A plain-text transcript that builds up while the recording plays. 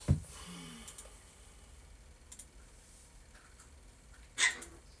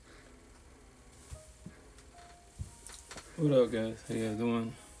What up, guys? How you guys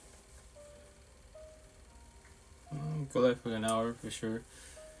doing? Go live for an hour for sure.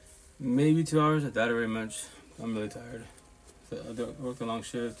 Maybe 2 hours. I doubt it very much. I'm really tired. So I worked a long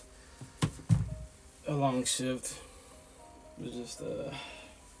shift. It's just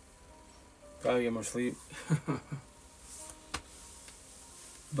gotta get more sleep.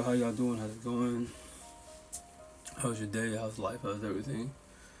 But how y'all doing? How's it going? How's your day? How's life? How's everything?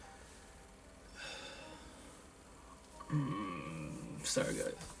 Sorry,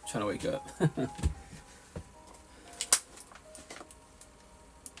 guys. Trying to wake up.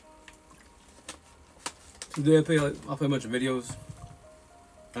 Today I'll play a bunch of videos.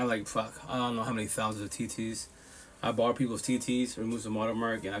 I don't know how many thousands of TTs. I borrow people's TTs, remove some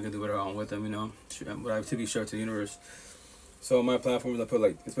watermark, and I can do whatever I want with them, you know. But I typically share to the universe. So on my platforms, I put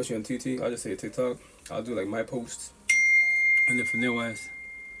especially on TT, I'll just say TikTok, I'll do my posts. And then from there wise,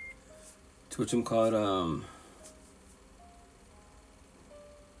 Twitch, I'm called, 2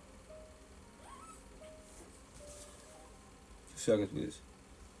 seconds, please.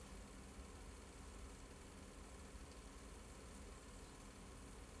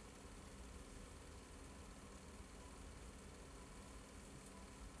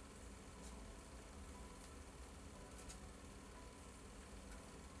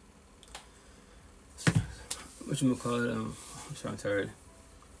 I'm sorry, I'm tired.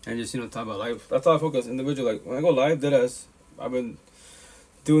 And just, talk about life. That's all I focus, individual. When I go live, deadass, I've been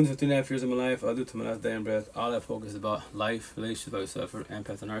doing this for 3.5 years of my life. I'll do it to my last day in breath. All I focus is about life, relationships, like suffer,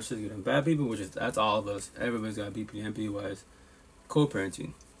 empath, and narcissist, good and bad people, that's all of us. Everybody's got BP, MP wise,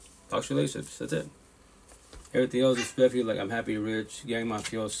 co-parenting, talks relationships, that's it. Everything else is spiffy, I'm happy, rich, gang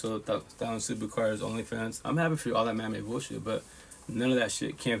mafioso, down supercars, OnlyFans. I'm happy for all that man-made bullshit, but none of that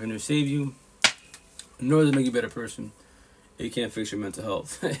shit can't save you. Nor does it make you a better person. It can't fix your mental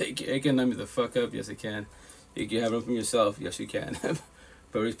health. It can numb you the fuck up. Yes, it can. You can have it from yourself. Yes, you can.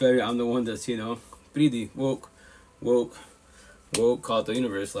 But respect, I'm the one that's, greedy, woke, called the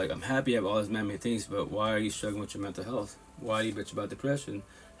universe. I'm happy I have all these man-made things, but why are you struggling with your mental health? Why do you bitch about depression?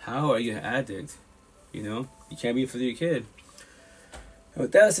 How are you an addict? You can't be for your kid.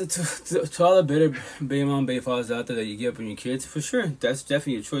 But that's it to all the bitter baby mom, baby fathers out there that you give up on your kids. For sure, that's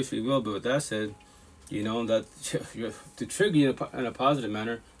definitely your choice, free will. But with that said, that to trigger you in a positive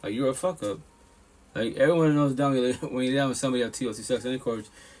manner, you're a fuck up. Everyone knows down when you're down with somebody at TLC sex intercourse,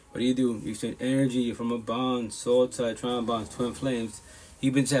 what do? You exchange energy, you're from a bond, soul tie, triangle bonds, twin flames.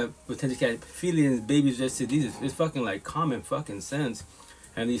 You even have potential feelings, babies, just these. It's fucking common fucking sense.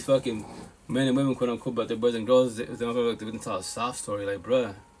 And these fucking men and women, quote unquote, but their boys and girls, they don't feel like they've been tell a soft story.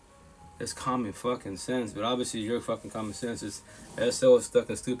 Bruh, it's common fucking sense. But obviously, your fucking common sense is S04 stuck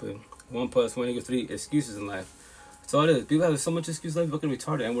and stupid. 1 + 1 = 3 excuses in life. That's all it is. People have so much excuse in life, fucking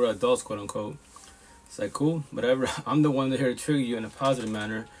retarded, and we're adults, quote unquote. It's cool, whatever. I'm the one that here to trigger you in a positive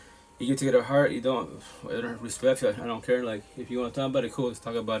manner. You get to get a heart. You don't respect you. I don't care. If you want to talk about it, cool. Let's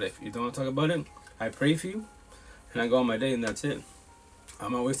talk about it. If you don't want to talk about it, I pray for you, and I go on my day, and that's it.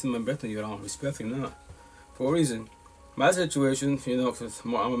 I'm not wasting my breath on you. I don't respect you, not for a reason. My situation, because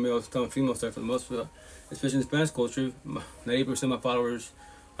I'm a male, telling female stuff for the most part, especially in Spanish culture, 90% of my followers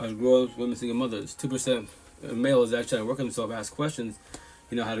are girls, women, single mothers. 2% males that actually work on themselves, ask questions,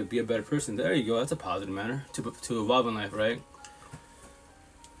 how to be a better person. There you go. That's a positive manner to evolve in life, right?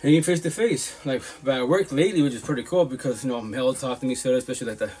 And you face to face. But I work lately, which is pretty cool because, males talk to me,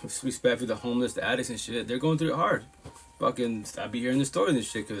 especially the respect for the homeless, the addicts and shit. They're going through it hard. Fucking, I be hearing the stories and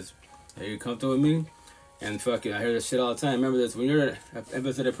shit because you're comfortable with me. And fucking, I hear this shit all the time. Remember this, when you're an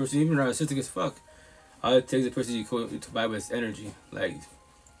empathetic person, even narcissistic as fuck, all it takes a person you to buy with energy. They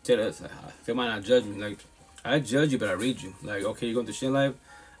might not judge me. I judge you, but I read you. Okay, you're going through shit in life.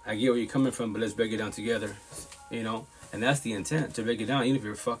 I get where you're coming from, but let's break it down together. And that's the intent, to break it down, even if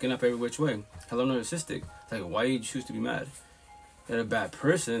you're fucking up every which way. Hello, narcissistic. Why you choose to be mad? You're a bad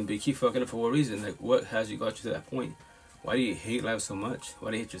person, but you keep fucking up for what reason? What has you got you to that point? Why do you hate life so much?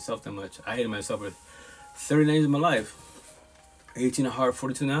 Why do you hate yourself that much? I hated myself for 30 days of my life. 18 at heart,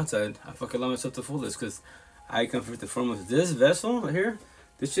 42 on the outside. I fucking love myself to fullest because I come first and foremost. This vessel right here,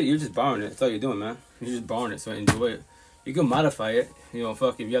 this shit, you're just borrowing it. That's all you're doing, man. You're just borrowing it, so enjoy it. You can modify it. If you have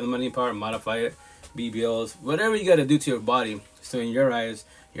the money and power, modify it. BBLs, whatever you got to do to your body. So in your eyes,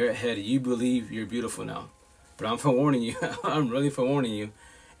 your head, you believe you're beautiful now. But I'm forewarning you. I'm really forewarning you.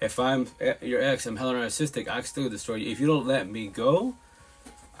 If I'm your ex, I'm hella narcissistic, I can still destroy you. If you don't let me go,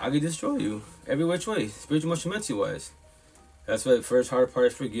 I can destroy you. Every which way. Spiritual, emotional, mental wise. That's why the first hard part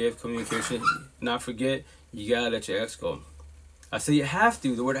is forgive, communication. Not forget, you gotta let your ex go. I say you have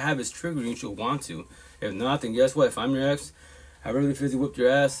to. The word have is triggering. You should want to. If not, then guess what? If I'm your ex, I really physically whipped your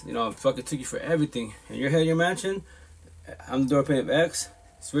ass. I fucking took you for everything. In your head, your mansion, I'm the doorpin of X,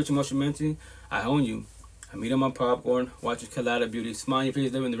 spiritual, emotional, mentally. I own you. I'm eating my popcorn, watching Colada Beauty, smiling your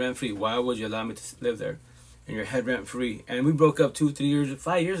face, living the rent free. Why would you allow me to live there? And your head rent free. And we broke up 2, 3 years,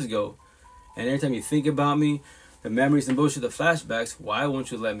 5 years ago. And every time you think about me, the memories and bullshit, the flashbacks, why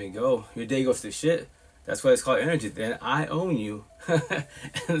won't you let me go? Your day goes to shit. That's why it's called energy. Then I own you.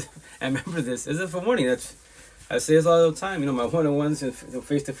 And remember this. This is for warning. I say this all the time. You know, my one-on-ones and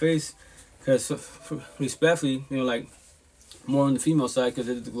face to face, because respectfully, you know, like more on the female side, because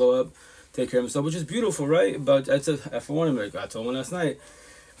they did the glow up, take care of themselves, which is beautiful, right? But I said, for one, like I told one last night,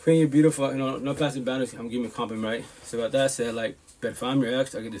 Queen, you're beautiful. You know, no plastic boundaries. I'm giving you a compliment, right? So about that, I said, like, but if I'm your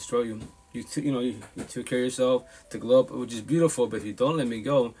ex, I can destroy you. You took care of yourself to glow up, which is beautiful. But if you don't let me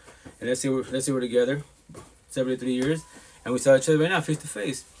go, and let's say we're together, 73 years, and we saw each other right now, face to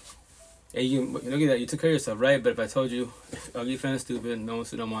face. And you look at that, you took care of yourself, right? But if I told you, ugly, fan, stupid, no one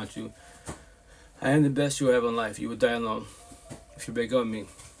still don't want you, I am the best you will have in life. You would die alone if you break up with me.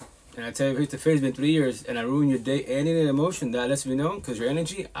 And I tell you, face to face, it's been 3 years, and I ruin your day, any emotion that lets me know, because your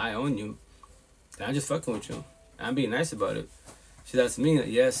energy, I own you. And I'm just fucking with you. I'm being nice about it. See, that's me.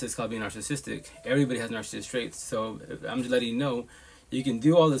 Yes, it's called being narcissistic. Everybody has narcissistic traits. So I'm just letting you know, you can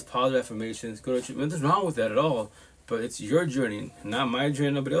do all this positive affirmations, go to treatment. There's nothing wrong with that at all. But it's your journey, not my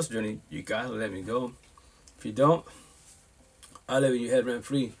journey, nobody else's journey. You gotta let me go. If you don't, I'll live in your head rent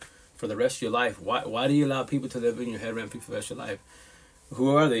free for the rest of your life. Why do you allow people to live in your head rent free for the rest of your life?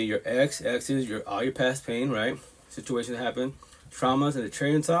 Who are they? Your exes, all your past pain, right? Situations that happen, traumas, and the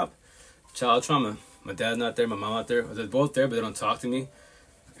cherry on top, child trauma. My dad's not there, my mom not there. They're both there, but they don't talk to me.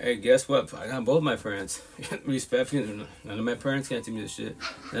 Hey, guess what? I got both my parents. Respectfully, none of my parents can't tell me this shit.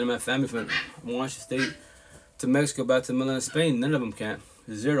 None of my family from Washington State to Mexico, back to Milan, Spain, none of them can.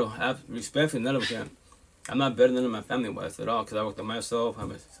 Zero. Respectfully, none of them can. I'm not better than none of my family was at all, because I worked on myself, I'm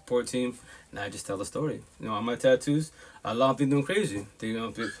a support team, and I just tell the story. You know, on my tattoos, a lot of people doing crazy.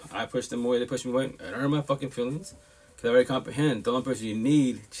 I push them away, they push me away. I don't hurt my fucking feelings, because I already comprehend. The only person you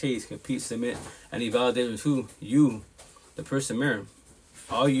need, chase, compete, submit, and validate is who? You, the person mirror.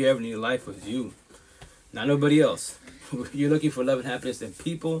 All you ever need in life was you, not nobody else. You're looking for love and happiness in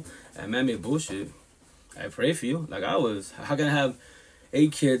people and man-made bullshit. I pray for you, like I was. How can I have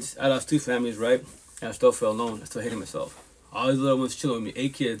 8 kids? I lost 2 families, right? And I still felt alone. I still hated myself. All these little ones chilling with me.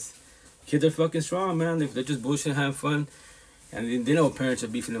 8 kids. Kids are fucking strong, man. They're just bullshit, having fun. And they know parents are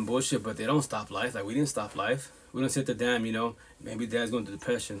beefing and bullshit, but they don't stop life. Like, we didn't stop life. We don't sit there, damn, you know, maybe dad's going through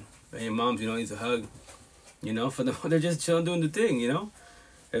depression. Maybe mom's, you know, needs a hug. You know, for them, they're just chilling doing the thing, you know?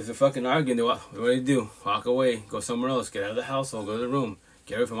 If they're fucking arguing, what do they do? Walk away. Go somewhere else. Get out of the household. Go to the room.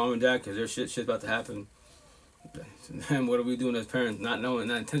 Get away from mom and dad, because there's shit's about to happen. And what are we doing as parents? Not knowing,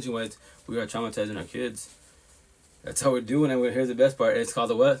 not intention-wise, we are traumatizing our kids. That's how we're doing it. And here's the best part. It's called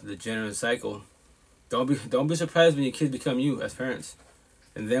the what? The generous cycle. Don't be surprised when your kids become you as parents.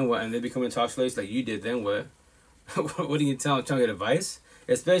 And then what? And they become toxic slaves like you did. Then what? What do you tell them? Tell them advice?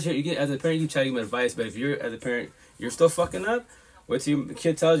 Especially you get as a parent, you try to give them advice. But if you're as a parent, you're still fucking up. What your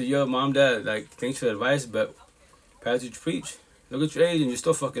kid tells you, yo, mom, dad, like, thanks for the advice, but pass what you preach. Look at your age and you're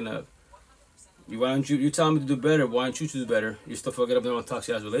still fucking up. Why don't you tell me to do better? Why don't you do better? You're still fucking up in a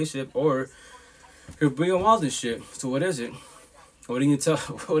toxic ass relationship, or you're bringing walls and shit. So what is it? What do you tell?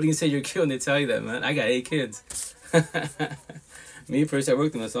 What do you say you're killing? They tell you that, man. I got 8 kids. Me personally, I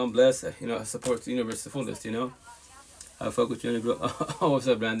worked with them, so I'm blessed. You know, I support the universe to the fullest. You know, I fuck with you, bro. Oh, what's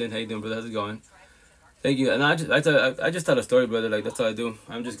up, Brandon? How you doing, brother? How's it going? Thank you. And I just tell a story, brother. Like, that's all I do.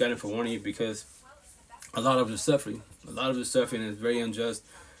 I'm just guiding for warning you, because a lot of us are suffering. A lot of us are suffering, and it's very unjust.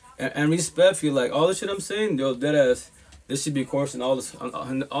 And respect you, like all the shit I'm saying, yo, dead ass. This should be a course in all this,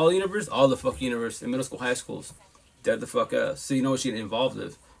 in all the universe, all the fucking universe, in middle school, high schools. Dead the fuck ass. So you know what shit involved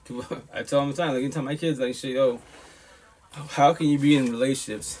with. People, I tell them all the time, like anytime my kids like shit, yo, how can you be in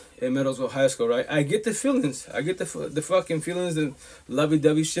relationships in middle school, high school, right? I get the feelings, I get the fucking feelings and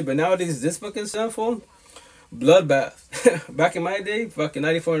lovey-dovey shit, but nowadays this fucking sinful bloodbath. Back in my day, fucking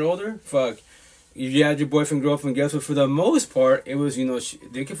 94 and older, fuck. If you had your boyfriend, girlfriend, guess what? For the most part, it was, you know,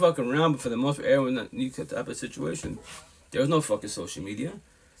 they could fuck around, but for the most part, everyone needs that type of situation. There was no fucking social media.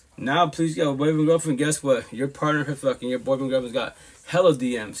 Now, please, you got a boyfriend, girlfriend, guess what? Your partner, your boyfriend, girlfriend's got hella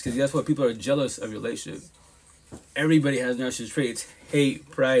DMs, because guess what? People are jealous of your relationship. Everybody has narcissistic traits: hate,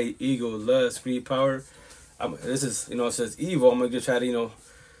 pride, ego, lust, greed, power. This is, you know, it says evil. I'm going to try to, you know,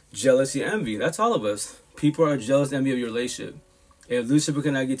 jealousy, envy. That's all of us. People are jealous, envy of your relationship. If Lucifer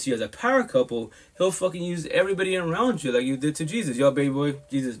cannot get to you as a power couple, he'll fucking use everybody around you like you did to Jesus. Yo, baby boy,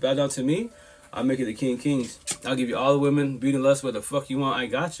 Jesus, bow down to me. I'll make you the king of kings. I'll give you all the women, beauty and lust, what the fuck you want, I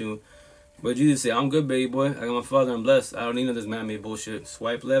got you. But Jesus said, I'm good, baby boy. I got my father, I'm blessed. I don't need none of this man-made bullshit.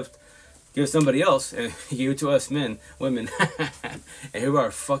 Swipe left, give somebody else, and he gave it to us men, women. And here we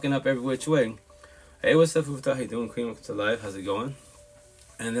are fucking up every which way. Hey, what's up, Futa? How you doing, Queen? Welcome to live. How's it going?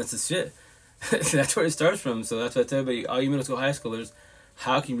 And that's the shit. That's where it starts from. So that's why I tell everybody, all you middle school, high schoolers,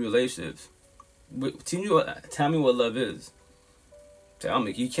 how can you relationships? Tell me what love is. Tell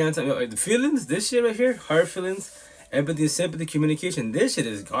me. You can't tell me. Like, the feelings, this shit right here, hard feelings, empathy, sympathy, communication, this shit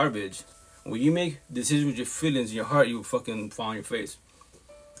is garbage. When you make decisions with your feelings in your heart, you will fucking fall on your face.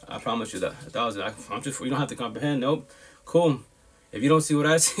 I promise you that. 1,000. I'm just, you don't have to comprehend. Nope. Cool. If you don't see what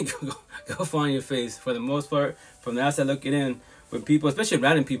I see, go fall on your face. For the most part, from the outside looking in, when people, especially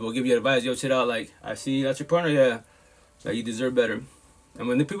random people, give you advice, yo, shit out, like, I see that's your partner, yeah, like, you deserve better. And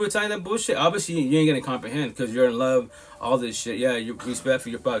when the people are telling that bullshit, obviously you ain't gonna comprehend because you're in love, all this shit. Yeah, you respect for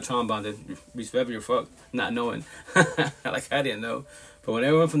your probably trauma bonded, respect for your fuck, not knowing. Like, I didn't know. But when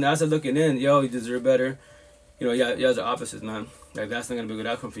everyone from the outside looking in, yo, you deserve better. You know, yeah, y'all are opposites, man. Like, that's not gonna be a good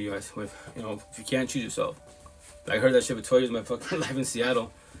outcome for you guys. With, you know, if you can't choose yourself. Like, I heard that shit for 12 years of my fucking life in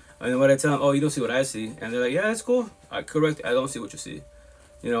Seattle. And then when I tell them, oh, you don't see what I see, and they're like, yeah, that's cool. Correct, I don't see what you see.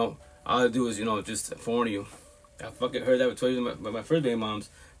 You know, all I do is, you know, just warn you. I fucking heard that with 12 years of my first baby moms,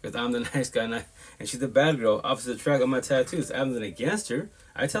 because I'm the nice guy, and she's the bad girl. Opposite attract on my tattoos. I have nothing against her.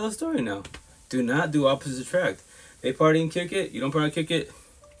 I tell a story now. Do not do opposite attract. They party and kick it. You don't party and kick it.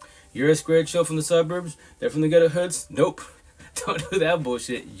 You're a squared chill from the suburbs. They're from the ghetto hoods. Nope. Don't do that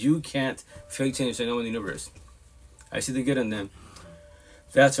bullshit. You can't fake change anyone in the universe. I see the good in them.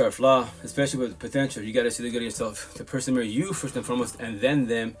 That's our flaw, especially with potential. You gotta see the good in yourself. The person marry you first and foremost, and then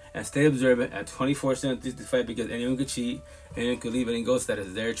them, and stay observant at 24/7 because anyone could cheat, anyone could leave, and ghost. That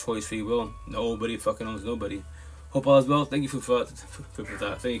is their choice, free will. Nobody fucking owns nobody. Hope all is well. Thank you for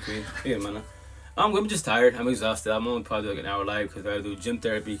that. Thank you, Queen. Yeah, man. I'm just tired. I'm exhausted. I'm only probably like an hour live because I gotta do gym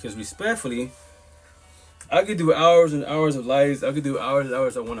therapy. Because respectfully, I could do hours and hours of lives. I could do hours and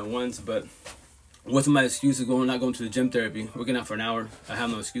hours of one-on-ones, but what's my excuse of not going to the gym therapy? Working out for an hour. I have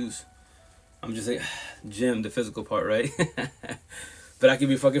no excuse. I'm just like, gym, the physical part, right? But I could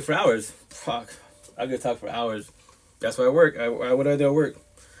be fucking for hours. Fuck. I could talk for hours. That's why I work. What do I do at work?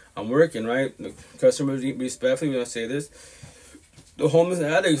 I'm working, right? The customers respectfully when I say this. The homeless and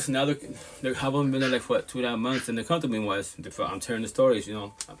addicts, now they haven't been there like, what, 2.5 months, and they're comfortable wise. I'm telling the stories, you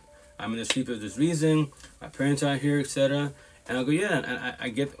know. I'm in the street for this reason. My parents are here, etc. And I go, yeah, and I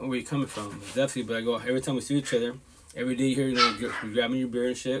get where you're coming from, definitely. But I go, every time we see each other, every day here, you know, you're grabbing your beer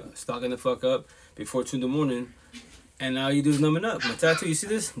and shit, stocking the fuck up before 2 in the morning, and all you do is numbing up. My tattoo, you see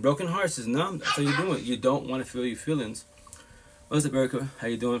this? Broken hearts is numb. That's how you're doing. You don't want to feel your feelings. What's up, Erica? How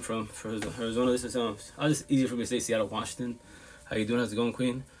you doing from Arizona? This is I'll just easier for me to say Seattle, Washington. How you doing? How's it going,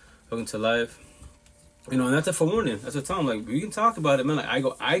 Queen? Welcome to live. You know, and that's a forewarning. That's a time. Like, we can talk about it, man. Like,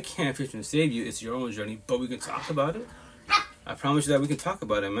 I can't fix and save you. It's your own journey, but we can talk about it. I promise you that we can talk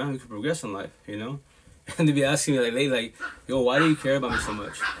about it, man. We can progress in life, you know? And to be asking me, like, lately, like, yo, why do you care about me so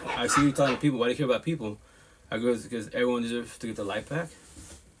much? I see you talking to people. Why do you care about people? I go, because everyone deserves to get their life back.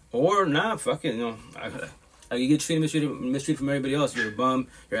 Or, nah, fuck it, you know. Like, you get treated, mistreated from everybody else. You're a bum,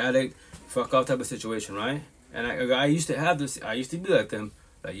 you're an addict, fuck off type of situation, right? And I used to have this. I used to be like them.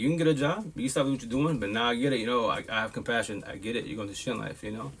 Like, you can get a job, you can stop doing what you're doing, but now I get it, you know. I have compassion. I get it. You're going to shit in life,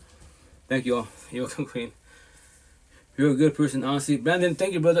 you know? Thank you all. You're welcome, Queen. You're a good person, honestly. Brandon,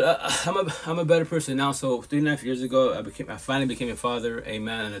 thank you, brother. I'm a better person now. So 3.5 years ago, I finally became a father, a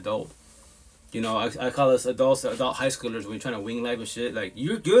man, an adult. You know, I call us adult high schoolers when you're trying to wing life and shit. Like,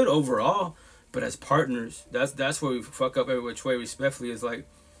 you're good overall, but as partners, that's where we fuck up every which way. Respectfully, is like,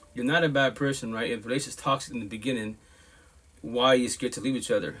 you're not a bad person, right? If relationship's toxic in the beginning, why are you scared to leave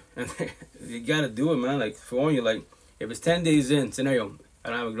each other? And you gotta do it, man. Like, for you, like, if it's 10 days in, scenario, I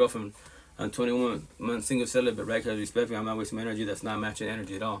don't have a girlfriend. I'm 21 months single celibate, right? Because respectfully, I'm not wasting my energy. That's not matching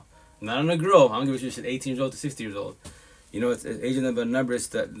energy at all. Not on a girl. I don't give a shit. 18 years old to 60 years old. You know, it's aging of a number. It's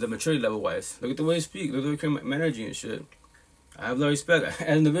the maturity level wise. Look at the way you speak. Look at the way you carry my energy and shit. I have no respect. As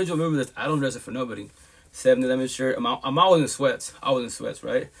an individual, remember this. I don't dress it for nobody. 7-11 shirt. I'm always in sweats. Always in sweats,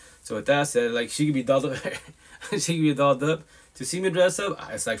 right? So with that said, like, she could be dolled up. She could be dolled up. To see me dress up,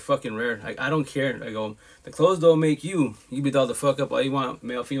 it's like fucking rare. Like, I don't care. I go, the clothes don't make you. You can be dolled the fuck up all you want.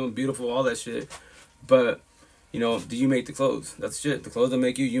 Male, female, beautiful, all that shit. But, you know, do you make the clothes? That's shit. The clothes don't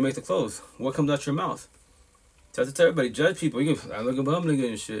make you. You make the clothes. What comes out your mouth? Tell it to everybody. Judge people. I look above nigga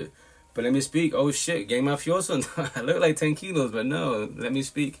and shit. But let me speak. Oh shit, gang mafioso. I look like 10 kilos, but no. Let me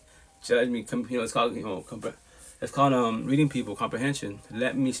speak. Judge me. You know, it's called, you know, it's called reading people, comprehension.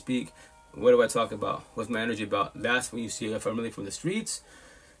 Let me speak. What do I talk about? What's my energy about? That's when you see a family from the streets.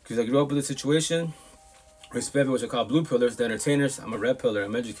 Because I grew up with a situation. Respect what I call blue pillars, the entertainers. I'm a red pillar.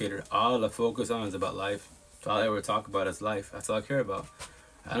 I'm an educator. All I focus on is about life. That's all I ever talk about is life. That's all I care about.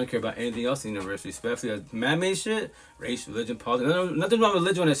 I don't care about anything else in the universe, especially that man-made shit, race, religion, politics. Nothing wrong with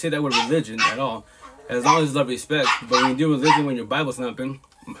religion when I say that word religion at all. As long as it's love, respect. But when you do religion, when you're Bible thumping,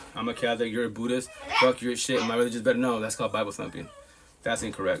 I'm a Catholic, you're a Buddhist, fuck your shit, my religion's better. No, that's called Bible thumping. That's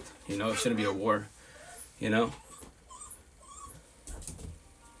incorrect. You know, it shouldn't be a war. You know?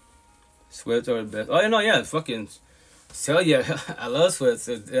 Sweats are the best. Oh, you know, yeah, fucking. Tell you, I love sweats.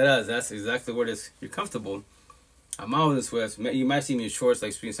 That's exactly what it's. You're comfortable. I'm always in sweats. You might see me in shorts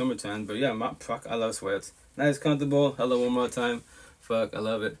like spring summertime, but yeah, fuck, I love sweats. Nice, comfortable, hella warm all the time. Fuck, I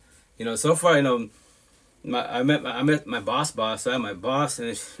love it. You know, so far, you know, I met my boss. So I have my boss,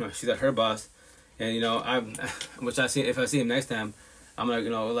 and she's at her boss, and you know, if I see him next time, I'm gonna, you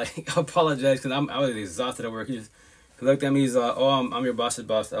know, like apologize because I was exhausted at work. He looked at me. He's like, "Oh, I'm your boss's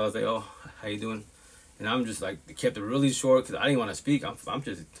boss." I was like, "Oh, how you doing?" And I'm just like, kept it really short because I didn't want to speak. I'm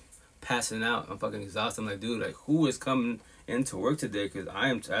just passing out. I'm fucking exhausted. I'm like, dude, like, who is coming into work today? Because I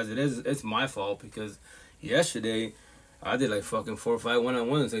am, as it is, it's my fault because yesterday I did like fucking 4 or 5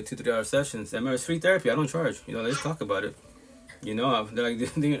 one-on-ones, like 2-3 hour sessions. I remember it's free therapy. I don't charge. You know, let's talk about it. You know,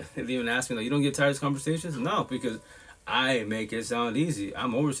 they even ask me, like, you don't get tired of conversations? No, because I make it sound easy.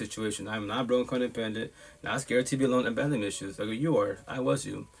 I'm over the situation. I'm not broke, codependent, not scared to be alone, abandonment issues. I go, you are. I was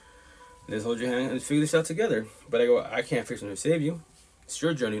you. Let's hold your hand and figure this out together. But I go, I can't fix it or save you. It's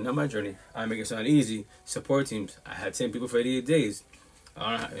your journey, not my journey. I make it sound easy. Support teams. I had 10 people for 88 days. You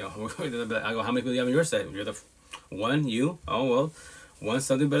know, I go, how many people do you have on your side? You're the one, you. Oh, well, one's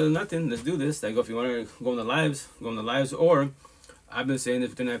something better than nothing. Let's do this. I go, if you want to go on the lives. Or, I've been saying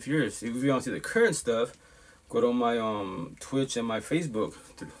this for 2.5 years. If you want to see the current stuff, go to my Twitch and my Facebook,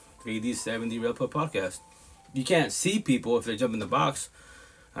 3D70 Real Put Podcast. You can't see people if they jump in the box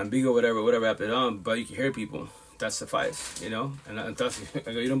on Bigo, whatever app it on, but you can hear people. That suffice, you know. And that's,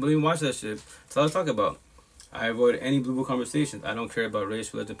 I go, you don't believe me? Watch that shit. That's all I talk about. I avoid any blue conversations. I don't care about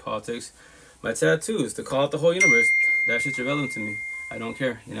race, religion, politics. My tattoos to call out the whole universe. That shit's irrelevant to me. I don't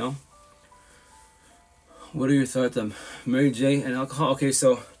care, you know. What are your thoughts on Mary J and alcohol? Okay,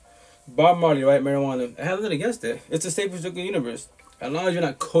 so Bob Marley, right? Marijuana. I have nothing against it. It's the safest drug in the universe. As long as you're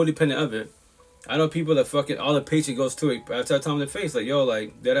not codependent of it. I know people that fucking all the patient goes to it. But I tell them in the face, like, yo,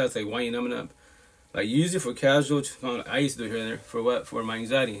 like, that ass, like, why you numbing up? Like, use it for casual. I used to do it here and there. For what? For my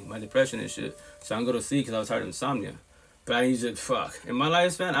anxiety, my depression and shit. So I can go to sleep because I was tired of insomnia. But I use it, fuck. In my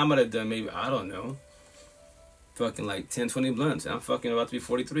lifespan, I might have done maybe, I don't know, fucking like 10, 20 blunts. I'm fucking about to be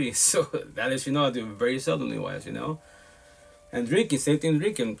 43. So that is, you know, I do it very seldomly wise, you know. And drinking, same thing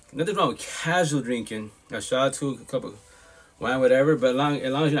drinking. Nothing wrong with casual drinking. A shot, two, a couple, wine, whatever. But as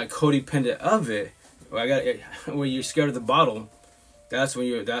long as you're not codependent of it, where you're scared of the bottle, that's when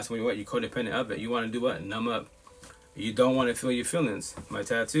you're codependent of it. You want to do what? Numb up. You don't want to feel your feelings. My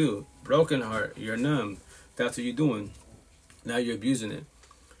tattoo, broken heart, you're numb. That's what you're doing. Now you're abusing it.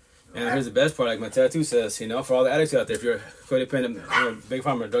 And here's the best part, like my tattoo says, you know, for all the addicts out there, if you're codependent, big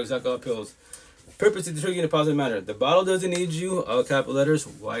pharma, drugs, alcohol, pills, purpose is to trigger in a positive manner. The bottle doesn't need you, all capital letters.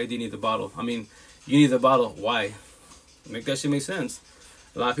 Why do you need the bottle? I mean, you need the bottle. Why? Make that shit make sense.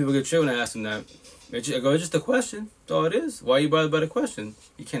 A lot of people get triggered when I ask them that. I go, it's just a question. That's all it is. Why are you bothered by the question?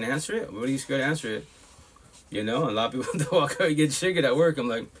 You can't answer it. What are you scared to answer it? You know, a lot of people walk out and get triggered at work. I'm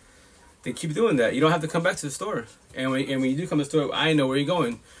like, they keep doing that. You don't have to come back to the store. And when you do come to the store, I know where you're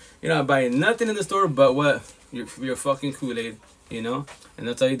going. You're not buying nothing in the store but what? Your fucking Kool-Aid, you know? And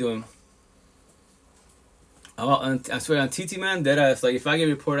that's how you're doing. I swear on TT, man, deadass. Like, if I get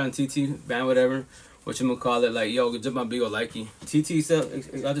a report on TT, ban, whatever, whatchamacallit, like, yo, jump on Bigo, Likee. TT stuff,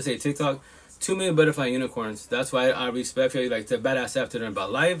 I'll just say TikTok, 2 million butterfly unicorns. That's why I respect you, like, the badass after learn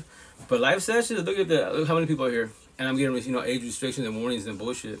about live. But live sessions, look how many people are here. And I'm getting, you know, age restrictions and warnings and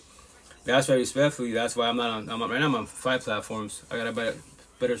bullshit. That's why respectfully, that's why I'm not on, right now I'm on 5 platforms. I got a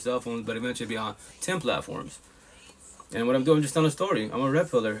better cell phones, but eventually be on 10 platforms. And what I'm doing, I'm just telling a story. I'm a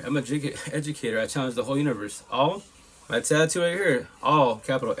red pillar. I'm an educator. I challenge the whole universe. All, my tattoo right here, all,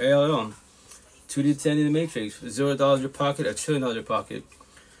 capital ALL. 2D10 in the matrix. $0 in your pocket, $1 trillion in your pocket.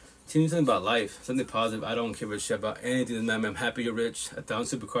 Teach me something about life, something positive. I don't give a shit about anything. I'm happy you're rich.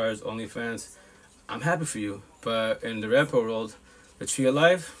 1,000 supercars, OnlyFans. I'm happy for you. But in the red pill world, the tree of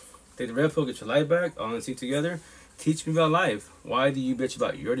life, take the red pill, get your life back, all in sync together. Teach me about life. Why do you bitch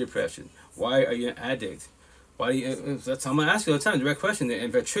about your depression? Why are you an addict? Why do you? That's I'm gonna ask you all the time. Direct question. And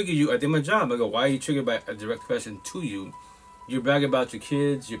if I trigger you, I did my job. I go, why are you triggered by a direct question to you? You brag about your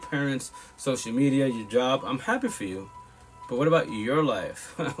kids, your parents, social media, your job. I'm happy for you. But what about your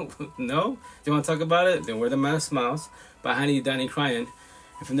life? No? You want to talk about it? Then wear the mask, smiles. Behind you, dying crying.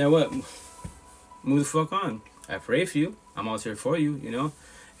 And from there, what? Move the fuck on. I pray for you. I'm always here for you, you know?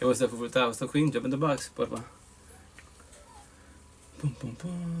 It was the food for thought. What's the queen? Jump in the box. Bye-bye. Boom, boom,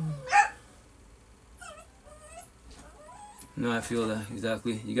 boom. No, I feel that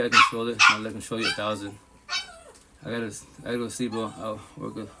exactly. You gotta control it. Not let control you 1,000. I gotta go to sleep, bro. I'll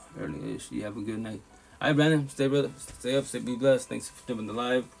work early. You have a good night. All right, Brandon. Stay, brother. Stay up. Stay, be blessed. Thanks for jumping the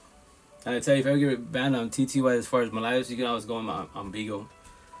live. And I tell you, if I ever get banned on TTY as far as my lives, you can always go on Bigo.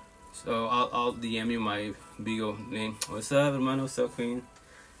 So I'll DM you my Bigo name. What's up, hermano? What's up, Queen?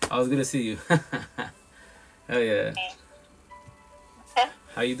 I was gonna see you. Hell yeah.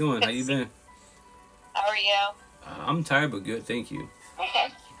 How you doing? How you been? How are you? I'm tired but good, thank you. Okay.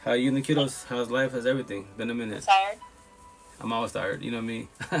 How you and the kiddos? How's life? How's everything? Been a minute. Tired? I'm always tired, you know what I mean?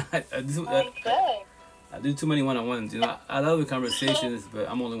 Good. I do too many one-on-ones, you know. I love the conversations, but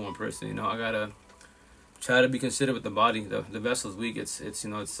I'm only one person, you know. I gotta try to be considerate with the body. The vessel's weak. It's you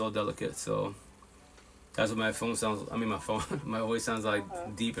know, it's so delicate. So that's what my phone sounds. I mean, my phone, my voice sounds like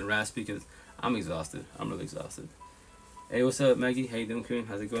deep and raspy because I'm exhausted. I'm really exhausted. Hey, what's up, Maggie? How you doing, Queen?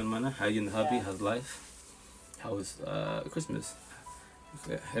 How's it going, mana? How you in the hubby? How's life? How was Christmas?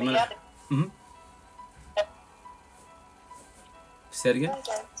 Okay. Hey, mana. Say it again. Good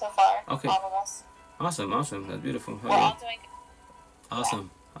so far. Okay. All of us. Awesome. That's beautiful. We're all doing good.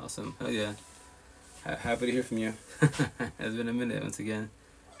 Awesome. Hell yeah. Happy to hear from you. It's been a minute once again.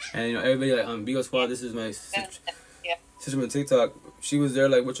 And you know, everybody like on Bigo Squad, this is my sister on TikTok. She was there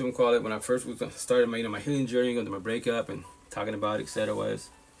like whatchamacallit when I first started my my healing journey, going through my breakup and talking about it, etc.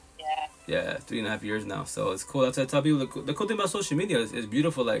 Yeah, 3.5 years now. So it's cool. That's what I tell people. The cool thing about social media is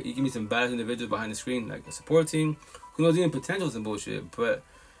beautiful. Like you can meet some badass individuals behind the screen, like a support team. Who knows even potentials and bullshit. But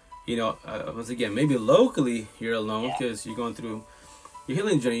you know, once again, maybe locally you're alone because you're going through your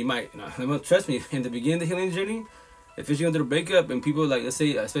healing journey. You might, trust me, in the beginning of the healing journey, if you're going through a breakup and people like, let's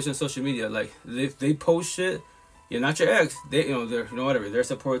say, especially on social media, like they post shit, you're not your ex, they, they're, whatever, they're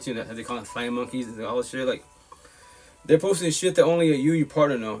support team, as they call it, flying monkeys and all this shit, like, they're posting shit that only you, your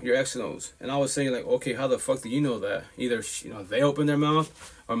partner know, your ex knows. And I was saying, like, okay, how the fuck do you know that? Either, they open their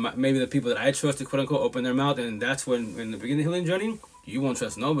mouth, or maybe the people that I trusted, quote unquote, open their mouth, and that's when, in the beginning of the healing journey, you won't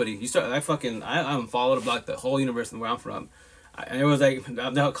trust nobody. You start, I unfollowed and blocked the whole universe and where I'm from. And it was like,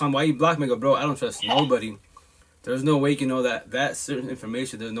 why you block me? I go, bro, I don't trust nobody. There's no way you can know that certain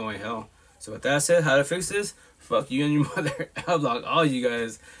information. There's no way in hell. So with that said, how to fix this? Fuck you and your mother. I'll block all you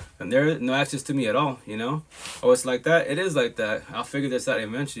guys. And there's no access to me at all, Oh, it's like that? It is like that. I'll figure this out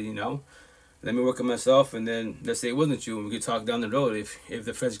eventually, Let me work on myself, and then let's say it wasn't you, and we could talk down the road. If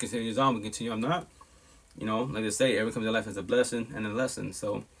the friendship continues on, we continue on not. Like they say, everyone comes in life as a blessing and a lesson.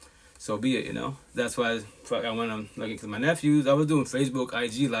 So be it, That's why I went on, like, because my nephews, I was doing Facebook,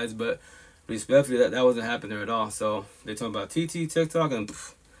 IG lives, but respectfully, that wasn't happening there at all. So they talking about TT, TikTok, and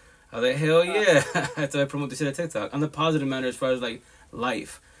I was like, hell yeah. That's why I promote the shit at TikTok. On the positive manner as far as, like,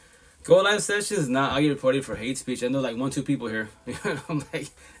 life. Go live sessions, I get reported for hate speech. I know, like, 1-2 people here. I'm like,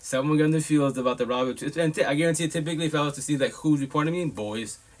 someone got in the fields about the robbery. And I guarantee you, typically, if I was to see, like, who's reporting me,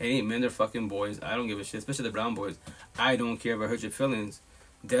 boys. It ain't men, they're fucking boys. I don't give a shit, especially the brown boys. I don't care if I hurt your feelings.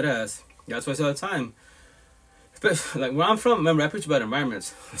 Dead ass. That's what I say all the time. Especially, like, where I'm from, remember, I preach about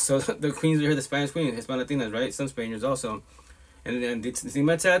environments. So the queens are here, the Spanish queen, Hispanic Latinas, right? Some Spaniards also. And then they see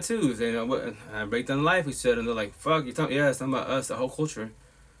my tattoos. And I break down life, we said, and they're like, fuck, you're talking, it's talking about us, the whole culture.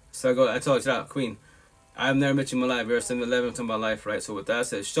 So I told you, queen, I've never met you in my life. We're 7-11, talking about life, right? So with that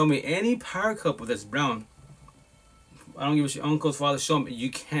said, show me any power couple that's brown. I don't give a shit, uncles, fathers, show me.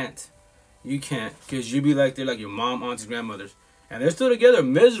 You can't. Because you be like, they're like your mom, aunties, grandmothers. And they're still together,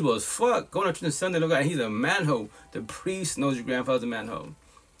 miserable as fuck. Going to church on Sunday, look at, he's a manhole. The priest knows your grandfather's a manhole.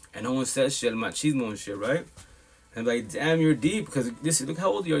 And no one says shit, machismo and shit, right? And like, damn, you're deep. Because look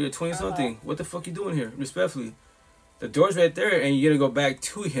how old you are. You're 20-something. What the fuck you doing here? Respectfully. The door's right there, and you gotta go back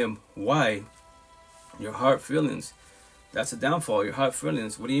to him. Why? Your heart feelings. That's a downfall. Your heart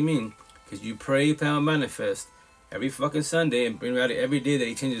feelings. What do you mean? Because you pray, plan, manifest every fucking Sunday and bring out every day that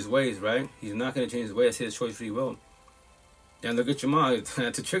he changes his ways, right? He's not gonna change his ways. That's his choice, free will. And look at your mom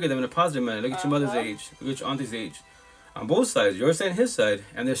to trigger them in a positive manner. Look at your mother's age. Look at your auntie's age. On both sides, your side and his side,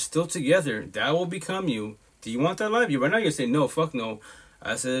 and they're still together. That will become you. Do you want that life? Right now you're saying no, fuck no.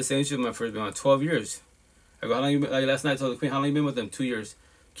 I said the same shit with my first been on 12 years. I go, how long you been, like last night I told the queen, how long you been with them? 2 years.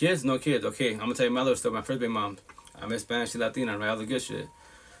 Kids? No kids. Okay, I'm gonna tell you my little story. My first baby mom. I'm Spanish, she's Latina, right? All the good shit.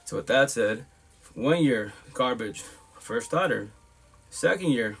 So with that said, 1 year, garbage. First daughter.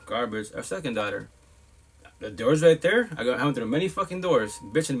 2nd year, garbage. Our 2nd daughter. The door's right there. I went through many fucking doors.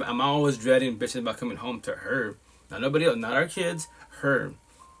 Bitching, I'm always dreading, bitching about coming home to her. Not nobody else, not our kids, her.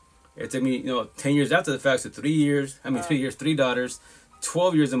 It took me, 10 years after the fact, so 3 years, 3 years, 3 daughters,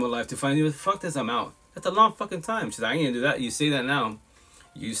 12 years of my life to finally, fuck this, I'm out. That's a long fucking time. She's like, I ain't gonna do that. You say that now.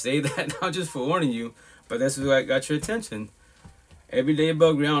 You say that now just for warning you. But that's what got your attention. Every day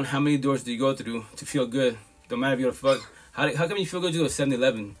above ground, how many doors do you go through to feel good? Don't matter if you're a fuck. How come you feel good to go to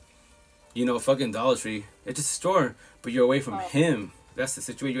 7-Eleven? You know, fucking Dollar Tree. It's just a store, but you're away from him. That's the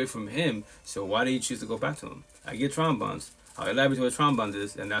situation. You're away from him. So why do you choose to go back to him? I get trombons. I'll elaborate what a trombone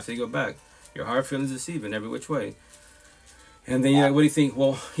is, and that's how you go back. Your heart feelings deceiving every which way. And then you're like, what do you think?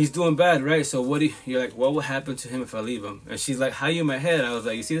 Well, he's doing bad, right? So you're like, what will happen to him if I leave him? And she's like, how you in my head? I was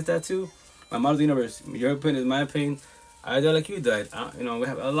like, you see this tattoo? My model of the universe. Your pain is my pain. I died like you died. You know, we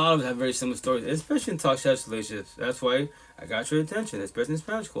have a lot of us have very similar stories, especially in talk shop relationships. That's why I got your attention, especially in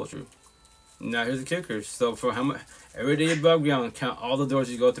Spanish culture. Now here's the kicker. So for how much every day above ground, count all the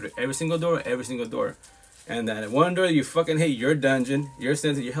doors you go through, every single door. And that one door you fucking hate, your dungeon, your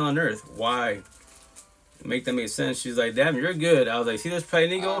sense of your hell on earth. Why? Make that make sense. She's like, damn, you're good. I was like, see this pride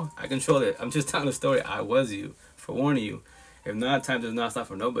and ego? I control it. I'm just telling the story. I was you, for warning you. If not, time does not stop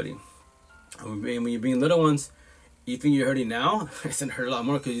for nobody. And when you're being little ones, you think you're hurting now? It's gonna hurt a lot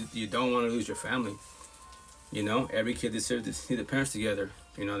more because you don't want to lose your family. You know, every kid deserves to see the parents together.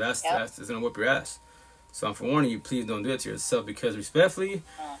 You know, that's gonna whip your ass. So I'm for warning you, please don't do it to yourself, because respectfully,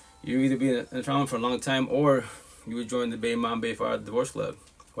 you either be in a trauma for a long time or you would join the Bay Mom Bay Father divorce club.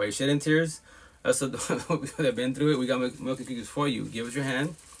 While you shed in tears, us that have been through it, we got milk and cookies for you. Give us your hand,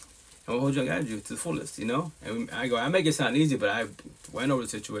 and we'll hold you and guide you to the fullest, you know? And I make it sound easy, but I went over the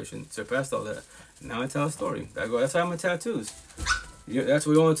situation, surpassed all that. Now I tell a story. That's why I'm a tattoos. That's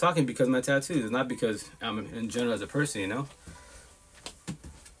what we're only talking because of my tattoos, not because I'm in general as a person, you know?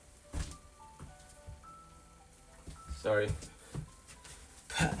 Sorry.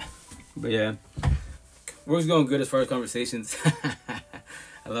 But yeah, work's going good as far as conversations.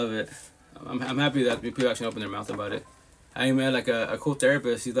 I love it. I'm happy that people actually open their mouth about it. I met like a cool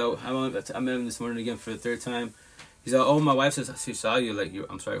therapist. He's like, I met him this morning again for the third time. He's like, oh, my wife says she saw you. Like,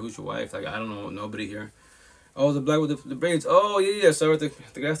 I'm sorry, who's your wife? Like, I don't know nobody here. Oh, the black with the braids. Oh, yeah. So we're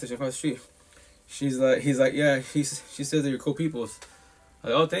at the gas station across the street. He's like, yeah. She says that you're cool people.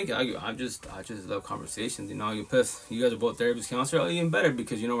 Like, oh, thank you. I just love conversations. You know, you guys are both therapists, counselor. Oh, even better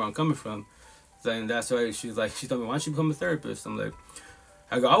because you know where I'm coming from. And that's why she told me, why don't you become a therapist? I'm like,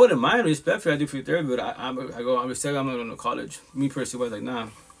 I wouldn't mind respectfully. I do for your therapy, but I'm not going to college. Me personally was like, nah.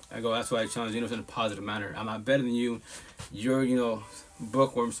 I go, that's why I challenge you, in a positive manner. I'm not better than you. You're,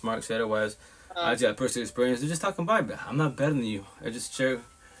 bookworm smart, said otherwise. I just got personal experience. They're just talking about it, but I'm not better than you. I just share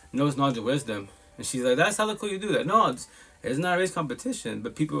knowledge and wisdom. And she's like, that's how cool you do that. No, it's not a race competition,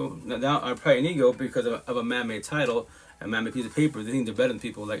 but people now are pride and ego because of a man-made title, a man-made piece of paper. They think they're better than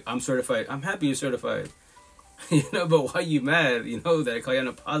people. Like, I'm certified. I'm happy you're certified. But why are you mad? That I call you in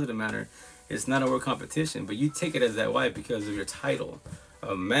a positive manner. It's not a word competition, but you take it as that way because of your title.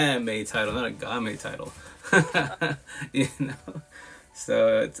 A man-made title, not a God-made title.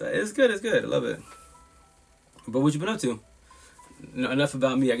 So it's good. I love it. But what you been up to? No, enough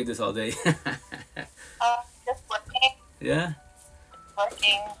about me. I get this all day. Just working. Yeah.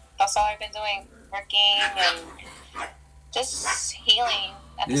 Working. That's all I've been doing. Working and just healing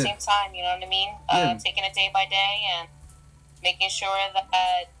at the same time. You know what I mean? Taking it day by day and making sure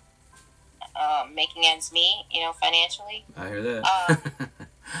that making ends meet. Financially. I hear that. That's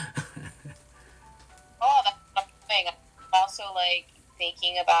another thing. I'm also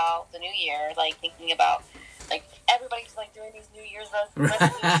thinking about the new year. Thinking about everybody's doing these New Year's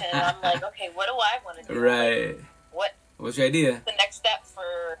resolutions. I'm like, okay, what do I want to do? Right. What's your idea? The next step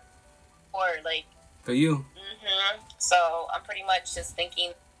for you. Mm-hmm. So I'm pretty much just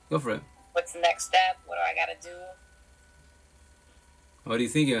thinking. Go for it. What's the next step? What do I got to do? What are you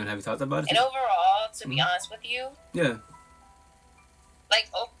thinking? Have you talked about it? And overall, to be honest with you. Yeah.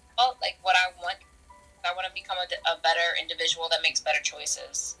 Overall, what I want to become a better individual that makes better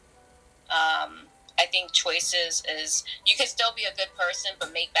choices. I think choices is, you can still be a good person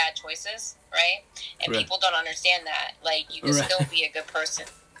but make bad choices, right? And Correct. People don't understand that. You can still be a good person.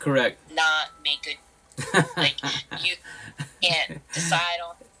 Correct. Not make good. You can't decide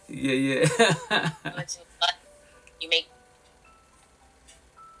on. Yeah. You make,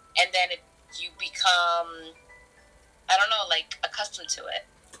 and then you become, I don't know, accustomed to it.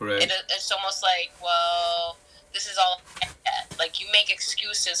 Correct. It's almost well, this is all I get. You make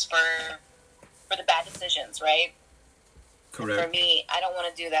excuses for the bad decisions, right? Correct. And for me, I don't want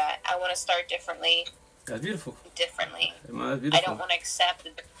to do that. I want to start differently. That's beautiful. Differently. That's beautiful. I don't want to accept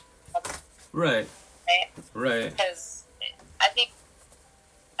the. Right. Right. Because I think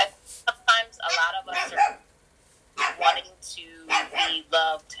sometimes a lot of us are wanting to be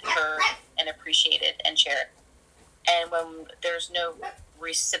loved, heard, and appreciated and shared. And when there's no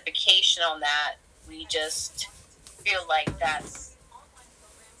reciprocation on that, we just feel like that's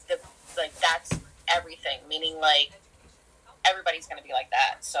everything. Meaning everybody everybody's going to be like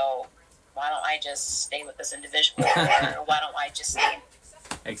that. So why don't I just stay with this individual, or why don't I just stay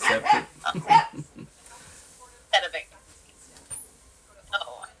accept it instead of it?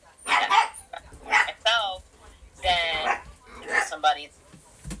 No, myself, then somebody,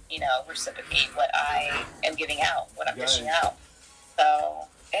 reciprocate what I am giving out, what I'm dishing out. So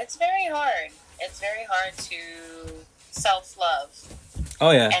it's very hard. It's very hard to self-love.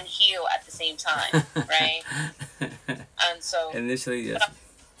 Oh yeah. And heal at the same time, right? And so initially, yes.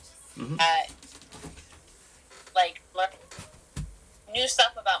 Learn new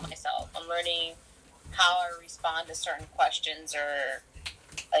stuff about myself. I'm learning how I respond to certain questions or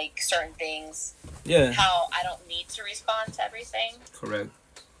like certain things. Yeah. How I don't need to respond to everything. Correct.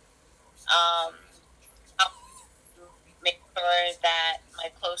 I'll make sure that my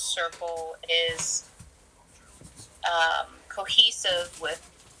close circle is cohesive with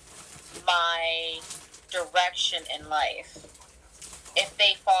my direction in life. If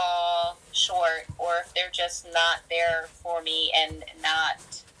they fall short, or if they're just not there for me and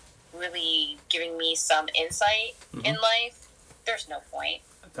not really giving me some insight in life, there's no point.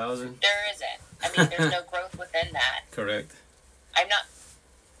 1,000. There isn't. I mean, there's no growth within that. Correct. I'm not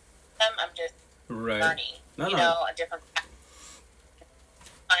them, I'm just learning. A different path.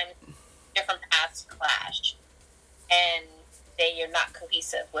 Different paths clash. And they are not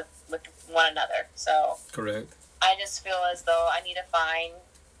cohesive with one another. So correct. I just feel as though I need to find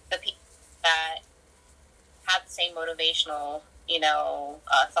the people that have the same motivational,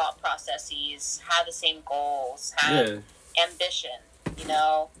 thought processes, have the same goals, have ambition,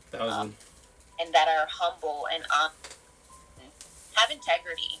 1,000. And that are humble and have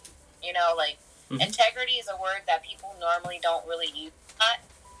integrity. Integrity is a word that people normally don't really use that,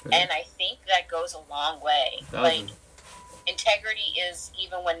 and I think that goes a long way. 1,000. Like, integrity is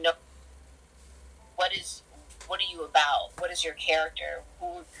even when what are you about? What is your character?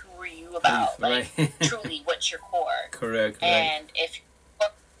 Who are you about? Like, truly, what's your core? Correct. And if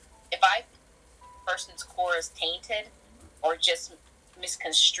I person's core is tainted or just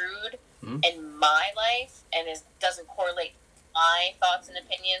misconstrued in my life and doesn't correlate my thoughts and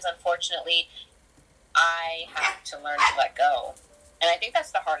opinions, unfortunately, I have to learn to let go. And I think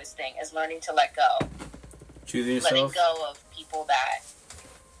that's the hardest thing, is learning to let go. Choosing yourself. Letting go of people that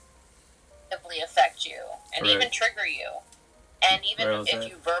negatively affect you and even trigger you. And even if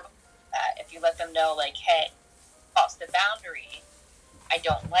you verbalize that, if you let them know, like, hey, cross the boundary, I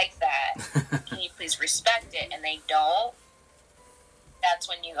don't like that, can you please respect it? And they don't, that's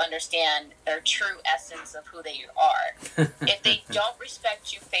when you understand their true essence of who they are. If they don't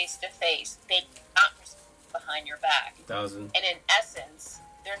respect you face to face, they do not respect you behind your back. 1,000. And in essence,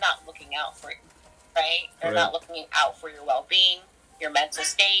 they're not looking out for you, right? They're not looking out for your well-being, your mental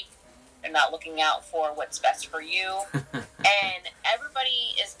state. They're not looking out for what's best for you. And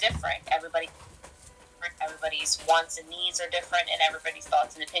everybody is different. Everybody's wants and needs are different, and everybody's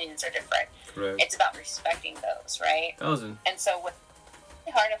thoughts and opinions are different. Correct. It's about respecting those, right? 1,000. And so what's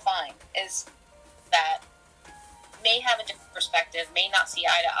really hard to find is that may have a different perspective, may not see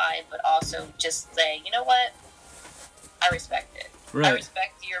eye to eye, but also just say, you know what? I respect it. Right. I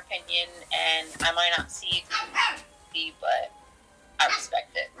respect your opinion, and I might not see it, but I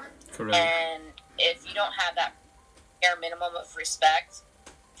respect it. Correct. And if you don't have that bare minimum of respect,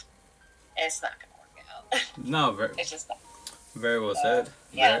 it's not going to work out. No, it's just not. Very well said.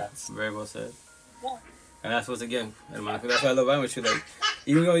 Yeah. Very well said. Yeah. And that's what's again, that's why I love being with you. Like,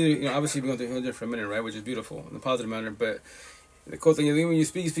 even though obviously we're going through a for a minute, right, which is beautiful in a positive manner. But the cool thing is, when you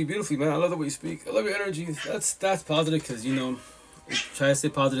speak beautifully, man. I love the way you speak. I love your energy. That's positive because try to stay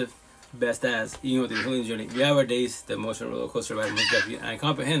positive. Best as the healing journey. We have our days, the emotional roller coaster ride. And I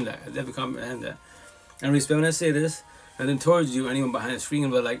comprehend that. I definitely comprehend that. And respect when I say this, and then towards you, anyone behind the screen,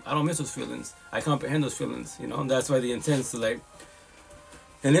 but like I don't miss those feelings. I comprehend those feelings. And that's why the intent is to like.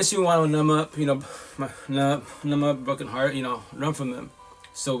 Unless you want to numb up, numb up broken heart, run from them.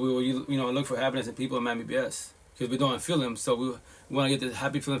 So we will, look for happiness in people and man BS because we don't want to feel them. So we want to get this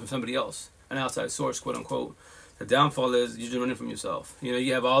happy feeling from somebody else, an outside source, quote unquote. The downfall is you're just running from yourself.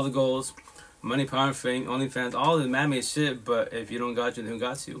 You have all the goals, money, power, fame, OnlyFans, all the man-made shit. But if you don't got you, then who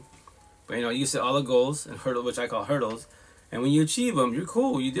got you? But you set all the goals and hurdles, which I call hurdles. And when you achieve them, you're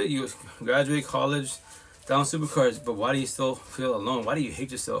cool. You did. You graduate college, down supercars. But why do you still feel alone? Why do you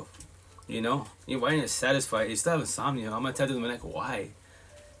hate yourself? Why aren't you satisfied? You still have insomnia. I'm gonna tell you in a minute why.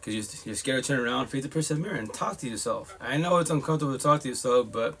 Because you're scared to turn around, face the person in the mirror, and talk to yourself. I know it's uncomfortable to talk to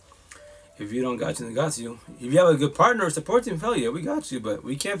yourself, but if you don't got you, then got you. If you have a good partner or support team, hell yeah, we got you. But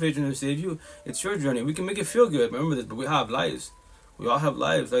we can't fix you and save you. It's your journey. We can make it feel good. Remember this, but we have lives. We all have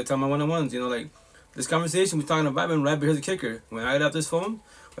lives. Like I tell my one-on-ones, This conversation we're talking about, right? But here's the kicker: when I get off this phone,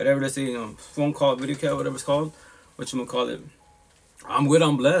 whatever they say, phone call, video call, whatever it's called, what you gonna call it? I'm good.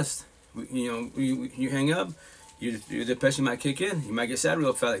 I'm blessed. You hang up, your depression might kick in. You might get sad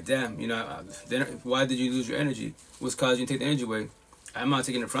real fast. Like, damn, then why did you lose your energy? What's causing you to take the energy away? I'm not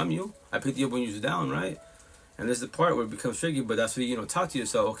taking it from you. I picked you up when you was down, right? And this is the part where it becomes tricky. But that's where you talk to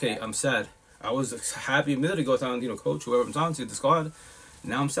yourself. Okay, I'm sad. I was happy a minute ago talking, coach, whoever I'm talking to, the squad.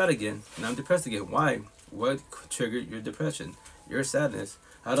 Now I'm sad again. Now I'm depressed again. Why? What triggered your depression? Your sadness?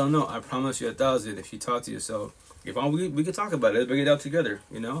 I don't know. I promise you 1,000. If you talk to yourself, we could talk about it. Let's bring it out together.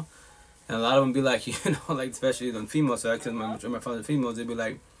 And a lot of them be like, like especially the female side, because my father's females, they be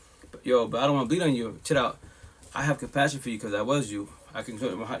like, yo, but I don't want to bleed on you. Chill out. I have compassion for you because I was you.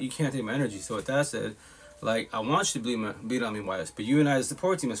 You can't take my energy. So with that said, like, I want you to bleed on me, wise. But you and I, as a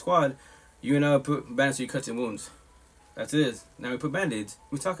support team, a squad, you and I put bandages to your cuts and wounds. That's it. Now we put band-aids.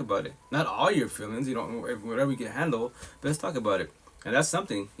 We talk about it. Not all your feelings, whatever you can handle, but let's talk about it. And that's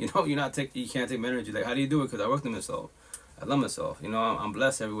something. You can't take my energy. Like, how do you do it? Because I worked on myself. I love myself. I'm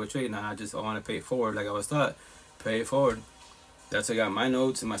blessed every which way. Now I want to pay it forward, like I was taught. Pay it forward. That's I got my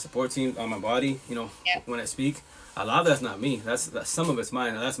notes and my support team on my body. When I speak, a lot of that's not me. That's some of it's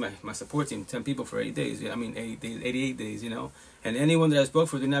mine. That's my support team. 10 people for 8 days. 88 days. And anyone that I spoke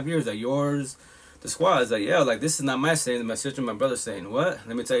for 3.5 years, like yours, the squad is like, yeah, like this is not my saying. My sister, and my brother saying, what?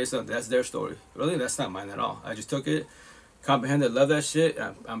 Let me tell you something. That's their story. Really, that's not mine at all. I just took it, comprehended, love that shit.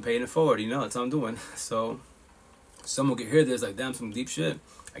 I'm paying it forward. That's what I'm doing. So someone could hear this like, damn, some deep shit.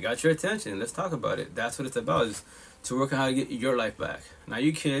 I got your attention. Let's talk about it. That's what it's about. Is to work on how to get your life back. Not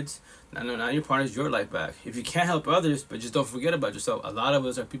your kids, not your partners, your life back. If you can't help others, but just don't forget about yourself. A lot of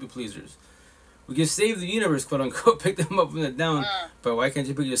us are people pleasers. We can save the universe, quote unquote, pick them up from the down. But why can't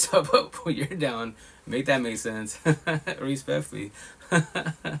you pick yourself up when you're down? Make that make sense. Respectfully.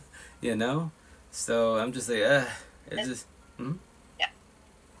 So I'm just like, it's just. Yeah.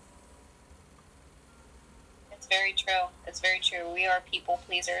 It's very true. It's very true. We are people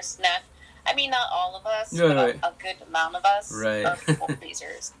pleasers. Not all of us, but right. a good amount of us are people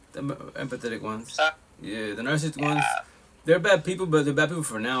pleasers. The empathetic ones. So, the narcissistic ones. They're bad people, but they're bad people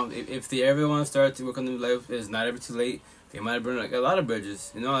for now. If they ever want to start to work on their life, it's not ever too late. They might have burned like a lot of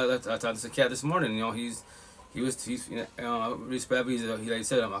bridges. I talked to the cat this morning. He's respect. He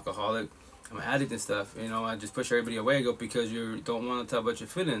said, I'm alcoholic, I'm an addict and stuff. I just push everybody away. I go, because you don't want to talk about your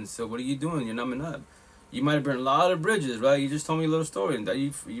feelings. So what are you doing? You're numbing up. You might have burned a lot of bridges, right? You just told me a little story and that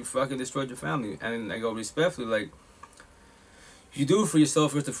you fucking destroyed your family. And I go, respectfully, like, you do it for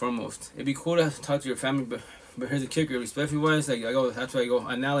yourself first and foremost. It'd be cool to talk to your family, but here's the kicker, respectfully wise, like that's why I go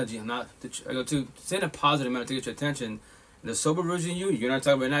analogy, I go to say in a positive manner to get your attention. The sober version of you're not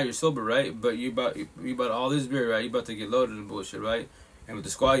talking right now, you're sober, right? But you about all this beer, right? You about to get loaded and bullshit, right? And with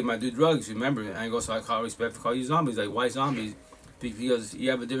the squad, you might do drugs, remember? And I go, so I call you zombies, like why zombies? Because you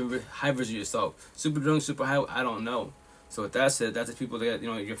have a different high version of yourself. Super drunk, super high, I don't know. So with that said, that's the people that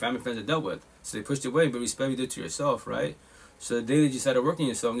your family friends have dealt with. So they pushed away, but respect you did to yourself, right? So the day that you started working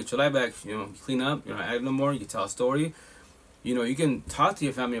yourself and get your life back, you clean up, you're not adding no more, you can tell a story. You can talk to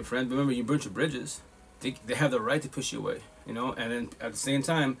your family and friends, but remember, you burnt your bridges. They have the right to push you away, and then at the same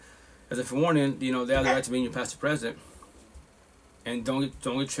time, as a forewarning, they have the right to be in your past or present. And don't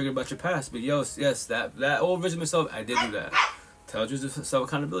get triggered about your past. But yes, that old version of myself, I did do that. Tell you self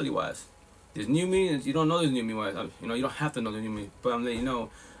accountability wise. There's new me, you don't know there's new me wise. You don't have to know the new me, but I'm letting you know,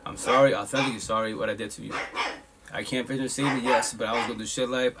 I'm sorry, authentically sorry what I did to you. I can't finish and save it, yes, but I was going to do shit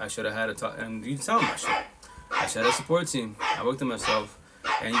life. I should have had a talk, and you can tell them my shit. I should have a support team. I worked on myself,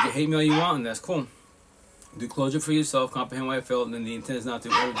 and you can hate me all you want, and that's cool. Do closure for yourself, comprehend what I felt, and then the intent is not to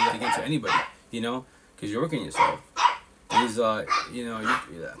ever do that again to anybody, because you're working yourself. These,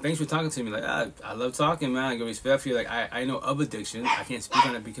 thanks for talking to me. Like, I love talking, man. I give respect for you. Like, I know of addiction. I can't speak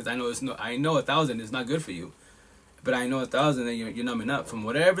on it because I know 1,000 is not good for you, but I know 1,000 that you're numbing up from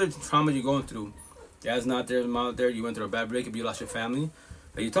whatever trauma you're going through. Dad's not there, mom out there, you went through a bad breakup, you lost your family.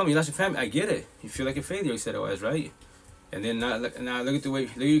 But you told me you lost your family, I get it. You feel like a failure, you said it was, right? And then now look at look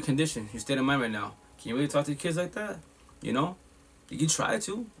at your condition, your state of mind right now. Can you really talk to your kids like that? You try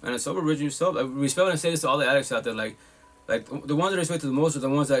to. And a sober version of yourself, respect when I say this to all the addicts out there, like the ones that I respect the most are the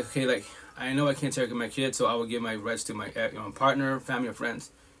ones that, okay, like, I know I can't take care of my kids, so I will give my rights to my partner, family, or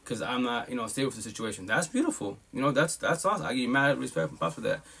friends. Because I'm not, stable with the situation. That's beautiful. That's awesome. I give you mad respect for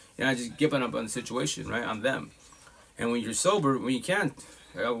that. And I just give up on the situation, right, on them. And when you're sober, when you can,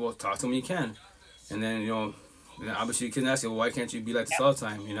 well, talk to them when you can. And then, obviously you can ask you, well, why can't you be like this all the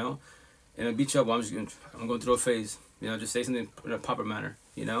time, And it'll beat you up. Well, I'm going through a phase. Just say something in a proper manner,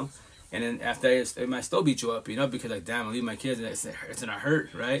 And then after that, it might still beat you up, because, like, damn, I leave my kids, and it's gonna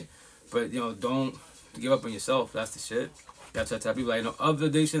hurt, right? But, don't give up on yourself. That's the shit. You have to tell people, of the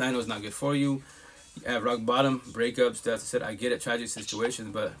addiction, I know it's not good for you. At rock bottom, breakups, that's the shit. I get it, tragic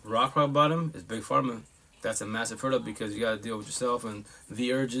situations, but rock bottom is big pharma. That's a massive hurdle because you got to deal with yourself and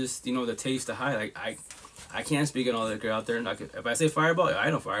the urges, the taste, the high. Like, I can't speak on all that girl out there. If I say Fireball, I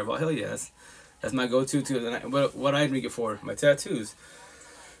know Fireball. Hell yes. That's my go-to, too. What I drink it for? My tattoos.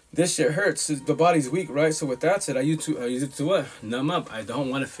 This shit hurts. The body's weak, right? So with that said, I use it to what? Numb up. I don't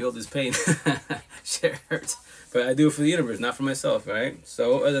want to feel this pain. Shit hurts. But I do it for the universe, not for myself, right?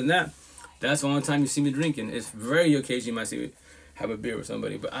 So other than that, that's the only time you see me drinking. It's very occasional you might see me have a beer with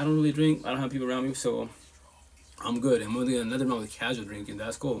somebody. But I don't really drink. I don't have people around me, so I'm good. And nothing wrong with casual drinking.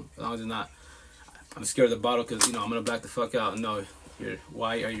 That's cool. As long as it's not, I'm scared of the bottle because, I'm going to black the fuck out. No,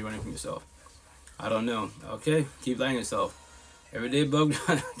 why are you running from yourself? I don't know. Okay, keep lying to yourself. Everyday bug,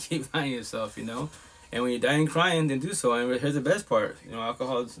 keep lying to yourself, And when you're dying crying, then do so. And here's the best part.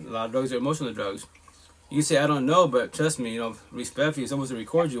 Alcohol, a lot of drugs are emotional drugs. You can say, I don't know, but trust me, respectfully, someone's to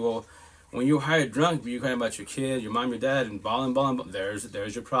record you. Well, when you're hired drunk, you're crying about your kid, your mom, your dad, and bawling,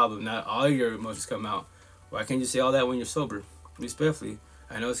 there's your problem. Not all your emotions come out. Why can't you say all that when you're sober? Respectfully.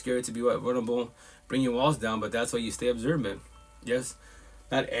 I know it's scary to be vulnerable, bring your walls down, but that's why you stay observant. Yes,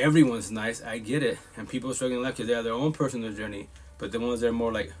 not everyone's nice, I get it. And people are struggling in life because they have their own personal journey. But the ones that are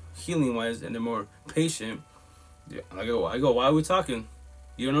more like healing-wise and they're more patient, I go, why are we talking?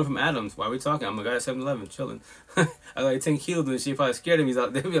 You don't know from Adams. Why are we talking? I'm a guy at 7-Eleven chilling. I like 10 kilos and she probably scared of me.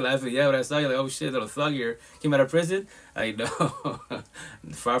 They'd be laughing. Yeah, when I saw you, like, oh shit, little thug here. Came out of prison? I know.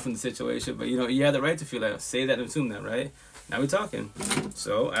 Far from the situation. But you have the right to feel like, say that and assume that, right? Now we're talking.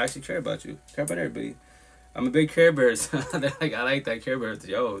 So I actually care about you. Care about everybody. I'm a big Care Bear. I like that Care Bear.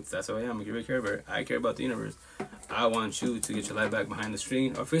 Yo, that's who I am. I'm a big Care Bear. I care about the universe. I want you to get your life back behind the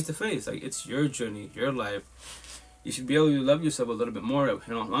screen or face to face. Like, it's your journey, your life. You should be able to love yourself a little bit more. As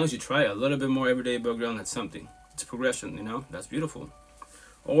long as you try a little bit more every day above ground, that's something. It's a progression, That's beautiful.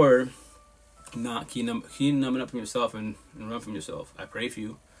 Or not keep numbing up from yourself and run from yourself. I pray for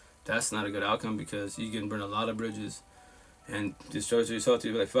you. That's not a good outcome because you can burn a lot of bridges and destroy yourself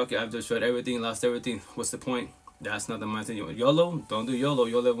to be like, fuck it, I've destroyed everything, lost everything. What's the point? That's not the mindset you want. YOLO? Don't do YOLO.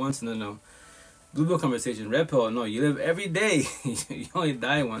 You live once. No. Blue Pill conversation. Red Pill. No, you live every day. You only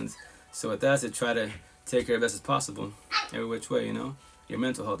die once. So with that, to try to take care of best as possible. Every which way, Your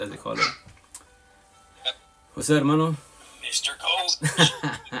mental health, as they call it. What's up, hermano? Mr. Coach.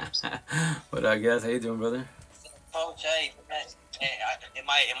 What up, guys? How you doing, brother? Coach, hey, am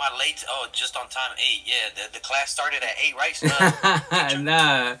I late? Oh, just on time. 8. Yeah, the class started at 8, right?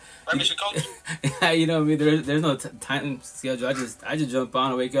 Nah. Right, Mr. Coach? There's no time schedule. I just jump on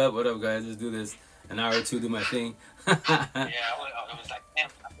and wake up. What up, guys? Let's do this. An hour or two, do my thing. Yeah, I was like, damn.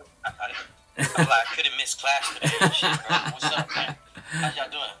 I couldn't miss class today. Shit, bro. What's up, man? How y'all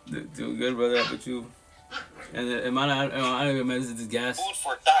doing? Doing good, brother. How about you? And I don't even remember this gas. Food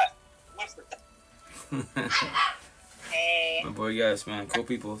for thought. Hey. My boy, guys, man. Cool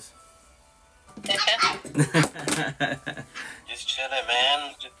peoples. Just chilling,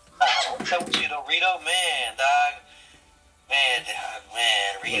 man. What's up with you, though, Rito? Man, dog. Man,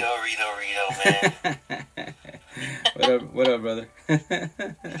 Rito, man. What up, brother? He's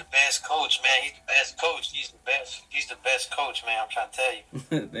the best coach, man. He's the best coach. He's the best coach, man. I'm trying to tell you.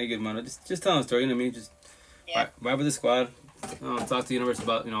 Thank you, man. Just tell a story. Just ride with the squad. Talk to the universe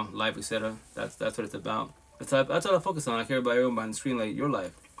about life, etc. That's what it's about. That's what I focus on. I care about everyone behind the screen, like your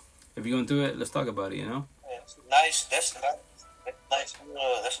life. If you're going through it, let's talk about it. Yeah, nice. That's nice. That's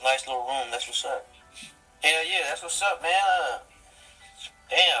a nice little room. That's what's up. Hell yeah, that's what's up, man.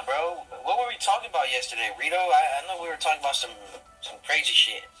 Damn, bro. What were we talking about yesterday, Rito? I know we were talking about some crazy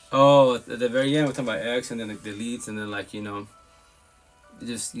shit. Oh, at the very end, we're talking about X and then the deletes and then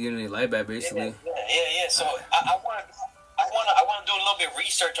just getting your life back, basically. Yeah. So I want to do a little bit of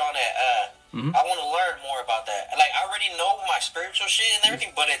research on that. I want to learn more about that. Like, I already know my spiritual shit and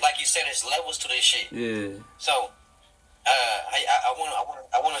everything, but like you said, there's levels to this shit. Yeah. So, I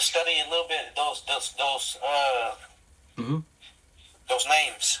want to study a little bit those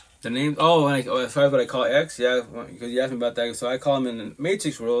names. The names? As far as what I call X, yeah, because you asked me about that. So I call him in the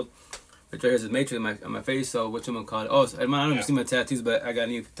Matrix world, which right here is Matrix on my face. So what you gonna call it? Oh, so, I don't even see my tattoos, but I got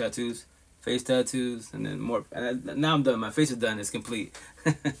new tattoos, face tattoos, and then more. And now I'm done. My face is done. It's complete.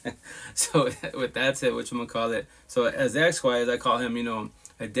 So with that said, what you gonna call it? So as X-wise, I call him,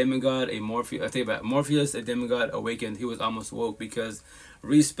 a demigod, a Morpheus. I tell you about Morpheus, a demigod awakened. He was almost woke because,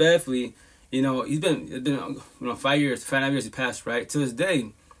 respectfully, he's been 5 years he passed, right, to this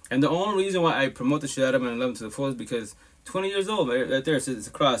day. And the only reason why I promote the shit out of him and love him to the fullest is because 20 years old, right there, it's a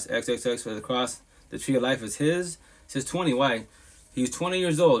cross, XXX for the cross. The tree of life is his. It says 20. Why? He's 20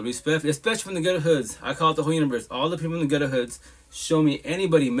 years old. Respect, especially from the ghetto hoods. I call it the whole universe. All the people in the ghetto hoods, show me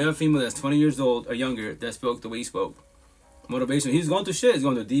anybody, male or female, that's 20 years old or younger that spoke the way he spoke. Motivation. He's going through shit. He's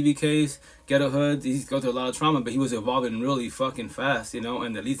going through DVKs, ghetto hoods. He's going through a lot of trauma, but he was evolving really fucking fast, you know.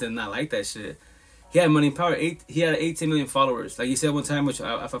 And the elites did not like that shit. He had money and power. He had 18 million followers. Like he said one time, which if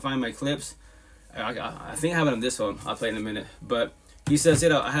I find my clips, I think I have it on this one. I'll play it in a minute. But he says,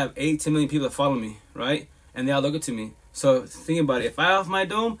 I have 18 million people that follow me, right? And they all look up to me. So think about it. If I off my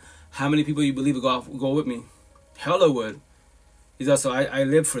dome, how many people you believe would go with me? Hella would. He's also, I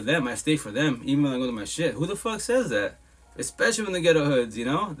live for them. I stay for them, even when I go to my shit. Who the fuck says that? Especially in the ghetto hoods, you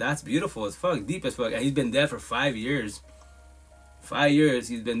know? That's beautiful as fuck, deep as fuck. And he's been dead for 5 years. 5 years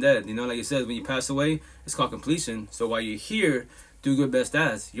he's been dead. You know, like it says, when you pass away, it's called completion. So while you're here, do good best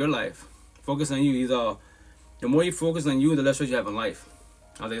as your life. Focus on you. He's all, the more you focus on you, the less stress you have in life.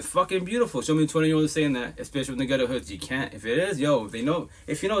 I was like, it's fucking beautiful. Show me 20-year-olds saying that, especially with the ghetto hoods. You can't. If it is, if they know,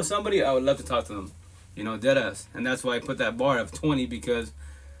 if you know somebody, I would love to talk to them. You know, dead ass. And that's why I put that bar of 20, because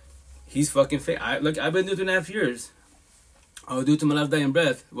he's fucking fake. Look, I've been doing 2.5 years. I will do it to my last dying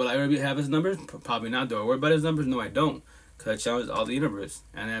breath. Will I already have his numbers? Probably not. Do I worry about his numbers? No, I don't. Because I challenge all the universe.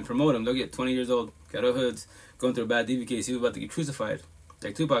 And then promote him. Look at 20 years old, ghetto hoods, going through a bad DV case. He was about to get crucified,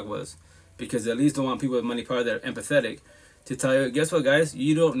 like Tupac was. Because at least don't want people with money power that are empathetic to tell you, guess what, guys?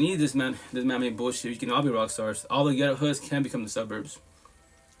 You don't need this man-made bullshit. You can all be rock stars. All the ghetto hoods can become the suburbs.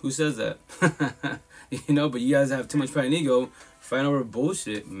 Who says that? You know, but you guys have too much pride and ego fighting over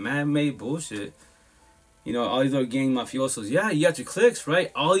bullshit, man-made bullshit. You know, all these little gang mafiosos. Yeah, you got your cliques,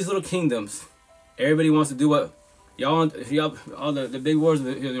 right? All these little kingdoms. Everybody wants to do what y'all want. All the big wars of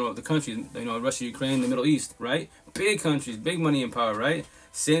the countries, you know, Russia, Ukraine, the Middle East, right? Big countries, big money and power, right?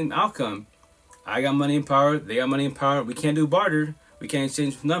 Same outcome. I got money and power. They got money and power. We can't do barter. We can't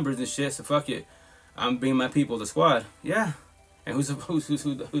exchange numbers and shit. So fuck it. I'm bringing my people, the squad. Yeah. And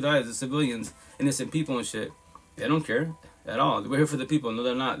who dies? The civilians, innocent people and shit. They don't care at all. We're here for the people. No,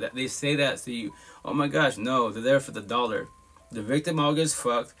 they're not. They say that to you. Oh my gosh, no. They're there for the dollar. The victim all gets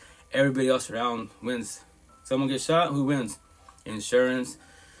fucked. Everybody else around wins. Someone gets shot, who wins? Insurance,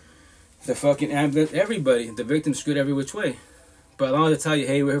 the fucking ambulance, everybody. The victim screwed every which way. But as long as they tell you,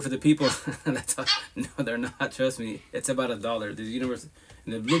 hey, we're here for the people, that's all. No, they're not. Trust me. It's about $1. The universe,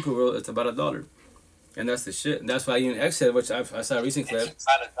 in the blooper world, it's about $1. And that's the shit. And that's why even X said, which I saw a recent clip. It's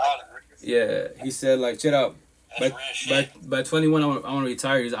about $1. Yeah, he said, like, check out. By 21, I want to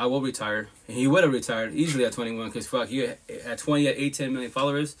retire. I will retire. And he would have retired easily at 21, because fuck, he at 20, at 18 million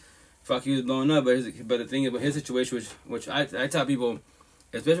followers, fuck, he was blowing up. But the thing about his situation, which I tell people,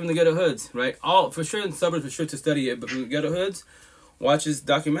 especially from the ghetto hoods, right? All for sure in the suburbs, for sure to study it, but from the ghetto hoods, watch this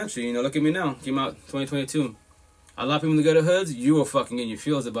documentary. You know, Look at Me Now, came out 2022. A lot of people in the ghetto hoods, you will fucking get your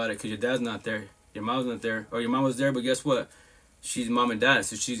feels about it because your dad's not there, your mom's not there, or your mom was there, but guess what? She's mom and dad,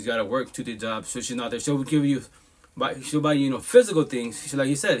 so she's got to work 2 day jobs, so she's not there. She'll give you, she'll buy you, physical things. She, like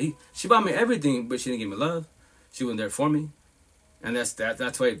you said, she bought me everything, but she didn't give me love. She wasn't there for me, and that's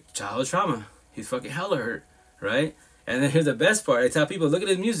why childhood trauma. He's fucking hella hurt, right? And then here's the best part. I tell people, look at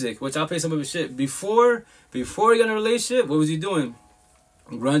his music, which I'll play some of his shit. Before he got in a relationship, what was he doing?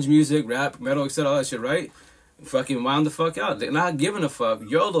 Grunge music, rap, metal, etc., all that shit, right? Fucking wound the fuck out. They're not giving a fuck.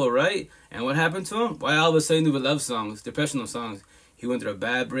 YOLO, right? And what happened to him? Why all of a sudden do with love songs, depressional songs? He went through a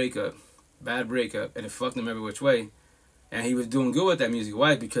bad breakup, and it fucked him every which way. And he was doing good with that music.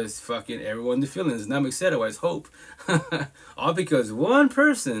 Why? Because fucking everyone in the feelings. Namek said it was hope. All because one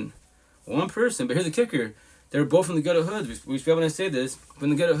person. But here's the kicker. They're both from the ghetto hoods. We feel when I say this.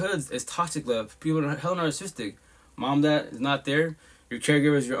 From the ghetto hoods, it's toxic love. People are hella narcissistic. Mom, dad is not there. Your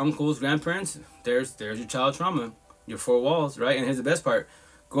caregivers, your uncles, grandparents. There's your child trauma. Your 4 walls, right? And here's the best part.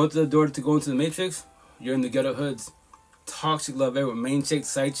 Go to the door to go into the matrix. You're in the ghetto hoods. Toxic love everywhere. Main chicks,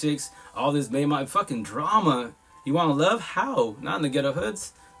 side chicks. All this fucking drama. You want love? How? Not in the ghetto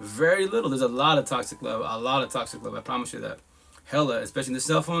hoods. Very little. There's a lot of toxic love. I promise you that. Hella, especially in the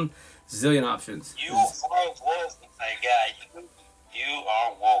cell phone. Zillion options. You are woke, my guy. You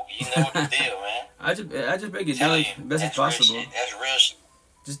are woke. You know what the deal, man. I just break it down as best as possible. That's real shit.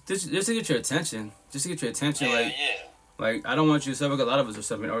 Just to get your attention. Yeah. Like I don't want you to suffer like a lot of us or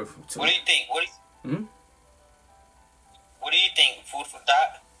something. What do you think? What do you think? Food for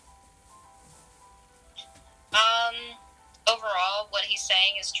thought? Overall, what he's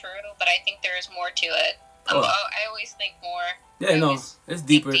saying is true, but I think there is more to it. Oh. I always think more. Yeah, no, it's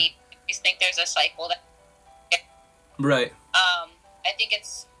deeper. I always think there's a cycle that. Right. I think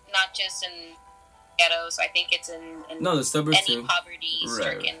it's not just in ghettos. I think it's in the suburbs any too.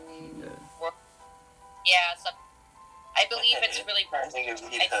 poverty-stricken. Right. Yeah. So I believe it's really.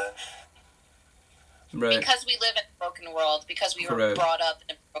 Right. Because we live in a broken world, because we were Correct. brought up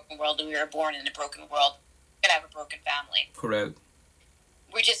in a broken world and we were born in a broken world, we're gonna have a broken family. Correct.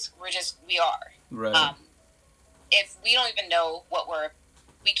 We are. Right. If we don't even know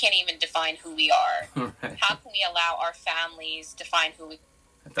we can't even define who we are. Right. How can we allow our families define who we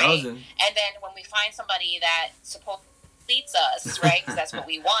are? 1,000. And then when we find somebody that supposedly completes us, right? Because that's what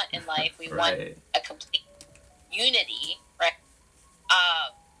we want in life. We want a complete unity, right?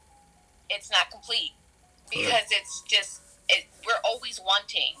 It's not complete because it's just we're always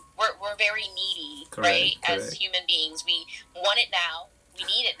wanting. We're very needy, right? As human beings, we want it now. We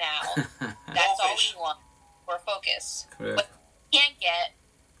need it now. That's all we want. We're focused. But we can't get.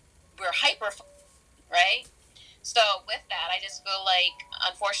 We're hyper, right? So with that, I just feel like,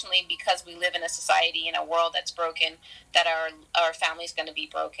 unfortunately, because we live in a society, in a world that's broken, that our family's going to be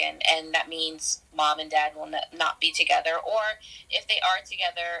broken, and that means mom and dad will not be together, or if they are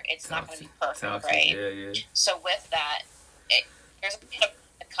together, it's not going to be perfect, right? Yeah. So with that, there's a bit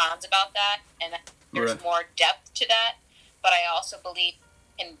of cons about that, and there's more depth to that, but I also believe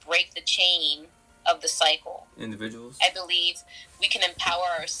we can break the chain of the cycle. Individuals? I believe we can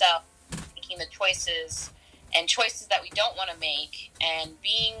empower ourselves, making the choices that we don't want to make, and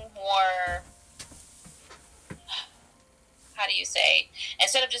being more, how do you say,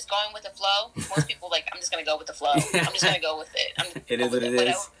 instead of just going with the flow, most people I'm just going to go with the flow. I'm just going to go with it. It is what it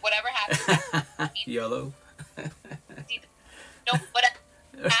is. Whatever happens. YOLO. No, whatever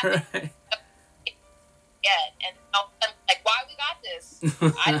happens. Yeah, and I'm like, why we got this?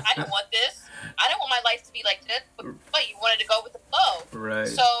 I didn't want this. I don't want my life to be like this, but you wanted to go with the flow. Right.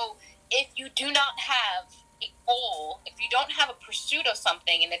 So if you do not have a goal, if you don't have a pursuit of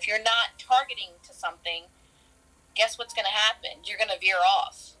something, and if you're not targeting to something, guess what's going to happen? You're going to veer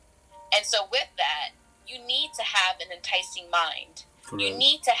off. And so with that, you need to have an enticing mind. Correct. You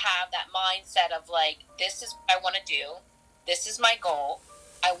need to have that mindset of this is what I want to do. This is my goal.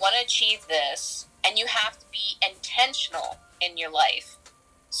 I want to achieve this. And you have to be intentional in your life.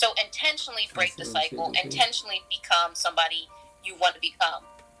 So intentionally break the cycle. Intentionally become somebody you want to become.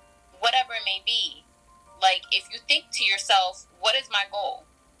 Whatever it may be. If you think to yourself, what is my goal?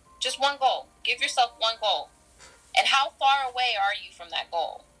 Just one goal. Give yourself one goal. And how far away are you from that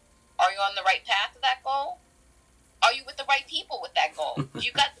goal? Are you on the right path of that goal? Are you with the right people with that goal?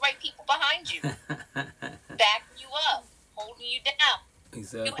 You got the right people behind you. Backing you up. Holding you down.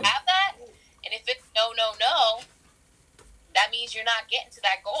 Exactly. You have that? And if it's no, that means you're not getting to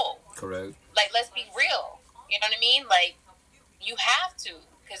that goal. Correct. Let's be real. You know what I mean? You have to.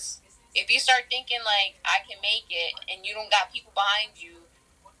 Because if you start thinking, I can make it, and you don't got people behind you,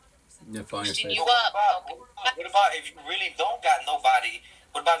 boosting you up. What about if you really don't got nobody?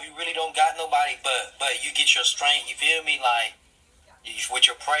 What about if you really don't got nobody, but you get your strength, you feel me? With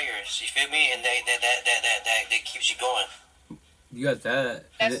your prayers, you feel me? And that keeps you going. You got that.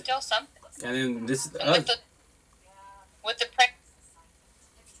 That's still something. And then this with the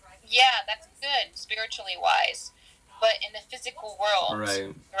yeah, that's good spiritually wise, but in the physical world,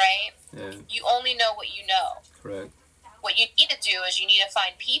 right? Yeah. You only know what you know. Correct. What you need to do is you need to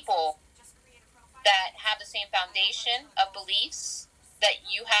find people that have the same foundation of beliefs that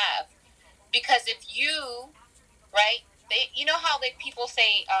you have, because if you, right? You know how people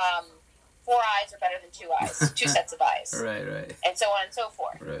say 4 eyes are better than 2 eyes, 2 sets of eyes, right, and so on and so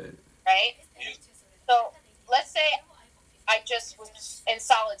forth, right. So let's say I just was in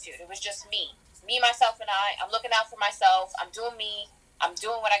solitude. It was just me, myself, and I. I'm looking out for myself. I'm doing me. I'm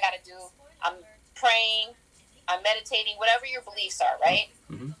doing what I got to do. I'm praying. I'm meditating. Whatever your beliefs are, right?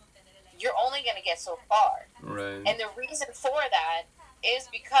 Mm-hmm. You're only going to get so far. Right. And the reason for that is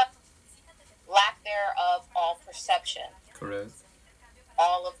because lack thereof all perception. Correct.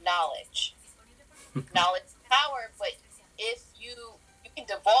 All of knowledge. Knowledge is power, but if you can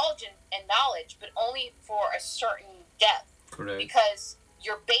divulge in knowledge, but only for a certain depth. Correct. Because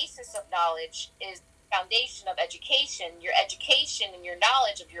your basis of knowledge is the foundation of education. Your education and your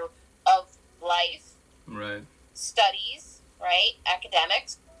knowledge of life, right, studies, right,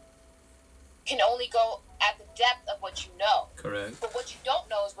 academics, can only go at the depth of what you know. Correct. But what you don't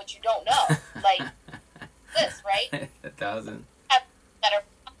know is what you don't know. This, right? 1,000. That are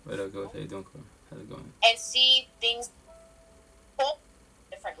Wait, I'll go. Hey, don't go. How's it going? and see things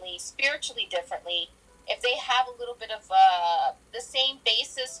differently, spiritually differently. If they have a little bit of the same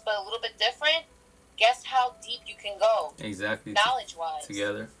basis but a little bit different, guess how deep you can go. Exactly. Knowledge-wise.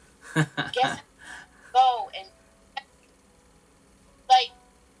 Together. Guess how go and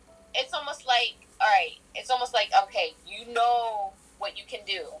it's almost like, all right, it's almost like, okay, you know what you can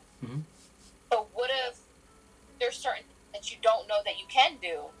do. Mm-hmm. But what if there's certain things that you don't know that you can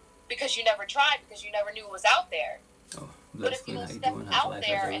do because you never tried, because you never knew it was out there. Oh, but if you step out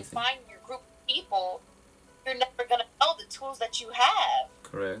there and find your group of people, you're never going to know the tools that you have.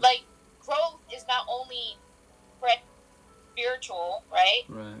 Correct. Like, growth is not only spiritual, right?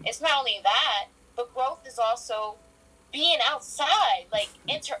 Right. It's not only that, but growth is also being outside, like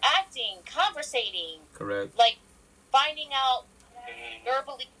interacting, conversating. Correct. Like finding out your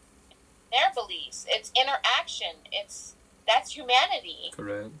beliefs, their beliefs. It's interaction. That's humanity.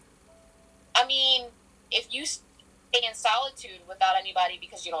 Correct. I mean, if you stay in solitude without anybody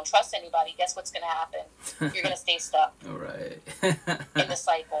because you don't trust anybody, guess what's going to happen? You're going to stay stuck. All right. In the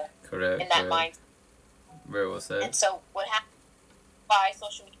cycle. Correct. In that mind. Very well said. And so what happens by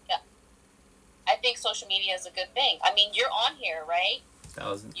social media? I think social media is a good thing. I mean, you're on here, right?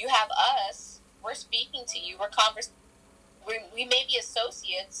 1,000. You have us. We're speaking to you. We're conversing. We may be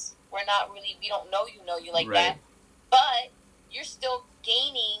associates. We're not really. We don't know you like that. But you're still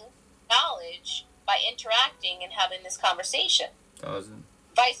gaining knowledge by interacting and having this conversation. 1,000.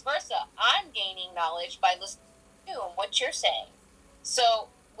 Vice versa. I'm gaining knowledge by listening to you and what you're saying. So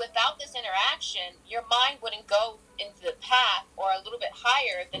without this interaction, your mind wouldn't go into the path or a little bit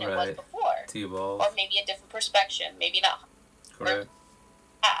higher than it was before. To evolve. Or maybe a different perspective. Maybe not. Correct.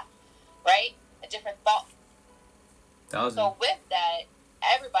 Path, right? A different thought. 1,000. So with that,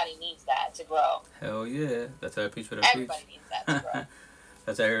 everybody needs that to grow. Hell yeah. That's our preach for the Everybody needs that to grow.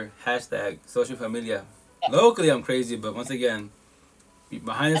 That's our hashtag, social familia. Yeah. Locally, I'm crazy, but once again,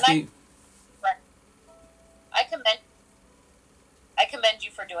 behind the scenes. I commend you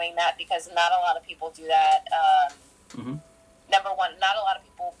for doing that because not a lot of people do that. Number one, not a lot of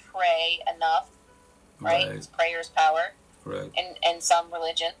people pray enough, right? Because prayer is power. Right. In some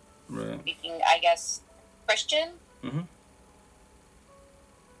religion. Right. Speaking, I guess, Christian? Mm-hmm.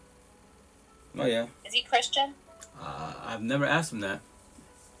 Oh, yeah. Is he Christian? I've never asked him that.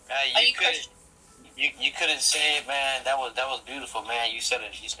 Are you Christian? You couldn't say it, man. That was beautiful, man. You said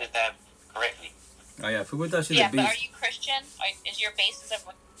that correctly. Oh yeah, people thought she's a beast. But are you Christian? Is your basis of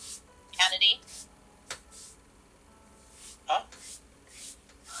Christianity? Huh?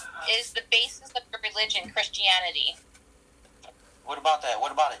 Is the basis of your religion Christianity? What about that?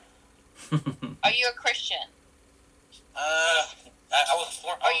 What about it? Are you a Christian? I was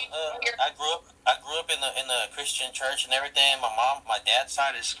born. I grew up in the Christian church and everything. My dad's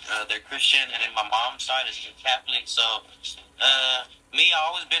side is they're Christian, and then my mom's side is Catholic. So, me, I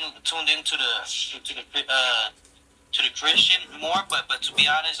always been tuned into the Christian more. But to be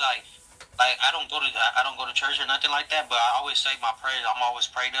honest, like I don't go to church or nothing like that. But I always say my prayers. I'm always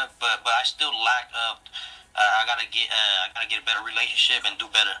prayed up. But I still lack of. I gotta get a better relationship and do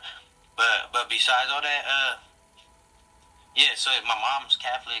better. But besides all that, yeah. So my mom's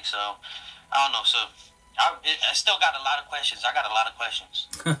Catholic, so I don't know. So I still got a lot of questions. I got a lot of questions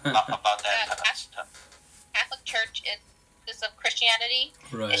about that kind of stuff. Catholic Church is of Christianity.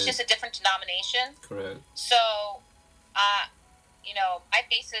 Right. It's just a different denomination. Correct. So, my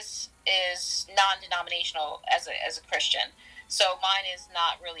basis is non-denominational as a Christian. So mine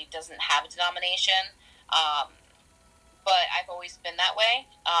doesn't have a denomination. But I've always been that way.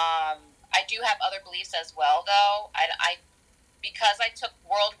 I do have other beliefs as well, though. Because I took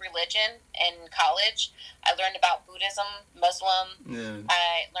world religion in college, I learned about Buddhism, Muslim. Yeah.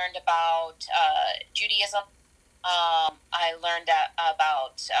 I learned about Judaism. I learned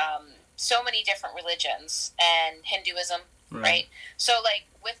about so many different religions and Hinduism, right? So, like,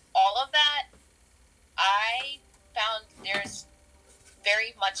 with all of that, I found there's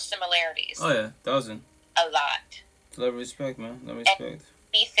very much similarities. Oh, yeah. 1,000. A lot. Love, respect, man. Love, respect. And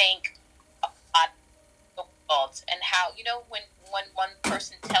me think about the world and how, when one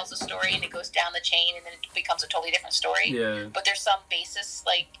person tells a story and it goes down the chain and then it becomes a totally different story. Yeah. But there's some basis,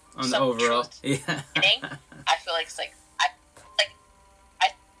 like, on some the overall. Truth. Yeah. I feel like it's like, I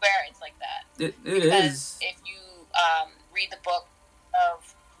swear it's like that. It because is. if you read the book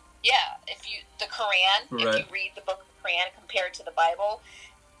of, the Quran, if you read the book of the Quran compared to the Bible,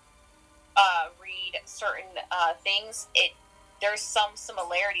 read certain things, there's some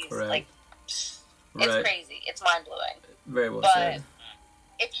similarities. Correct. Like, it's crazy. It's mind-blowing. Very well said.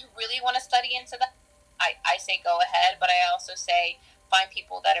 If you really want to study into that, I say go ahead, but I also say find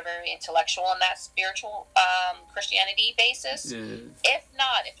people that are very intellectual on that spiritual Christianity basis. Yeah. If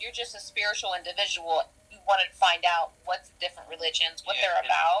not, if you're just a spiritual individual, you want to find out what's the different religions, what they're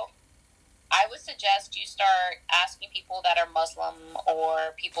about, I would suggest you start asking people that are Muslim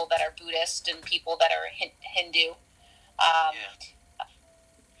or people that are Buddhist and people that are Hindu.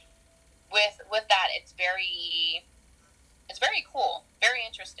 With that, it's very cool, very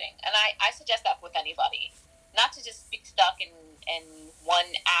interesting, and I suggest that with anybody, not to just be stuck in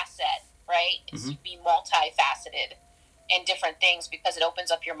one asset, right? It's to be multifaceted in different things because it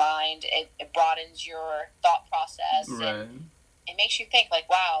opens up your mind, it broadens your thought process, and it makes you think like,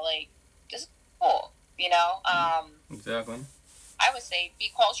 wow, like this is cool, you know. Exactly. I would say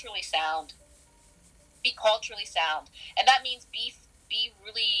be culturally sound. Be culturally sound, and that means be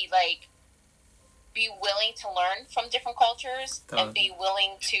really like be willing to learn from different cultures and be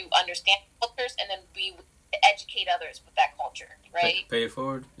willing to understand cultures, and then be educate others with that culture, right? Pay it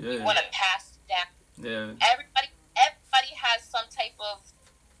forward. Yeah. You want to pass down. Yeah. Everybody has some type of.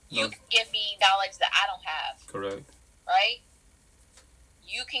 You can give me knowledge that I don't have. Correct. Right.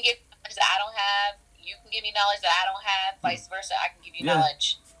 You can give me knowledge that I don't have. You can give me knowledge that I don't have. Vice versa. I can give you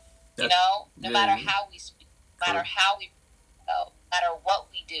knowledge. You know, no matter how we speak, no matter how we go, no matter what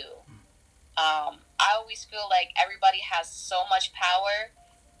we do. I always feel like everybody has so much power,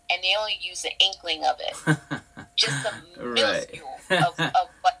 and they only use the inkling of it. Just the minuscule of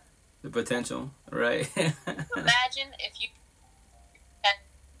what the potential, right? Imagine if you.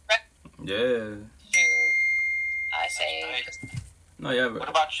 Yeah. I say. No, yeah. What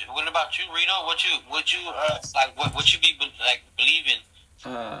about you? What about you, Rito? What you What you be like believing?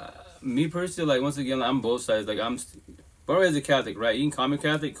 Me personally, like once again, I'm both sides. Like I'm born as a Catholic, right? You can call me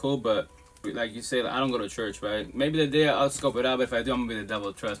Catholic, cool, but like you say, like, I don't go to church, right? Maybe the day I'll scope it out, but if I do, I'm gonna be the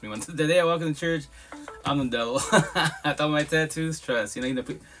devil. Trust me. When the day I walk in the church, I'm the devil. I thought my tattoos, trust. You know,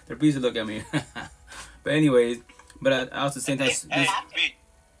 the priests look at me. But anyways, but I also think that's.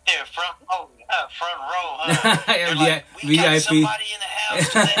 They're front row, huh? Yeah, like, we got VIP. somebody in the house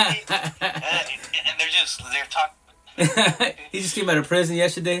today, and they're talking. He just came out of prison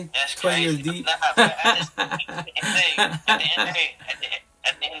yesterday. That's 20 years crazy. deep. At the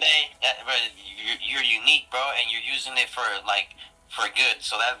end of the day, bro, you're unique, bro, and you're using it for good.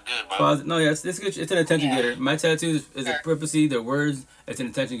 So that's good, bro. No, yeah, it's good. It's an attention getter. My tattoos is a purposely. They're words. It's an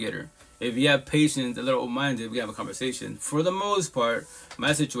attention getter. If you have patience, a little open-minded, we have a conversation. For the most part,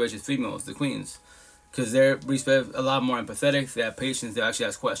 my situation is females, the queens, because they're a lot more empathetic. They have patience. They actually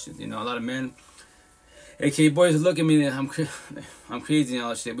ask questions. You know, a lot of men, aka boys, look at me and I'm crazy and all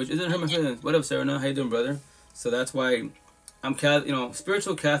that shit, which isn't hurt my feelings. What up, Sarah? How you doing, brother? So that's why I'm Catholic, you know,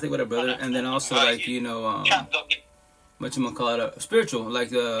 spiritual Catholic, whatever, brother. And then also like what you gonna call it, spiritual, like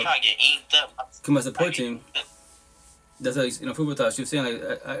come as a support team. That's like, you know, people thought she was saying,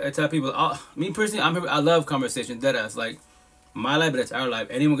 like, I tell people, me personally, I love conversations, deadass, like, my life, but it's our life.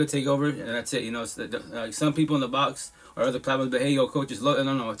 Anyone could take over, and that's it, you know. It's like some people in the box or other platforms, but hey, yo, coach,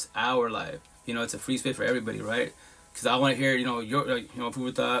 no, it's our life. You know, it's a free space for everybody, right? Because I want to hear, you know,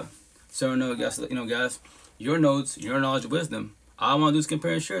 people thought, Sarah, guys, your notes, your knowledge, wisdom. All I want to do is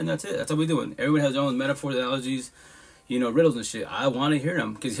compare and share, and that's it. That's what we're doing. Everyone has their own metaphors, analogies, you know, riddles and shit. I want to hear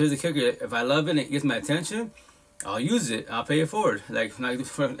them, because here's the kicker. If I love it and it gets my attention, I'll use it. I'll pay it forward.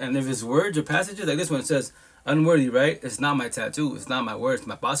 And if it's words or passages, like this one, it says, unworthy, right? It's not my tattoo. It's not my words.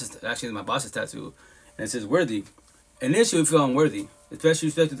 My boss's tattoo. And it says worthy. Initially, we feel unworthy. Especially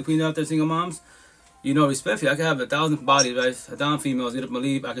respect to the queens out there, single moms. You know, respectfully, I could have 1,000 bodies, right? 1,000 females, get up and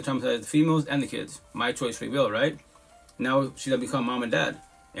leave. I can traumatize the females and the kids. My choice, free will, right? Now, she's going to become mom and dad.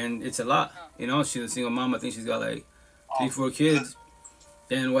 And it's a lot. You know, she's a single mom. I think she's got like 3-4 kids.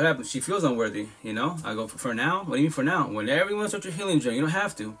 Then what happens? She feels unworthy, you know? I go, for now? What do you mean for now? When everyone starts your healing journey, you don't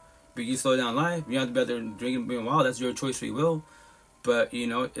have to. But you slow down life. You don't have to be out there drinking, being wild. That's your choice, free will. But, you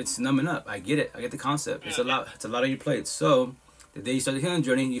know, it's numbing up. I get it. I get the concept. It's a lot on your plate. So, the day you start the healing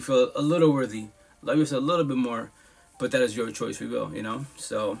journey, you feel a little worthy. Love yourself a little bit more. But that is your choice, free will, you know?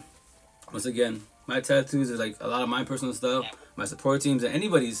 So, once again, my tattoos is like a lot of my personal stuff. My support teams and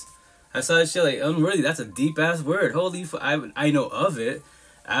anybody's. I saw that shit like unworthy. That's a deep-ass word. Holy I know of it.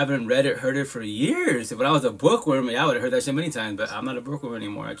 I haven't read it, heard it for years. When I was a bookworm, I would have heard that shit many times, but I'm not a bookworm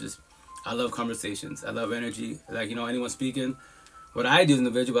anymore. I love conversations. I love energy. Like, you know, anyone speaking. What I do as an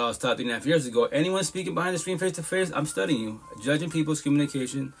individual, I was taught 3.5 years ago, anyone speaking behind the screen face to face, I'm studying you. Judging people's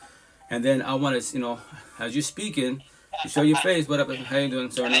communication. And then I want to, you know, as you're speaking, you show your face. What up? How you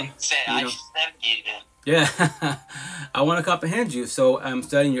doing, sir? Yeah. I want to comprehend you. So I'm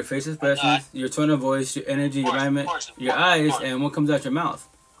studying your face expressions, your tone of voice, your energy, your alignment, your eyes, and what comes out your mouth.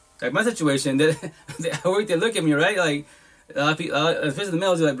 Like my situation, they look at me, right? Like, a lot of people, especially the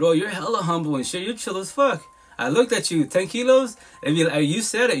males, are like, bro, you're hella humble and shit. You're chill as fuck. I looked at you, 10 kilos, and be like, you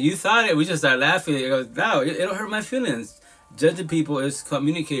said it, you thought it. We just started laughing. I go, no, it don't hurt my feelings. Judging people is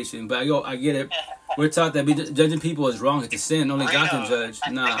communication, but I get it. We're taught that judging people is wrong. It's a sin. Only God can judge.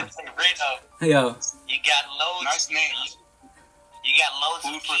 Nah. Yo. You got loads. Nice name. You got loads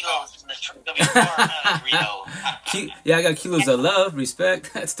of kilos in the trunk of your car, Rito. Yeah, I got kilos of love,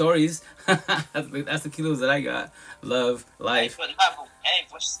 respect, stories. That's the kilos that I got. Love, life. Hey,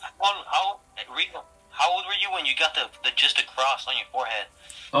 Rita, how old were you when you got the just a cross on your forehead?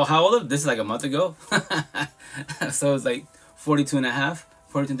 Oh, how old? This is like a month ago. So it's like 42 and a half,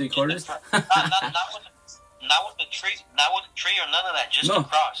 42 and three quarters. Not with the tree, or none of that. Just No, the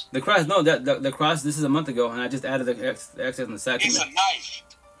cross. the cross. No, the cross. This is a month ago, and I just added the X on the side. It's a knife.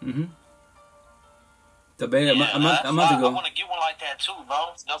 Mm-hmm. The baby Yeah, a month I ago. want to get one like that too,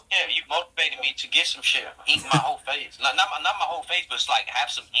 bro. No, yeah, you motivated me to get some shit. Ink my whole face. Not my whole face, but it's like have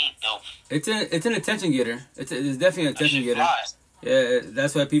some ink though. It's an attention getter. It's definitely an attention getter. Flies. Yeah,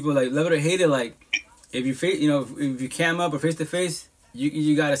 that's why people like love it or hate it. Like if you face, if you cam up or face to face,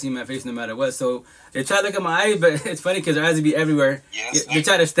 you gotta see my face no matter what. So they try to look at my eyes, but it's funny because their eyes will be everywhere. Yes. They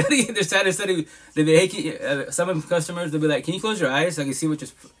try to study. They try to study. They be, hey, some of customers they'll be like, "Can you close your eyes so I can see what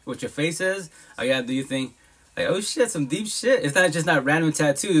your face is?" Oh yeah, do you think? Like, oh shit, some deep shit. It's not just not random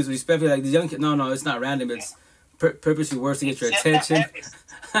tattoos. Respectfully, like the young kid. No, it's not random. It's purposely worse to get your attention.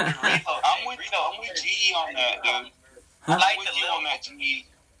 I'm with GE on that, dude. I like I'm with the you little. on that, GE.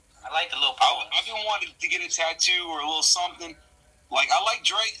 I like the little. I've been wanting to get a tattoo or a little something. Like I like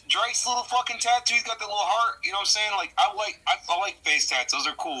Drake's little fucking tattoo. He's got the little heart. You know what I'm saying? Like I like face tats. Those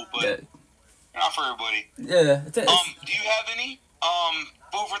are cool, but Yeah. not for everybody. Yeah. Do you have any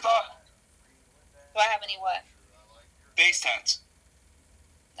food for thought? Do I have any what? Face tats.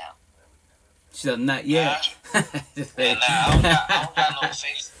 No. She said, not yet. Yeah, I don't got no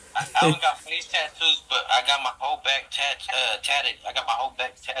face. I don't got face tattoos, but I got my whole back tatted. I got my whole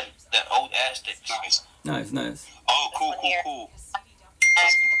back tatted. The old Aztecs. Nice. Nice. Oh, cool.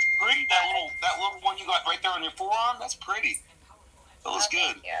 That's pretty. That little one you got right there on your forearm. That's pretty. That looks good.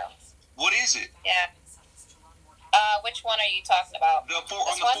 Thank you. What is it? Yeah. Which one are you talking about? On the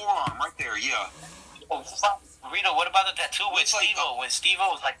one? forearm, right there. Yeah. Rita, what about the tattoo with Steve-O? When Steve-O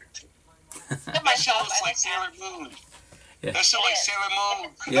was like... That shit looks like Sailor Moon. Yeah. That shit like Sailor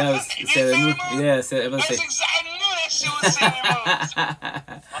Moon. Yeah, it's Sailor Moon. Yeah, everyone say. That's exactly. I knew that shit was Sailor Moon.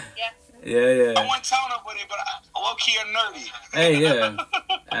 Yeah. I wouldn't tell nobody, but I low key are nerdy. Hey, yeah.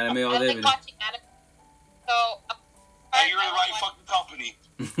 Anime all I day. like watching anime. So, Hey, you're in the right fucking company.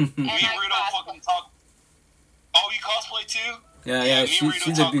 Me and I Rito cosplay. fucking talk. Oh, you cosplay too? Yeah, me and she's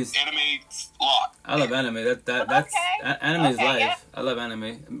Rito a talk beast. anime a lot. I love anime. That's Okay. Anime is Okay, life. yeah. I love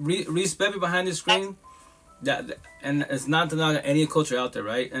anime. Respect me behind the screen. And it's not to knock any culture out there,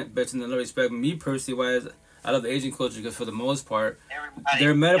 right? But to respect me personally, wise, I love the Asian culture because for the most part,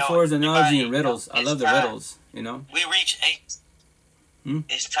 they're metaphors, analogy, and riddles. I love the riddles. You know. We reach 8.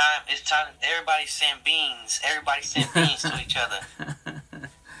 It's time. Everybody's saying beans. Everybody's saying beans to each other.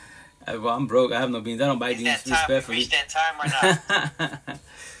 Well, I'm broke. I have no beans. I don't buy beans. Respectfully. We reached that time right now.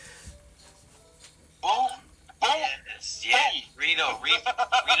 Yeah, Rito's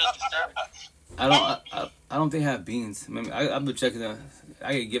disturbing. I don't think I have beans. I've been checking the.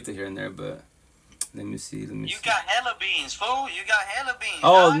 I get gifted here and there, but let me see. You got hella beans, fool. You got hella beans.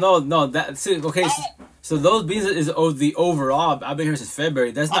 Oh dog. no, that's it. Okay, so those beans is the overall. I've been here since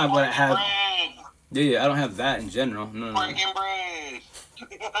February. That's not what I have. Yeah, I don't have that in general. No. No.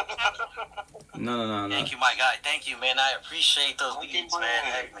 Thank you, my guy. Thank you, man. I appreciate those beans,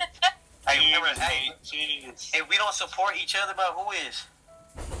 man. Hey, remember, hey, we don't support each other, but who is?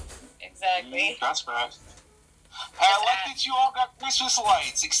 Exactly. That's fast. Hey, I like that you all got Christmas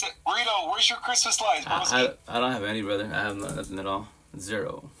lights. Except Rito, where's your Christmas lights? I don't have any, brother. I have nothing at all.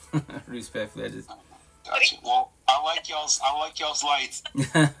 Zero. Respectfully, I just. Gotcha. Well, I like y'all's lights. I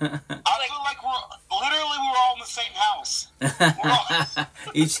feel like we're all in the same house.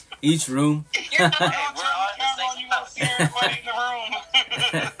 each room. You're not Hey, we're all in the same house. See everybody in the room.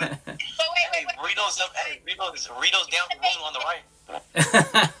 But wait. Rito's down the room on the right.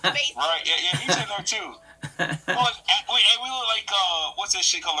 Right, yeah, he's in there too. Well, we look like what's that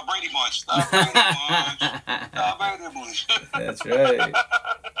shit called, the Brady Bunch? The Brady Bunch. That's right.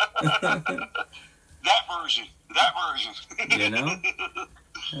 That version. You know?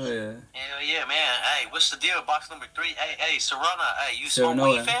 Oh yeah. Hell yeah, man. Hey, what's the deal? Box number 3. Hey, Serrano. Hey, you smoke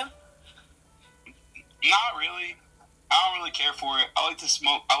weed, fam? Not really. I don't really care for it. I like to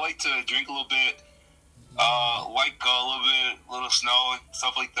smoke. I like to drink a little bit. Like a little snow and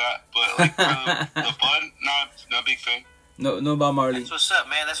stuff like that. But like the bud, not a big fan. No Bob Marley. That's what's up,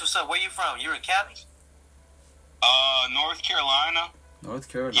 man. That's what's up. Where you from? You're in Cali? North Carolina. North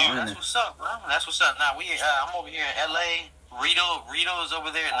Carolina. Yeah, that's what's up, bro. That's what's up. Now I'm over here in LA. Rito's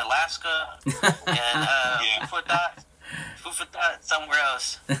over there in Alaska, and food for thought somewhere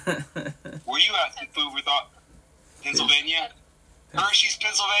else. Where you at? Food for thought? Pennsylvania. Hershey's,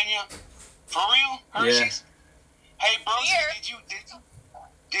 Pennsylvania. For real? Hershey's. Yeah. Hey, bro,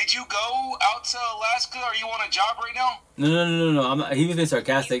 Did you go out to Alaska? Are you on a job right now? No. I'm not, he was being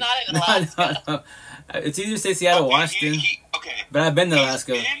sarcastic. He's not in Alaska. No. It's easier to say Seattle, Washington. Okay. But I've been to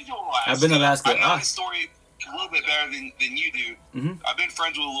Alaska. I've been to Alaska. I know his story a little bit better than you do. Mm-hmm. I've been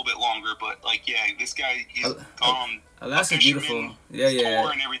friends with a little bit longer, but like, yeah, this guy, he's Alaska's beautiful. Yeah.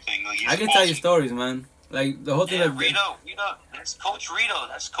 And everything. Like, I can tell you stories, man. Like the whole thing. Rito, that's Coach Rito.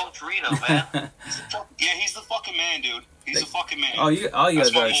 That's Coach Rito, man. He's the fucking man, dude. He's the fucking man. All you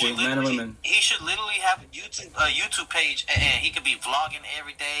guys are He man and women. He should literally have a YouTube page, and he could be vlogging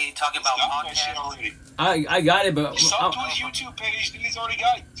every day, talking about podcasts. I got it, but sub to his YouTube page, and he's already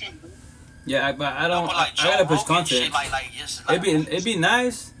got it too. Yeah, but I don't. No, but like I gotta push Rogan content. Shit, like, It'd be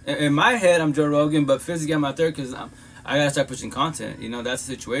nice. In my head, I'm Joe Rogan, but physically, I'm out there because I gotta start pushing content. You know, that's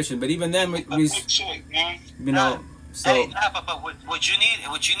the situation. But even then, we you know, so. Hey, but what you need,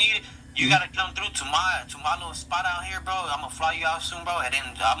 you gotta come through to my little spot out here, bro. I'm gonna fly you out soon, bro, and then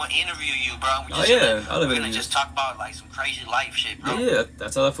I'm gonna interview you, bro. We're gonna just talk about like some crazy life shit, bro. Yeah,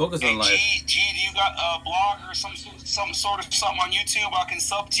 that's how I focus on life. G, do you got a blog or some sort of something on YouTube I can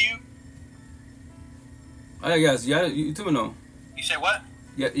sub to you? Oh yeah, guys, you got YouTube or no? You say what?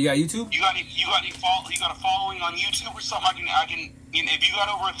 Yeah, you got YouTube? You got a following on YouTube or something? I can. If you got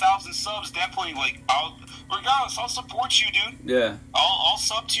over 1,000 subs, definitely I'll support you, dude. Yeah. I'll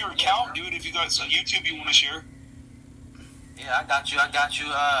sub to your account, dude. If you got some YouTube you want to share. Yeah, I got you.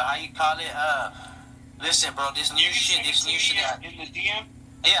 How you call it? Listen, bro, this new shit. In the DM.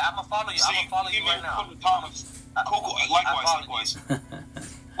 Yeah, I'm gonna follow you. I'm gonna follow you right now. Cool. Likewise.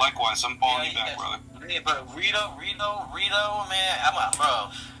 Likewise, I'm following you back, brother. Yeah, but Rito, man,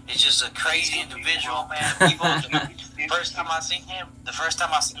 bro. It's just a crazy individual, man. The first time I seen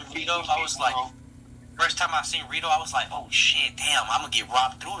Rito, I was like, oh shit, damn, I'm gonna get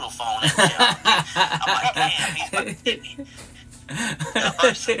robbed through the phone. I'm like, damn, he's about to get me.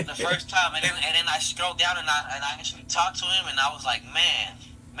 The first time, and then I scrolled down and I actually talked to him, and I was like, man,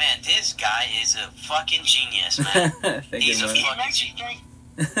 this guy is a fucking genius, man. He's a fucking genius.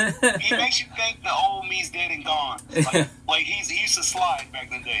 He makes you think the old me's dead and gone. Like he used to slide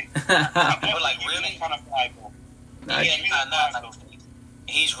back in the day. But like really, kind of viable.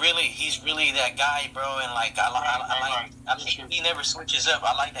 He's really that guy, bro. And like I like he never switches up.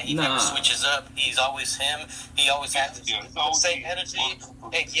 I like that he never switches up. He's always him. He always has the same energy.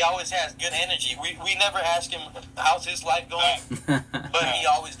 Hey, he always has good energy. We never ask him how's his life going, but he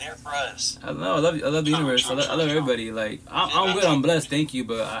always there for us. I love the universe. I love everybody. Like I'm good. I'm blessed. Thank you,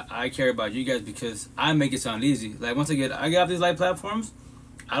 but I care about you guys because I make it sound easy. Like once I get off these live platforms,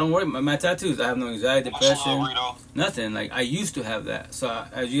 I don't worry about my tattoos. I have no anxiety, depression, nothing. Like I used to have that. So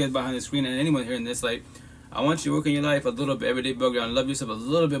as you guys behind the screen and anyone hearing this, like I want you to work in your life a little bit every day, bug down, love yourself a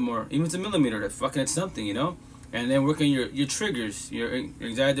little bit more, even if it's a millimeter. That's fucking it's something, you know. And then work on your triggers, your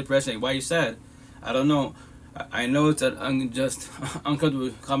anxiety, depression. Like why you sad? I don't know. I know it's an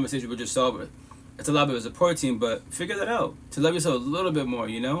uncomfortable conversation with yourself. But it's a lot of a support team, but figure that out to love yourself a little bit more,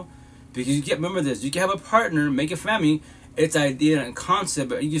 you know, because you can't remember this. You can have a partner, make a family. It's idea and concept,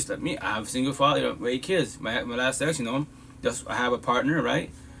 but you just like me. I have a single father, 8 kids. My last ex, you know, just I have a partner,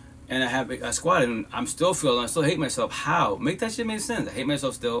 right? And I have a squad, and I still hate myself. How? Make that shit make sense. I hate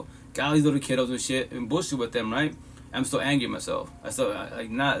myself still. Got all these little kiddos and shit and bullshit with them, right? I'm still angry at myself.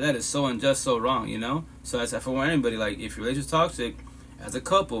 That is so unjust, so wrong, you know? So that's for anybody, like, if your relationship's toxic, as a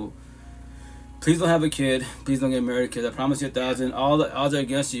couple, please don't have a kid. Please don't get married, because I promise you 1,000. All the odds are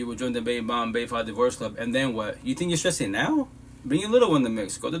against you. Will join the baby mom, baby father divorce club, and then what? You think you're stressing now? Bring your little one in the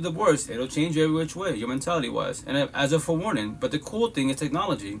mix. Go to divorce. It'll change you every which way, your mentality-wise. And as a forewarning. But the cool thing is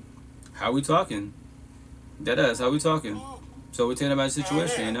technology. How are we talking? That is, how are we talking? So we're taking about a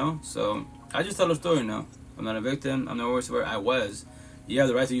situation, you know? So I just tell a story now. I'm not a victim. I'm not worse where I was. You have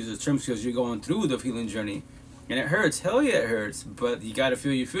the right to use those terms because you're going through the healing journey. And it hurts. Hell yeah, it hurts. But you got to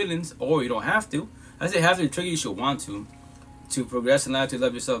feel your feelings, or you don't have to. I say have to trigger you should want to progress in life, to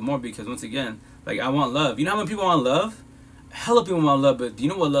love yourself more, because once again, like I want love. You know how many people want love? Hella people want love, but do you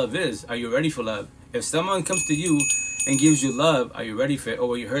know what love is? Are you ready for love? If someone comes to you and gives you love, are you ready for it? Or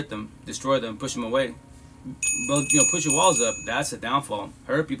will you hurt them, destroy them, push them away? Well, you know, push your walls up. That's a downfall.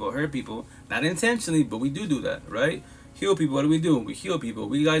 Hurt people. Not intentionally, but we do that, right? Heal people. What do? We heal people.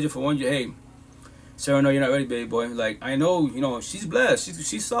 We guys just forewarn you, hey, Sarah, no, you're not ready, baby boy. Like, I know, you know, she's blessed.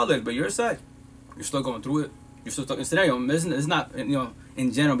 She's solid, but you're sad. You're still going through it. You're still stuck in scenario. It's not, you know,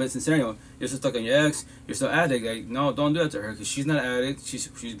 in general, but it's in scenario. You're still stuck on your ex. You're still addict. Like, no, don't do that to her, because she's not an addict. She's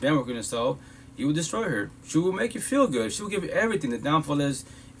been working herself. You will destroy her. She will make you feel good. She will give you everything. The downfall is,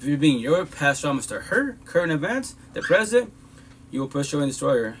 if you're being your past traumas to her, current events, the present, you will push her and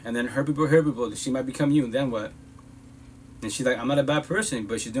destroy her. And then her people, she might become you. And then what? And she's like, I'm not a bad person,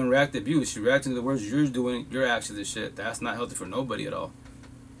 but she's doing reactive abuse. She's reacting to the words you're doing, your actions and shit. That's not healthy for nobody at all.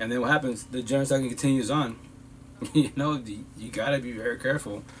 And then what happens? The germ cycle continues on. You know, you gotta be very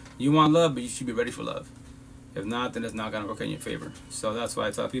careful. You want love, but you should be ready for love. If not, then it's not gonna work in your favor. So that's why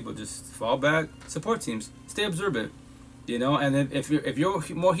I tell people, just fall back, support teams, stay observant. You know, and then if you're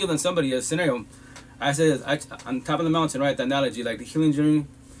more healed than somebody, a scenario, I say this, on top of the mountain, right? The analogy, like the healing journey,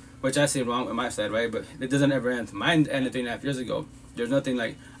 which I say wrong on my side, right? But it doesn't ever end. Mine ended 3.5 years ago. There's nothing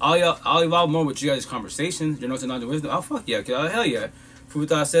like, I'll evolve more with you guys' conversations, your notes and knowledge and wisdom. Oh, fuck yeah, hell yeah. Who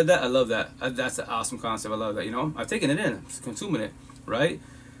thought I said that? I love that. That's an awesome concept. I love that, you know? I've taken it in, I'm consuming it, right?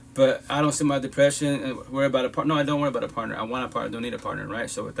 But I don't see my depression and worry about a partner. No, I don't worry about a partner. I want a partner, I don't need a partner, right?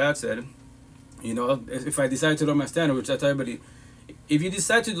 So with that said, you know, if I decide to lower my standard, which I tell everybody, if you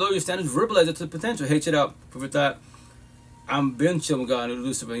decide to lower your standards, verbalize it to the potential. Hate it out. With that, I'm been chilling with God and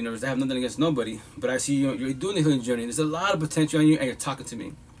Lucifer universe. I have nothing against nobody, but I see you're doing the healing journey. There's a lot of potential in you, and you're talking to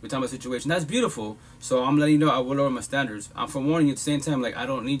me. We're talking about the situation. That's beautiful. So I'm letting you know I will lower my standards. I'm forewarning you at the same time, like, I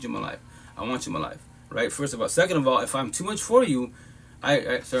don't need you in my life. I want you in my life, right? First of all. Second of all, if I'm too much for you,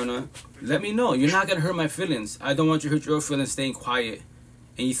 Serna, let me know. You're not gonna hurt my feelings. I don't want you to hurt your feelings staying quiet.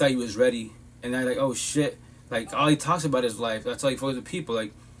 And you thought you was ready, and I'm like, oh shit. Like, all he talks about is life. That's all he focuses with people.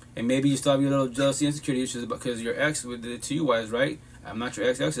 Like, and maybe you still have your little jealousy, insecurity issues because your ex did it to you wise, right? I'm not your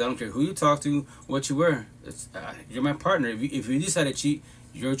ex. I don't care who you talk to, what you wear. You're my partner. If you decide to cheat,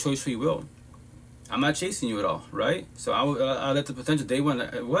 your choice, free will. I'm not chasing you at all, right? So I'll let the potential day one.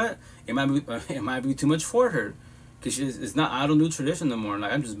 What? It might be too much for her, because it's not. I don't do tradition no more.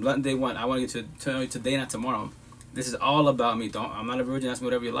 Like, I'm just blunt day one. I want you to tell you today, not tomorrow. This is all about me. I'm not a virgin. Ask me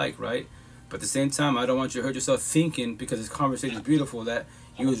whatever you like, right? But at the same time, I don't want you to hurt yourself thinking, because this conversation is beautiful, that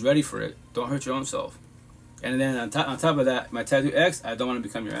you was ready for it. Don't hurt your own self. And then on top of that, my tattoo ex, I don't want to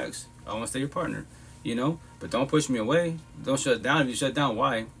become your ex. I want to stay your partner, you know? But don't push me away. Don't shut down. If you shut down,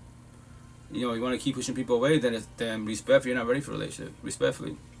 why? You know, you want to keep pushing people away, then respectfully, you're not ready for a relationship.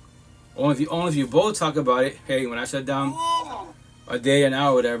 Respectfully. Only if you both talk about it, hey, when I shut down a day, an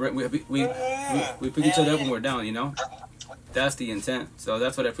hour, whatever, we pick each other up when we're down, you know? That's the intent. So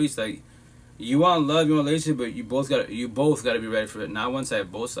that's what I preach. Like, you want love, you want a relationship, but you both got to be ready for it. Not one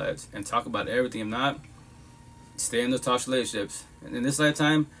side, both sides, and talk about everything. If not, stay in those toxic relationships. And in this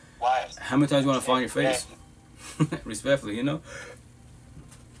lifetime, how many times you want to fall on your face? Respectfully, you know.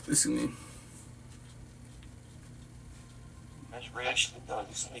 Listen to me. That's real shit, though.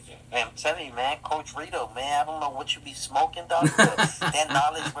 Man, I'm telling you, man, Coach Rito, man, I don't know what you be smoking, dog. That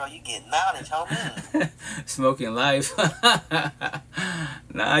knowledge, bro, you get knowledge, homie. Smoking life.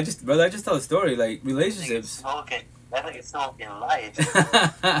 Nah, I just tell a story, like relationships. That nigga smoking life.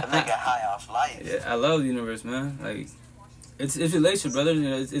 That nigga high off life. Yeah, I love the universe, man. Like, it's relationship, brother. You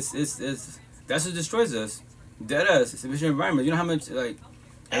know, it's that's what destroys us. Dead ass. It's your environment. You know how much, like.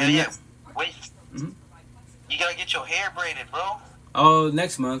 Yeah. Wait. Mm-hmm. You gotta get your hair braided, bro. Oh,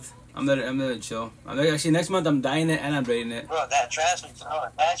 next month. I'm letting it chill. Actually, next month I'm dyeing it and I'm braiding it. Bro, that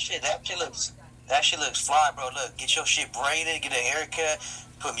that shit looks fly, bro. Look, get your shit braided, get a haircut.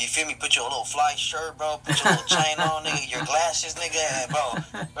 You feel me? Put your little fly shirt, bro. Put your little chain on, nigga. Your glasses, nigga. And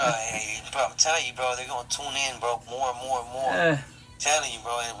bro, I'm telling you, bro, they're gonna tune in, bro, more and more and more. Telling you,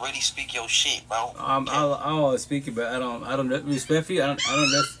 bro, and really speak your shit, bro. I'll always speak it, but I don't respectfully. I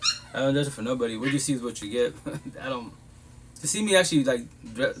don't dress it for nobody. What you see is what you get. I don't. To see me actually like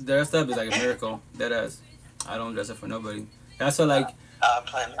dressed up is like a miracle. Dead ass. I don't dress it for nobody. That's what like. I'm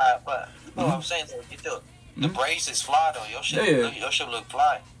playing, but you know what I'm saying? You do. The braids is fly though. Your shit look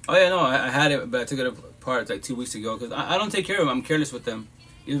fly. Oh yeah, no, I had it, but I took it apart like 2 weeks ago because I don't take care of them. I'm careless with them.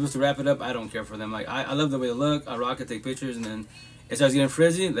 You're supposed to wrap it up. I don't care for them. Like I love the way they look. I rock it, take pictures, and then it starts getting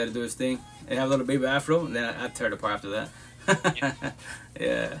frizzy. Let it do its thing. And have a little baby afro, and then I tear it apart after that.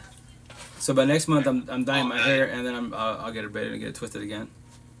 Yeah. So by next month, I'm dyeing my hair, and then I'll get it braided and get it twisted again.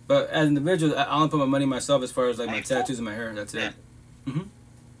 But as an individual, I only put my money myself as far as like my tattoos and my hair. That's it. Mhm.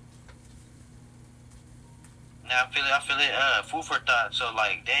 Now I feel it. Food for thought. So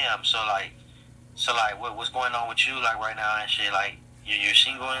like, damn. So like, what's going on with you like right now and shit? Like, you're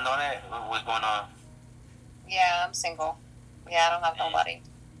single and all that. What's going on? Yeah, I'm single. Yeah, I don't have nobody.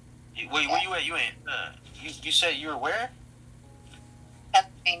 Where you at? You in? You said you were where?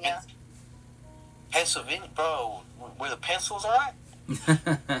 Pennsylvania. Pennsylvania, bro. Where the pencils are at?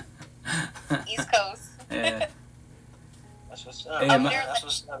 East Coast. Yeah. That's what's up. Hey, that's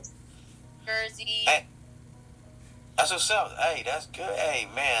what's up. Jersey. Hey, that's what's up. Hey, that's good. Hey,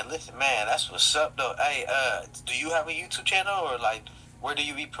 man, listen, man, that's what's up, though. Hey, do you have a YouTube channel, or like, where do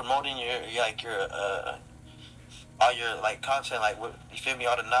you be promoting your all your like content? Like, what, you feel me?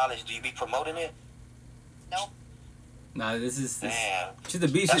 All the knowledge. Do you be promoting it? Nope. Nah, this is Damn. she's the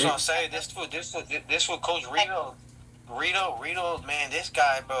beast. That's what I'm saying. This what Coach Rito, man, this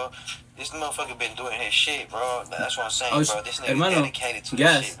guy, bro, this motherfucker been doing his shit, bro. That's what I'm saying, bro. This nigga dedicated to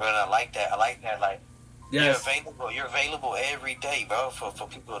this shit, bro. And I like that. Like, you're available every day, bro, for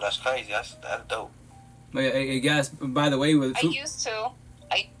people. That's crazy. That's dope. But hey, guys, by the way, with I used to.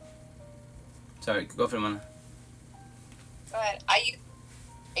 Sorry, go for it, man. Go ahead. I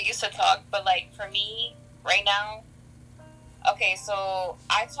used to talk, but like for me right now, okay, so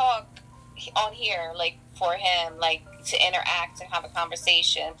I talk on here like for him, like to interact and have a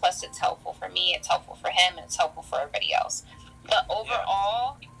conversation. Plus, it's helpful for me, it's helpful for him, and it's helpful for everybody else. But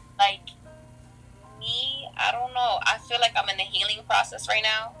overall, like me, I don't know. I feel like I'm in the healing process right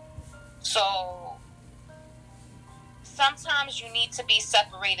now. So sometimes you need to be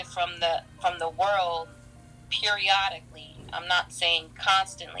separated from the world periodically. I'm not saying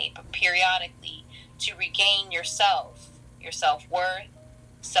constantly, but periodically, to regain yourself, your self-worth,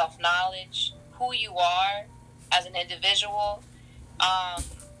 self-knowledge, who you are as an individual.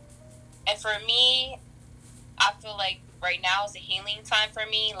 And for me, I feel like right now is a healing time for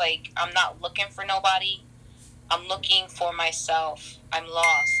me. Like, I'm not looking for nobody. I'm looking for myself. I'm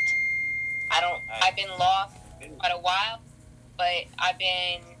lost. I've been lost quite a while, but I've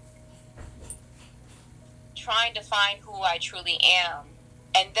been trying to find who I truly am,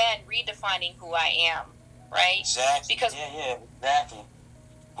 and then redefining who I am, right? Exactly. Because exactly.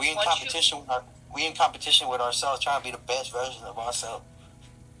 We in competition with ourselves, trying to be the best version of ourselves.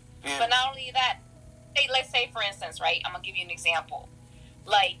 Yeah. But not only that, let's say for instance, right? I'm gonna give you an example.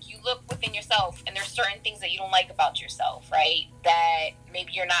 Like, you look within yourself, and there's certain things that you don't like about yourself, right? That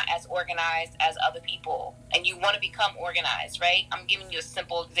maybe you're not as organized as other people, and you want to become organized, right? I'm giving you a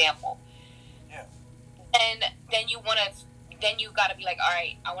simple example. Yeah. And then you got to be like, all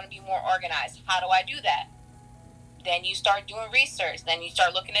right, I want to be more organized. How do I do that? Then you start doing research. Then you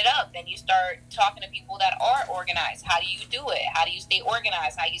start looking it up. Then you start talking to people that are organized. How do you do it? How do you stay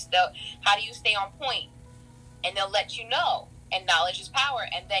organized? How do you stay on point? And they'll let you know. And knowledge is power.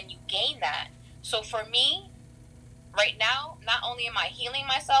 And then you gain that. So for me, right now, not only am I healing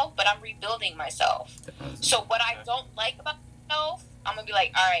myself, but I'm rebuilding myself. So what I don't like about myself, I'm going to be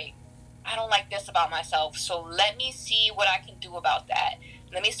like, all right, I don't like this about myself. So let me see what I can do about that.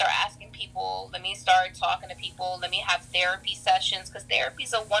 Let me start asking people. Let me start talking to people. Let me have therapy sessions, because therapy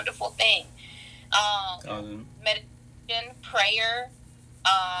is a wonderful thing. Meditation, prayer,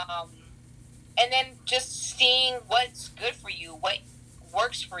 and then just seeing what's good for you, what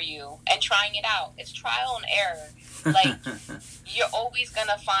works for you, and trying it out. It's trial and error. Like, you're always going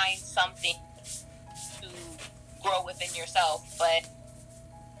to find something to grow within yourself, but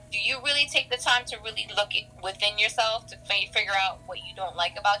do you really take the time to really look within yourself to figure out what you don't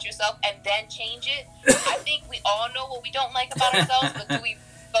like about yourself and then change it? I think we all know what we don't like about ourselves, but do we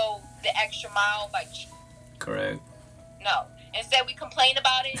go the extra mile by changing? Correct. No. Instead, we complain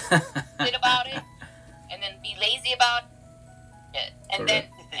about it, sit about it, and then be lazy about it. And then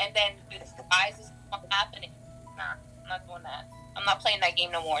why is this not happening? Nah, I'm not doing that. I'm not playing that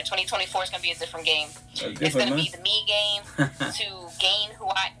game no more. 2024 is going to be a different game. It's going to be the me game to gain who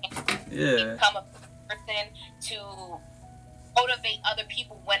I am, to become a person, to motivate other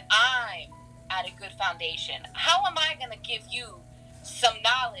people when I'm at a good foundation. How am I going to give you some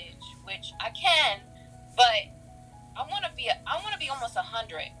knowledge, which I can, but I want to be almost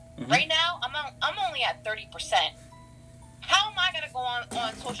 100. Mm-hmm. Right now, I'm only at 30%. How am I going to go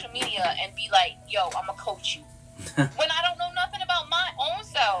on social media and be like, yo, I'm going to coach you? When I don't know nothing about my own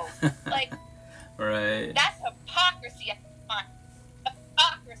self. Like, right. That's hypocrisy.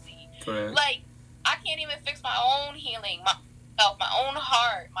 Hypocrisy. Correct. Like, I can't even fix my own healing, myself, my own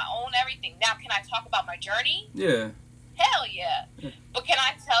heart, my own everything. Now, can I talk about my journey? Yeah. Hell yeah. But can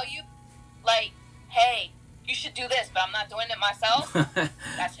I tell you, like, hey, you should do this, but I'm not doing it myself?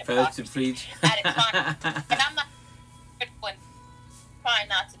 That's hypocrisy. To preach. At a time. And I'm not trying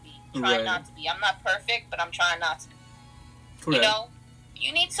not to be. Trying not to be. I'm not perfect, but I'm trying not to be. Correct. You know?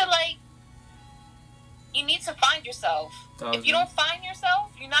 You need to find yourself. If you don't find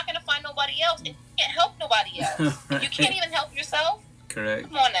yourself, you're not going to find nobody else. And you can't help nobody else. If you can't even help yourself, correct.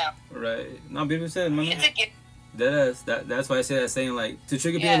 Come on now. Right. No, people said, man. It's a gift. That's why I say that saying, like, to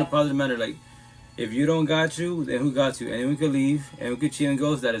trigger people in a positive manner, like, if you don't got you, then who got you? Anyone could leave, anyone could cheat and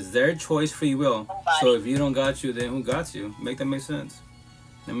goes. That is their choice, free will. Nobody. So if you don't got you, then who got you? Make that make sense.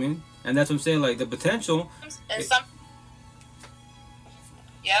 I mean, and that's what I'm saying, like, the potential.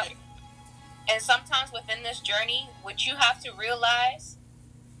 Yep. And sometimes within this journey, what you have to realize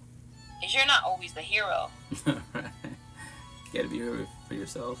is you're not always the hero. Right. You gotta be here for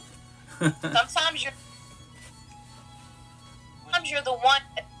yourself. Sometimes sometimes you're the one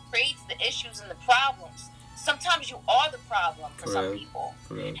that creates the issues and the problems. Sometimes you are the problem for some people.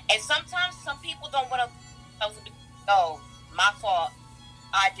 Correct. And sometimes some people don't want to oh, my fault.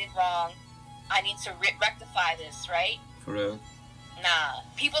 I did wrong. I need to rectify this, right? Correct. Nah.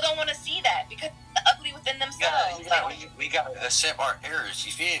 People don't want to see that because they're ugly within themselves. We got to accept our errors,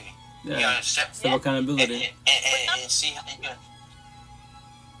 you feel me? Yeah. You got to accept accountability. And see how you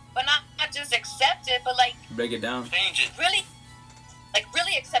but not just accept it, but like break it down. Change it. Really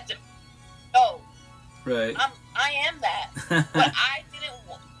accept it. No. Right. I am that. But I didn't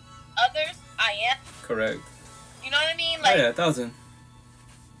want others, I am. Correct. You know what I mean? Like, oh, yeah, 1,000.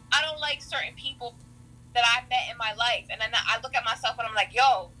 I don't like certain people that I met in my life, and then I look at myself and I'm like,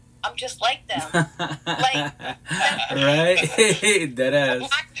 yo, I'm just like them. Like, right? Dead ass.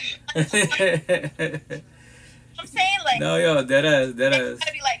 I'm saying, like, no, yo, dead ass. You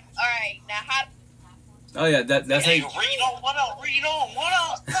gotta be like, all right, now how? Oh yeah, that's hey, like. Read on, what up?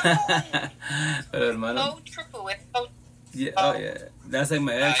 So true. It's so. Yeah. Oh yeah, that's like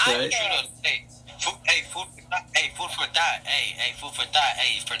my ex, right? Hey, food for thought. Hey, food for thought.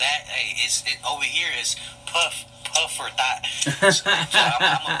 Hey, for that. Hey, it's over here is puff for thought. So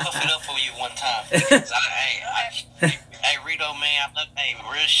I'm gonna puff it up for you one time. Because hey, Rito, man,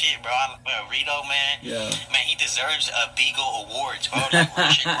 real shit, bro. Rito, man. Yeah. Man, he deserves a Bigo awards, bro. Like real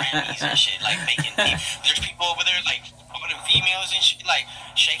shit, Grammys and shit. Like there's people over there, like all the females and shit, like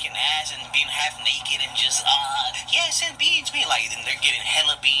shaking ass and being half naked and just send beans me, like, and they're getting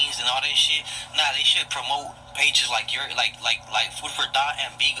hella beans and all this shit. Nah, they should promote pages like your like Food for Thought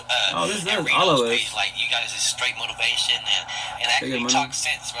and Bigo. This and is all of us. page, like you guys is straight motivation and actually talk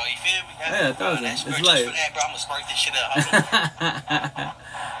sense, bro. You feel me? Yeah, 1,000. It's life. for that, bro. I'm gonna spark this shit up.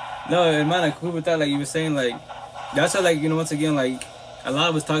 No, and man, like Food for Thought, like you were saying, like that's how, like, you know, once again, like a lot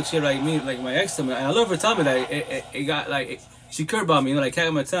of us talk shit like me, like my ex to me, and I love her telling me that it got like she cared about me, you know, like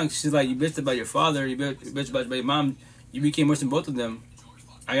cat my tongue. She's like, you bitched about your father, you bitched about your mom, you became worse than both of them.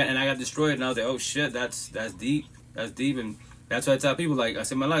 I got destroyed, and I was like, oh shit, that's deep, and that's why I tell people, like I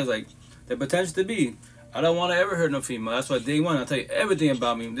say in my life, like the potential to be. I don't want to ever hurt no female. That's why day one I tell you everything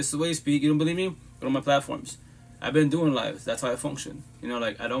about me. This is the way you speak. You don't believe me? Go on my platforms. I've been doing lives. That's how I function. You know,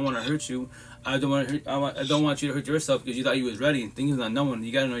 like I don't want to hurt you. I don't want you to hurt yourself because you thought you was ready. Things not knowing.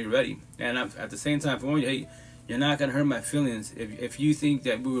 You gotta know you're ready. And at the same time, for one, hey, you're not gonna hurt my feelings. If you think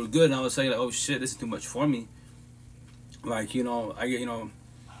that we were good, and I was saying like, oh shit, this is too much for me. Like, you know, I get, you know,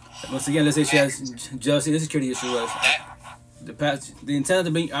 once again, let's say she has jealousy, insecurity issue. Was the past, the intent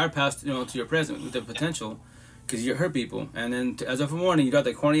to bring our past, you know, to your present with the potential, because you hurt people. And then as of a morning, you got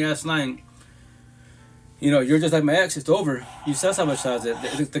that corny ass line. You know, you're just like my ex. It's over. You self-sabotage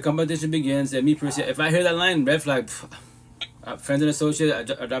it. The competition begins. And me personally, if I hear that line, red flag. Friends and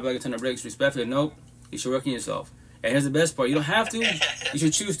associates, I drop like a ton of bricks. Respectfully, nope. You should work on yourself. And here's the best part: you don't have to. You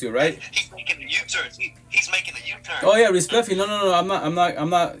should choose to, right? He's making a U-turn. He's making a U-turn. Oh yeah, respectfully. No. I'm not.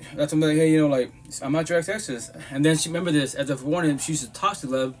 That's what I'm like. Hey, you know, like I'm not your ex-exes. And then she remember this as a warning. She used to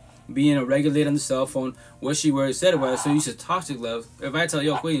toxic love, being a regulated on the cell phone. What she where it said it was. So you used to toxic love. If I tell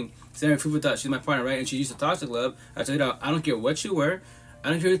yo queen. Sarah Fufu thought she's my partner, right? And she used to toxic love. I tell you that I don't care what you were. I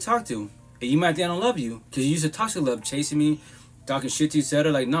don't care who you talk to. And you might think I don't love you because you used to toxic love, chasing me, talking shit to you,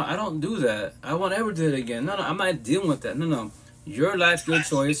 etc. Like, no, I don't do that. I won't ever do it again. No, I'm not dealing with that. No. Your life's your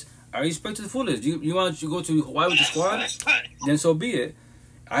choice. I respect the fullest. You want to go to Hawaii with the squad? Then so be it.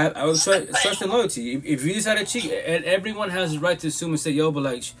 I would trust and loyalty. If you decide to cheat, and everyone has the right to assume and say, yo, but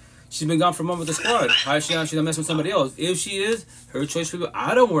like, she's been gone for a month with the squad. How is she not? She's not messing with somebody else. If she is, her choice for you.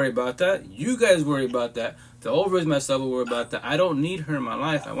 I don't worry about that. You guys worry about that. The overage myself will worry about that. I don't need her in my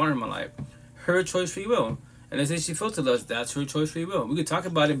life. I want her in my life. Her choice free will. And let's say she filtered us. That's her choice free will. We could talk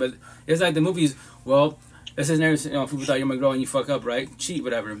about it, but it's like the movies. Well, let's say people thought you're my girl and you fuck up, right? Cheat,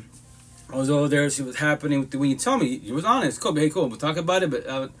 whatever. I was over there. See what's happening. When you tell me, you was honest. Cool, hey, cool. We'll talk about it,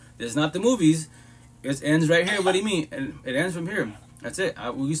 but it's not the movies. It ends right here. What do you mean? And it ends from here. That's it.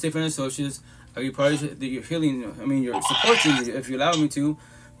 We stay friends and associates. You're part of your healing. I mean, you're supporting me if you allow me to.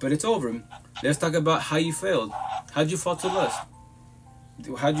 But it's over. Let's talk about how you failed. How'd you fall to lust?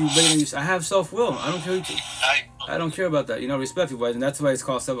 How'd you blame you? I have self-will. I don't care. I don't care about that. You know, respect wise, and that's why it's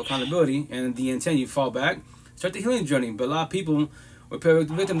called self-accountability. And the intent, you fall back, start the healing journey. But a lot of people were paired with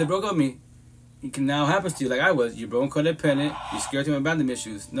the victim. They broke up with me. It can now happens to you, like I was. You're broken, codependent. You're scared to abandon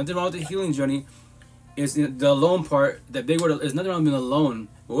issues. Nothing wrong with the healing journey. It's the alone part. That big word. There's nothing wrong with being alone.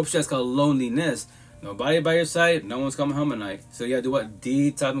 But whoops, that's called loneliness. Nobody by your side. No one's coming home at night. So you gotta do what?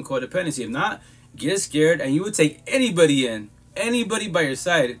 Detox and codependency. If not, get scared, and you would take anybody in. Anybody by your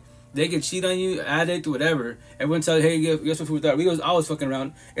side. They can cheat on you, addict, whatever. Everyone tells you, hey, guess what food without Rito's always fucking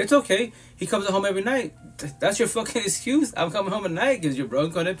around. It's okay. He comes home every night. That's your fucking excuse. I'm coming home at night because you're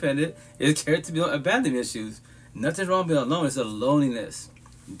broke, codependent. It's care to be abandonment issues. Nothing's wrong being alone. It's a loneliness.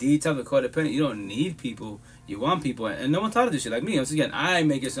 D type of codependent. You don't need people. You want people. And no one taught us this shit. Like me, once again, I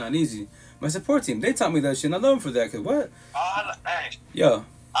make it sound easy. My support team, they taught me that shit, and I love them for that. Cause what? Yo.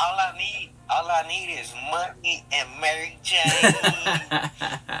 All I need is money and Mary Jane.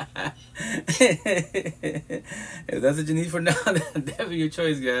 If that's what you need for now, that'll be your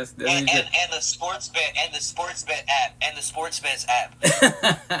choice, guys. And the sports bet app.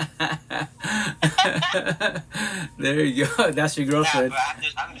 There you go. That's your girlfriend.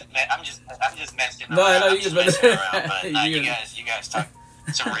 I'm just messing around. No, I know you just messing around, but you guys talk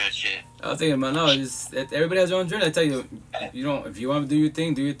some real shit. I was thinking about everybody has their own journey. I tell you, if you want to do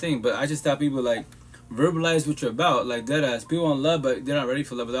your thing. But I just tell people like verbalize what you're about, like dead ass. People want love, but they're not ready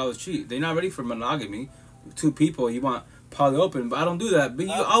for love. But I always cheat. They're not ready for monogamy. 2 people, you want poly open, but I don't do that. But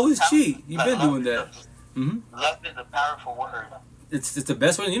you always cheat. You've been doing that. Love is a powerful word. It's the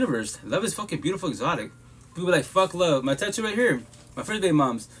best word in the universe. Love is fucking beautiful, exotic. People be like, fuck love. My tattoo right here. My first baby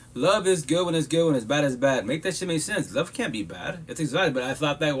moms. Love is good when it's good, when it's bad it's bad. Make that shit make sense. Love can't be bad. It's exotic, but I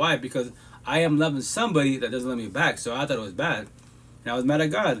thought that. Why? Because I am loving somebody that doesn't love me back. So I thought it was bad. And I was mad at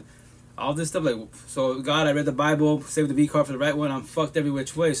God. All this stuff, like, so God, I read the Bible, saved the V card for the right one. I'm fucked every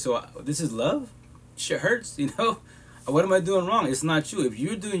which way. So this is love? Shit hurts, you know? What am I doing wrong? It's not you. If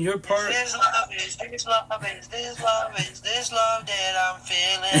you're doing your part... Is this love that I'm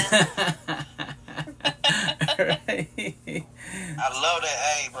feeling? Right. I love that.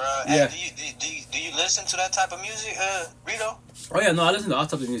 Hey, bro. Yeah. Hey, do you listen to that type of music, Rito? Oh yeah, no, I listen to all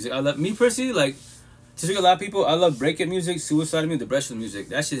types of music. I love me personally, like to a lot of people. I love breakup music, suicide music, depression music.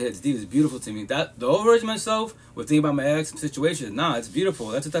 That shit hits deep. It's beautiful to me. That the overage myself with thinking about my ex situation. Nah, it's beautiful.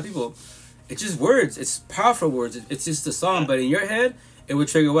 That's the type of people. It's just words. It's powerful words. It's just a song, but in your head, it would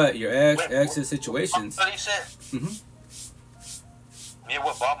trigger what your ex's situations. What he said? Yeah,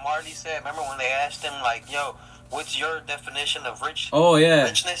 what Bob Marley said. Remember when they asked him, like, "Yo, what's your definition of rich?" Oh yeah,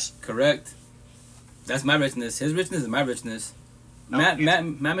 richness. Correct. That's my richness. His richness is my richness. Matt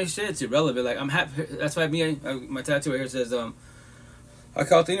makes shit. It's irrelevant. Like I'm happy. That's why my tattoo right here says I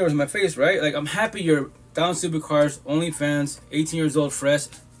call it the universe in my face, right? Like I'm happy you're down supercars, OnlyFans, 18 years old, fresh,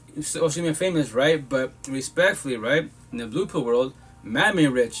 social media famous, right? But respectfully, right? In the blue pill world, Matt made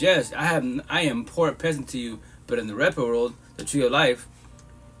rich. Yes, I am poor peasant to you, but in the red pill world, the tree of life,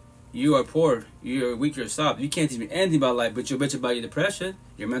 you are poor. You're weak. You're soft. You can't teach me anything about life, but you'll bitch about your depression,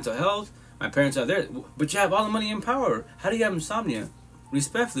 your mental health. My parents are there, but you have all the money and power. How do you have insomnia?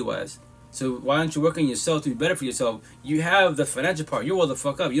 Respectfully wise. So why don't you work on yourself to be better for yourself? You have the financial part. You're well the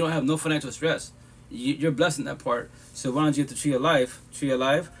fuck up. You don't have no financial stress. You're blessed in that part. So why don't you get the tree of life?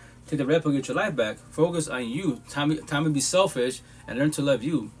 Take the red pill, get your life back. Focus on you. Time to be selfish and learn to love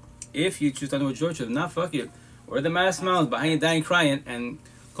you. If you choose to do what your truth, not fuck it. Wear the mask smiles behind you dying crying and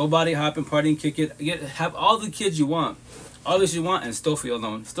go body hopping, partying, kick it. Have all the kids you want. All this you want and still feel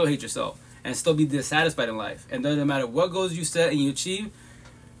alone. Still hate yourself. And still be dissatisfied in life. And doesn't matter what goals you set and you achieve,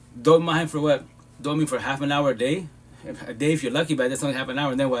 don't mind for what? Don't mean for half an hour a day. A day if you're lucky, but that's only half an hour.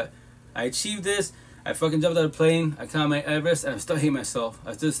 And then what? I achieved this. I fucking jumped out of a plane. I climbed my Everest. And I still hate myself.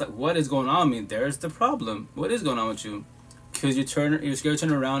 I just like, what is going on with me? There's the problem. What is going on with you? Because you're scared to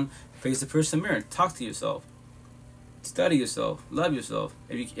turn around, face the person mirror. Talk to yourself. Study yourself. Love yourself.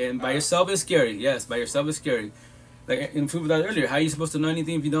 And by yourself is scary. Yes, by yourself is scary. Like in food without earlier, how are you supposed to know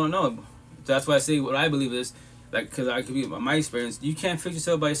anything if you don't know? That's why I say what I believe is, like, because I could be my experience. You can't fix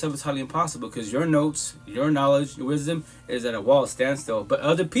yourself by yourself. It's highly impossible because your notes, your knowledge, your wisdom is at a wall standstill. But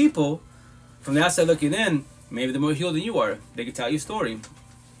other people, from the outside looking in, maybe they're more healed than you are. They can tell you a story.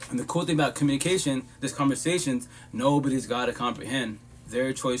 And the cool thing about communication, this conversations, nobody's got to comprehend.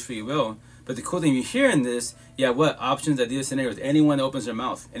 Their choice, free will. But the cool thing you hear in this, what options, ideas, scenarios. Anyone that opens their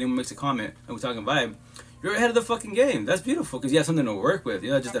mouth, anyone makes a comment, and we're talking vibe. You're ahead of the fucking game. That's beautiful because you have something to work with.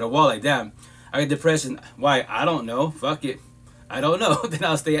 You're not just at a wall like that. I get depression. Why? I don't know. Fuck it. I don't know. Then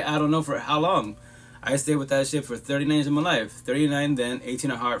I'll stay. I don't know for how long. I stayed with that shit for 39 years of my life. 39, then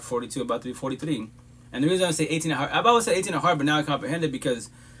 18 at heart, 42, about to be 43. And the reason I say 18 at heart, I've always said 18 at heart, but now I comprehend it because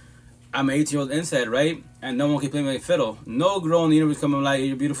I'm an 18-year-old inside, right? And no one can play my fiddle. No girl in the universe coming like,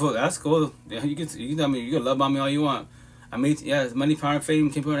 you're beautiful. That's cool. Yeah, you can tell me, you can love on me all you want. I'm 18, it's money, power, and fame,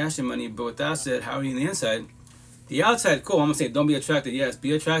 can't put on money. But with that said, how are you on the inside? The outside, cool. I'm gonna say, don't be attracted. Yes,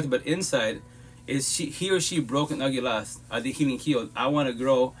 be attracted, but inside, is he or she broken, ugly, lost? Are they healing, healed? I want a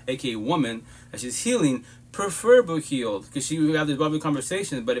girl, aka woman, that she's healing, preferable healed, because she will have this lovely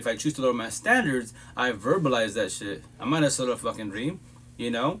conversations. But if I choose to lower my standards, I verbalize that shit. I might have sold a fucking dream,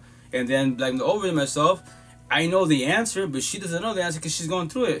 you know. And then like over myself, I know the answer, but she doesn't know the answer because she's going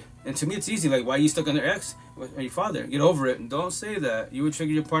through it. And to me, it's easy. Like, why are you stuck on your ex or your father? Get over it. And don't say that. You would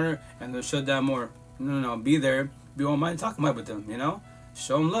trigger your partner and they'll shut down more. No. Be there. Be on mind. Talk about with them, you know?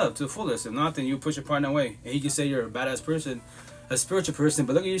 Show them love to the fullest. If not, then you push your partner away. And you can say you're a badass person, a spiritual person,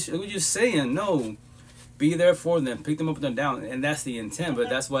 but look at you, what you're saying. No. Be there for them. Pick them up and them down. And that's the intent. But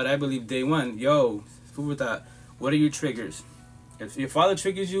that's what I believe day one. Yo, food with that. What are your triggers? If your father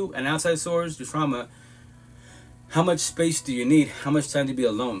triggers you, an outside source, your trauma, how much space do you need? How much time to be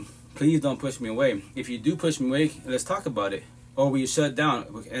alone? Please don't push me away. If you do push me away, let's talk about it. Or will you shut down?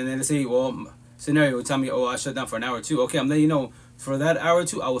 And then they say, well, scenario will tell me, oh, I shut down for an hour or two. Okay, I'm letting you know, for that hour or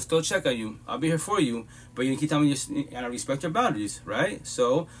two, I will still check on you. I'll be here for you. But you keep telling me, and I respect your boundaries, right?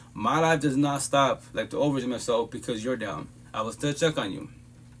 So my life does not stop, like the overs in myself, because you're down. I will still check on you.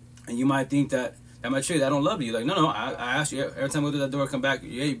 And you might think that might trigger, I don't love you. Like, no, I ask you every time I go to that door, come back,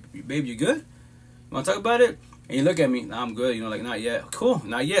 hey, babe, you good? You want to talk about it? And you look at me, nah, I'm good. You know, like, not yet. Cool,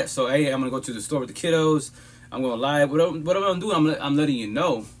 not yet. So, hey, I'm going to go to the store with the kiddos. I'm going to lie. Whatever I'm doing, I'm letting you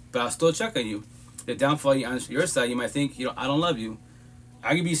know. But I'll still check on you. The downfall on your side, you might think, you know, I don't love you.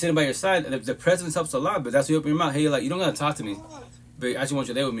 I could be sitting by your side. And the presence helps a lot, but that's when you open your mouth. Hey, like, you don't got to talk to me. But I just want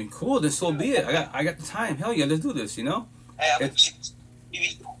you there with me. Cool, then so be it. I got the time. Hell yeah, let's do this, you know? Hey,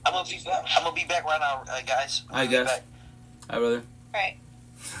 I'm gonna be back right now, guys. Hi, guys. Hi, brother. Right.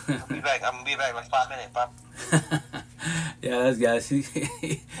 I'm gonna be back like 5 minutes. Yeah, that's guys.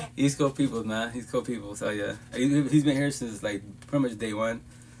 He's cool people, man. He's cool people. So yeah, he's been here since like pretty much day one.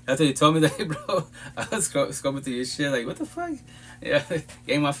 After he told me that, bro, I was scrubbing through your shit. Like, what the fuck? Yeah,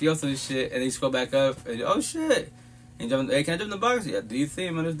 gave my fiance and shit, and he scrolled back up. And, oh shit. And jump, hey, can I jump in the box? Yeah, do you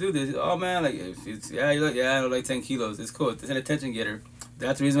think, man? Let's do this. Oh man, like, you're like, yeah, I like 10 kilos. It's cool. It's an attention getter.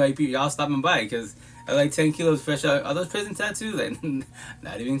 That's the reason why y'all stopping by, because I like 10 kilos fresh out. Are those prison tattoos? Like,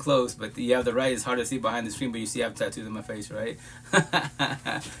 not even close, but you have the right. It's hard to see behind the screen, but you see I have tattoos on my face, right?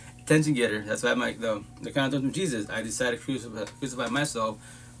 Attention getter. That's why I'm like, though, the kind of thing from Jesus. I decided to crucify myself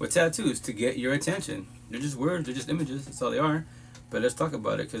with tattoos to get your attention. They're just words. They're just images. That's all they are. But let's talk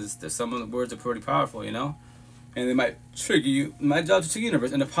about it, because some of the words are pretty powerful, you know? And they might trigger you. My job is to trigger the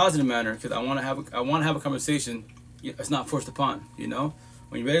universe in a positive manner, because I want to have a conversation. It's not forced upon, you know?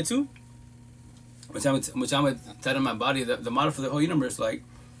 When you're ready to, which I'm going to tell in my body, the model for the whole universe, like,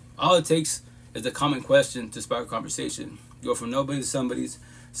 all it takes is a common question to spark a conversation. You go from nobody to somebody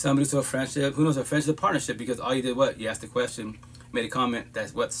to a friendship. Who knows, a friendship, a partnership, because all you did, what? You asked a question, made a comment,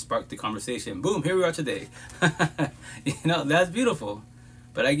 that's what sparked the conversation. Boom, here we are today. You know, that's beautiful.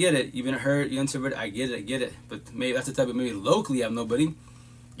 But I get it. You've been hurt, you're introverted, I get it. But maybe that's the type of, maybe locally you have nobody.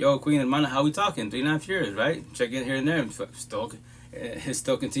 Yo, Queen and Mana, how we talking? 3.5 years, right? Check in here and there. It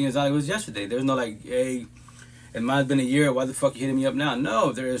still continues on like it was yesterday. There's no like, hey, it might have been a year. Why the fuck you hitting me up now?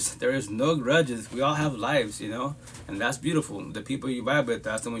 No, there is no grudges. We all have lives, you know, and that's beautiful. The people you vibe with,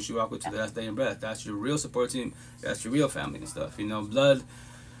 that's the ones you walk with to the last day in breath. That's your real support team. That's your real family and stuff. You know, blood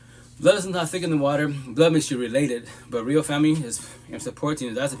is not thick in the water. Blood makes you related, but real family is your support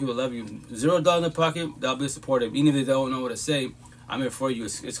team. That's the people that love you. $0 in the pocket, they'll be supportive. Even if they don't know what to say, I'm here for you.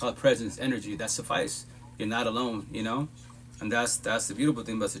 It's called presence, energy. That suffice. You're not alone, you know. And that's the beautiful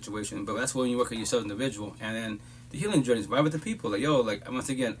thing about the situation. But that's when you work on yourself as an individual. And then the healing journeys, right with the people. Like, yo, like, once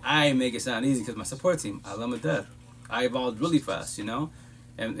again, I make it sound easy because my support team, I love them to death. I evolved really fast, you know?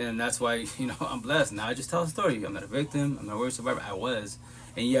 And that's why, you know, I'm blessed. Now I just tell a story. I'm not a victim. I'm not a worst survivor. I was.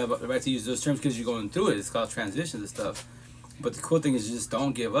 And you have the right to use those terms because you're going through it. It's called transitions and stuff. But the cool thing is just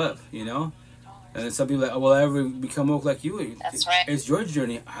don't give up, you know? And then some people are like, oh, will I ever become woke like you? That's right. It's your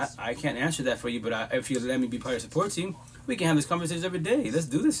journey. I can't answer that for you, but if you let me be part of your support team, we can have this conversation every day. Let's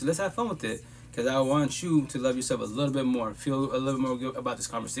do this. Let's have fun with it. Because I want you to love yourself a little bit more. Feel a little more good about this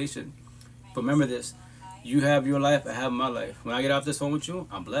conversation. But remember this. You have your life. I have my life. When I get off this phone with you,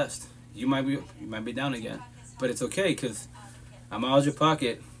 I'm blessed. You might be down again. But it's okay because I'm out of your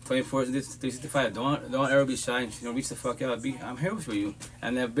pocket. 24/365. Don't ever be shy. You know, reach the fuck out. I'm here for you.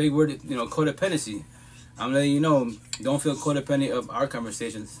 And that big word, you know, codependency. I'm letting you know, don't feel codependent of our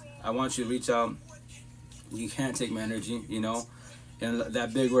conversations. I want you to reach out. You can't take my energy, you know. And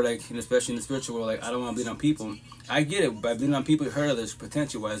that big word, like, you know, especially in the spiritual world, like, I don't want to bleed on people. I get it. By bleeding on people, you hurt others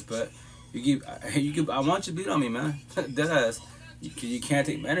potential-wise, but I want you to bleed on me, man. Deadass. You can't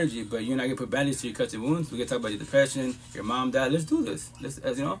take my energy, but you're not gonna put bandages to your cuts and wounds. We can talk about your depression, your mom, dad. Let's do this.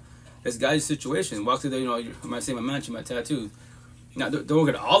 You know, let's guide your situation. Walk through there. You know, I might say my mansion, my tattoos. Now, don't look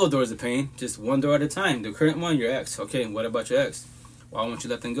at all the doors of pain. Just one door at a time. The current one, your ex. Okay, what about your ex? Why won't you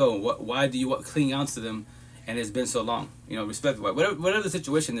let them go? Why do you cling on to them? And it's been so long. You know, respect. Whatever the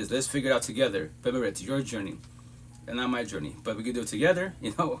situation is, let's figure it out together. But remember, it's your journey. and not my journey. But we can do it together,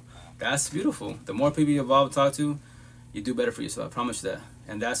 you know. That's beautiful. The more people you evolve, talk to, you do better for yourself. I promise you that.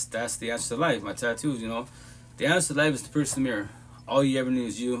 And that's the answer to life. My tattoos, you know. The answer to life is the person in the mirror. All you ever need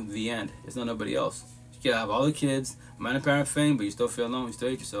is you, the end. It's not nobody else. You can have all the kids, minor parent fame, but you still feel alone. You still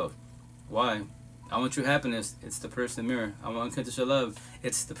hate yourself. Why? I want true happiness. It's the person in the mirror. I want unconditional love.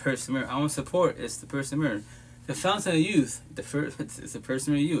 It's the person in the mirror. I want support. It's the person in the mirror. The fountain of youth, it's the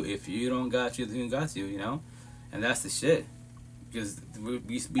person in you. If you don't got you, then got you, you know? And that's the shit. Because we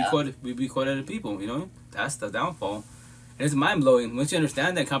be quite other people, you know? That's the downfall. And it's mind-blowing. Once you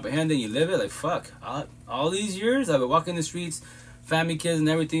understand that, comprehend it, and you live it, like, fuck. All these years, I've been walking the streets, family, kids, and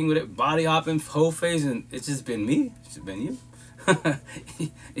everything with it, body hopping, whole face, and it's just been me. It's just been you.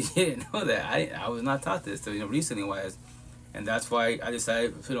 You didn't know that. I was not taught this, so, you know, recently wise. And that's why I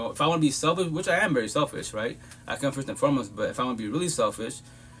decided, you know, if I want to be selfish, which I am very selfish, right? I come first and foremost, but if I want to be really selfish,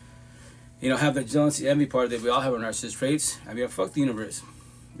 you know, have the jealousy, envy part that we all have our narcissist traits, I mean, fuck the universe.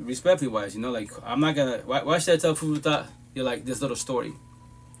 Respectfully wise, you know, like, I'm not gonna, why should I tell people that you're like this little story?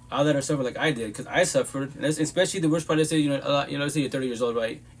 I'll let her suffer like I did, because I suffered, and especially the worst part is, you know, a lot, you know, let's say you're 30 years old,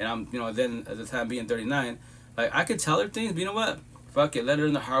 right? And I'm, you know, then at the time being 39, like, I could tell her things, but you know what? Fuck it, let her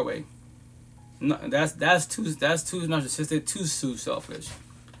in the hard way. No, that's too narcissistic, too selfish.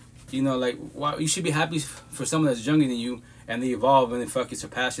 You know, like, wow, you should be happy for someone that's younger than you, and they evolve and they fucking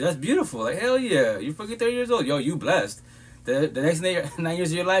surpass you. That's beautiful. Like, hell yeah, you're fucking 30 years old. Yo, you blessed. The next 9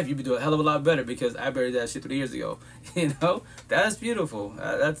 years of your life, you be doing a hell of a lot better because I buried that shit 3 years ago. You know, that's beautiful.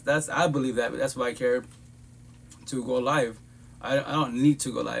 That's I believe that. That's why I care to go live. I don't need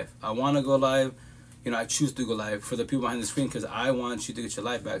to go live. I want to go live. You know, I choose to go live for the people behind the screen because I want you to get your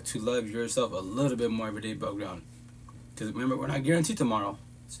life back, to love yourself a little bit more every day above ground. Because remember, we're not guaranteed tomorrow.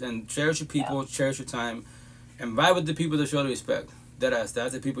 And cherish your people, cherish your time, and vibe with the people that show the respect. That's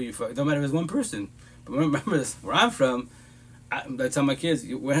the people you fuck. Don't matter if it's one person. But remember this, where I'm from, I tell my kids,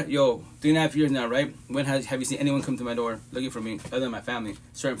 yo, 3.5 years now, right? When have you seen anyone come to my door looking for me, other than my family,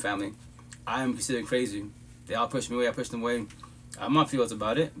 certain family? I am considered crazy. They all push me away, I push them away. I'm not feels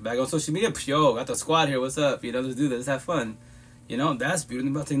about it. Back on social media, yo, got the squad here, what's up? You know, let's do this, let's have fun. You know, that's beauty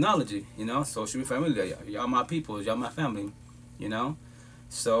about technology. You know, social media family, y'all my people, y'all my family. You know?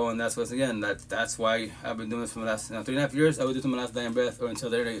 So, and that's what's, again, that's why I've been doing this for the last 3.5 years. I would do it to my last dying breath, or until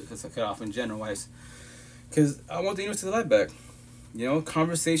they're ready to cut off in general wise. Because I want the universe to the light back. You know,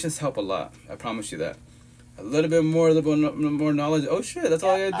 conversations help a lot. I promise you that. A little bit more knowledge. Oh shit, that's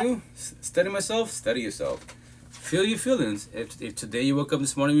all I gotta do. Study myself, study yourself. Feel your feelings. If today you woke up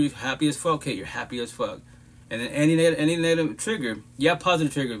this morning, you're happy as fuck, okay, you're happy as fuck. And then any negative trigger,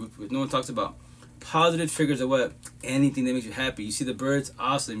 positive trigger, no one talks about. Positive triggers are what? Anything that makes you happy. You see the birds,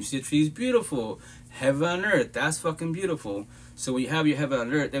 awesome. You see the trees, beautiful. Heaven on earth, that's fucking beautiful. So when you have your heaven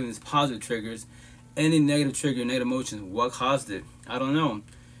on earth, that means positive triggers. Any negative trigger, negative emotions, what caused it? I don't know.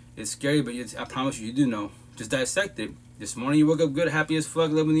 It's scary, but I promise you do know. Just dissect it. This morning you woke up good, happy as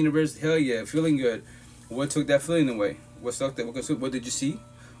fuck, loving the universe. Hell yeah, feeling good. What took that feeling away? What sucked that? What did you see?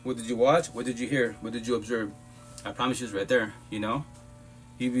 What did you watch? What did you hear? What did you observe? I promise you it's right there, you know?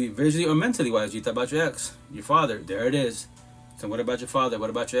 You be visually or mentally wise. You thought about your ex, your father. There it is. So what about your father? What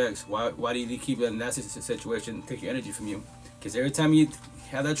about your ex? Why do you keep letting that situation take your energy from you? Because every time you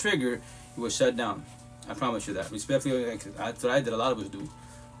have that trigger, it will shut down. I promise you that. Respectfully, that's what I did. A lot of us do,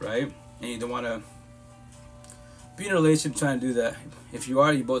 right? And you don't want to be in a relationship trying to do that. If you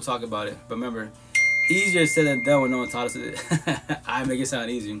are, you both talk about it. But remember, easier said than done when no one taught us it. I make it sound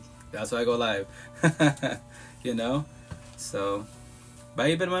easy. That's why I go live. You know? So, bye,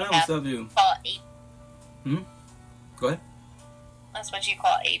 you been my name. What's up, you? Call A. Go ahead. That's what you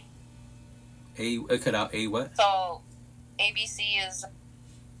call A. Cut out A what? So, ABC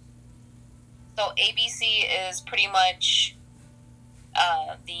is pretty much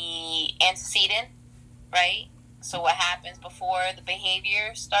the antecedent, right? So what happens before the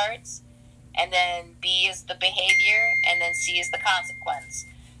behavior starts, and then B is the behavior, and then C is the consequence.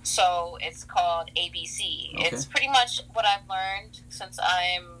 So it's called ABC. Okay. It's pretty much what I've learned since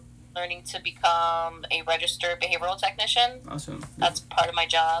I'm learning to become a registered behavioral technician. Awesome. That's part of my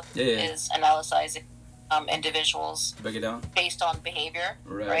job, is analyzing individuals break it down based on behavior,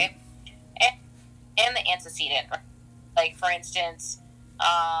 right? And the antecedent. Like, for instance,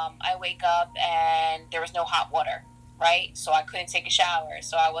 I wake up and there was no hot water, right? So I couldn't take a shower,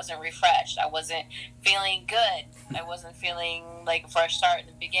 so I wasn't refreshed. I wasn't feeling good. I wasn't feeling like a fresh start in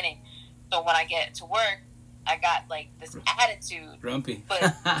the beginning. So when I get to work, I got like this attitude. Grumpy.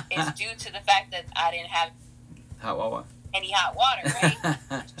 But it's due to the fact that I didn't have any hot water, right?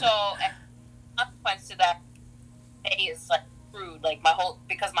 So, as a consequence to that, day is like screwed, like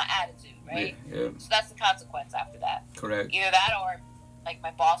because my attitude, right? Yeah. So that's the consequence after that. Correct. Either that or, like,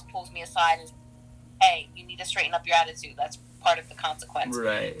 my boss pulls me aside and says, hey, you need to straighten up your attitude. That's part of the consequence.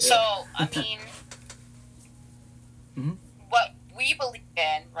 Right. Yeah. So, I mean, mm-hmm. what we believe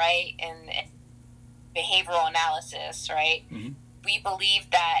in, right, in behavioral analysis, right, mm-hmm. we believe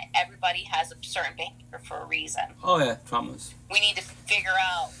that everybody has a certain behavior for a reason. Oh, yeah, traumas. We need to figure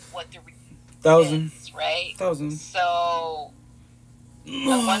out what the reason is, right? Thousands. So, once we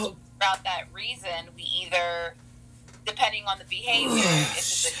figure out that reason, we either, depending on the behavior, if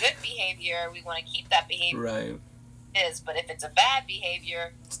it's a good behavior, we want to keep that behavior. Right. But if it's a bad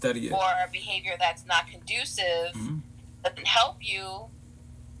behavior, study it. Or a behavior that's not conducive, mm-hmm. doesn't help you,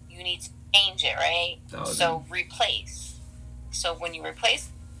 you need to change it, right? So replace. So when you replace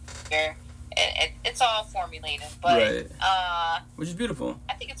it's all formulated, but right. Which is beautiful.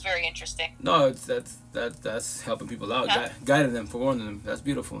 I think it's very interesting. No, that's helping people out, guiding them, forewarning them. That's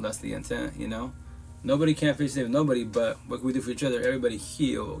beautiful. That's the intent, you know. Nobody can't face save nobody, but what can we do for each other? Everybody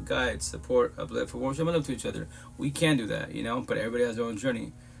heal, guide, support, uplift, forewarn, show love to each other. We can do that, you know. But everybody has their own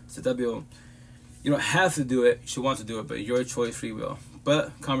journey. So you don't have to do it. You should want to do it, but your choice, free will.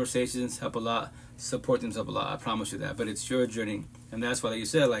 But conversations help a lot. Support them help a lot. I promise you that. But it's your journey, and that's why, like you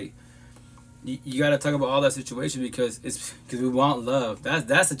said, like you got to talk about all that situation because we want love.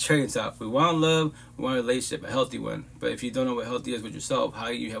 That's the cherry on top. We want love. We want a relationship, a healthy one. But if you don't know what healthy is with yourself, how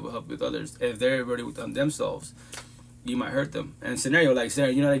you have help with others? If they're already on themselves, you might hurt them. And scenario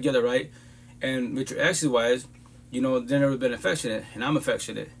you're not together, right? And with your exes wise, you know, they've never been affectionate, and I'm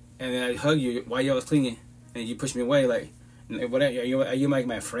affectionate, and then I hug you while you was clinging, and you push me away like, what are you like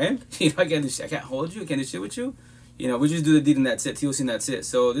my friend? You know, I can't hold you. I can't do shit with you. You know, we just do the deed and that's it. TLC and that's it.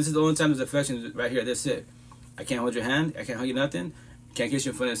 So this is the only time there's affection right here. That's it. I can't hold your hand. I can't hug you nothing. Can't kiss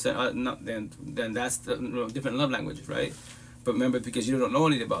your foot and say, then that's the different love languages, right? But remember, because you don't know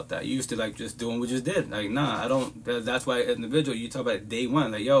anything about that. You used to like just doing what you just did. Like, nah, I don't. That's why individual, you talk about day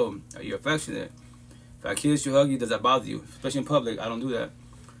one. Like, yo, are you affectionate? If I kiss you, hug you, does that bother you? Especially in public, I don't do that.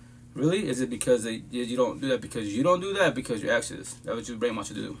 Really? Is it because you don't do that because you don't do that because your exes? That's what your brain wants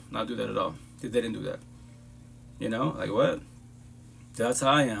you to do. Not do that at all. They didn't do that. You know? Like what? That's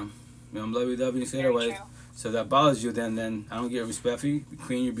how I am. You know, I'm lovey-dovey and say that way. So if that bothers you, then I don't get respect for you. You're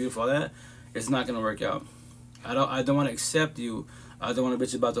clean, you're beautiful, all that. It's not gonna work out. I don't want to accept you. I don't want to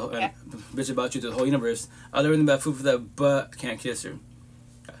bitch about you to the whole universe. I learned about food for that, but can't kiss her.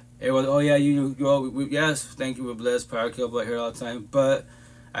 Everyone, oh yeah, yes, thank you, we're blessed, power couple, I hear all the time, but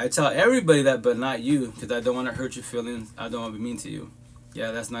I tell everybody that, but not you, because I don't want to hurt your feelings. I don't want to be mean to you.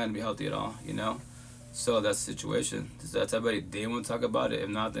 Yeah, that's not going to be healthy at all, you know? So that's the situation. That's everybody. They want to talk about it. If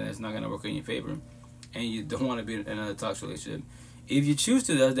not, then it's not going to work in your favor. And you don't want to be in another toxic relationship. If you choose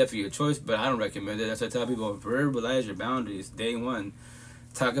to, that's definitely your choice, but I don't recommend it. That's why I tell people, verbalize your boundaries. Day one.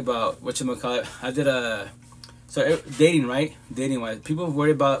 Talk about, whatchamacallit. I did dating, right? Dating-wise. People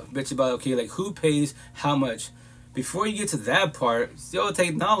worry about, bitch about, okay, like who pays how much. Before you get to that part, still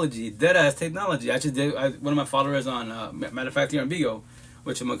technology, dead-ass technology. I just did, one of my followers on, matter of fact, here on Bigo,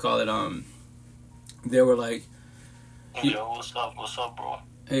 whatchamacallit, they were like... Yo, what's up, bro?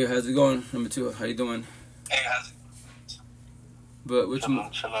 Hey, how's it going? Number 2, how you doing? Hey, how's it? But chilling,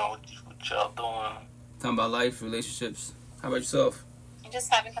 what y'all doing? Talking about life, relationships. How about yourself? I'm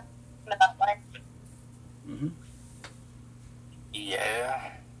just having fun about life. Mm-hmm.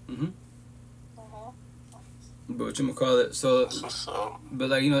 Yeah. Mm-hmm. But whatchamacallit, so... What's up? But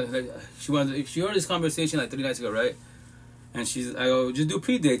like, you know, like, she heard this conversation like 3 nights ago, right? And I go, just do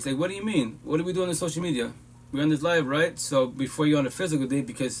pre-dates. Like, what do you mean? What are we doing on social media? We're on this live, right? So before you're on a physical date,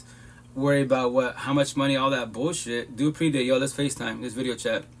 because worry about how much money, all that bullshit, do a pre-date. Yo, let's FaceTime, let's video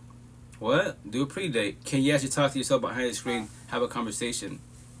chat. What? Do a pre-date. Can you actually talk to yourself behind the screen, have a conversation?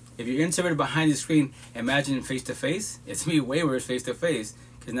 If you're introverted behind the screen, imagine face-to-face. It's me way worse face-to-face,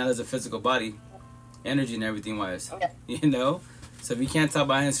 because now there's a physical body, energy and everything wise, you know? So if you can't talk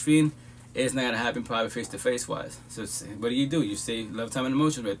behind the screen, it's not going to happen probably face-to-face wise. So what do? You say love, time, and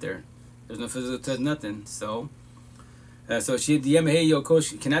emotion right there. There's no physical touch, nothing. So she DM me, hey, yo,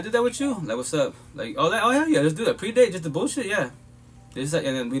 coach, can I do that with you? Like, what's up? Like, oh yeah, let's do that. Pre-date, just the bullshit, yeah. And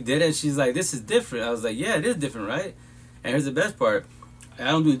then we did it, and she's like, this is different. I was like, yeah, it is different, right? And here's the best part. I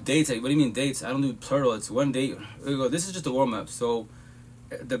don't do dates. Like, what do you mean dates? I don't do plural. It's one date. We go, this is just a warm-up. So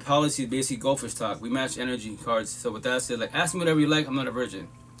the policy is basically gophers talk. We match energy cards. So with that said, like, ask me whatever you like. I'm not a virgin.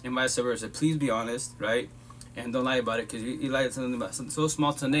 And vice versa. Please be honest, right? And don't lie about it, because you lie something about something so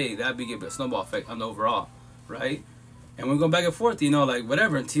small today, that'd be a snowball effect on the overall, right? And we're going back and forth, you know, like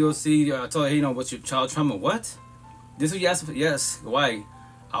whatever. In TOC, I told her, hey, you know, what's your child trauma? What? This is what you asked for? Yes. Why?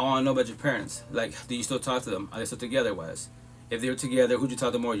 I want to know about your parents. Like, do you still talk to them? Are they still together, wise? if they were together, who'd you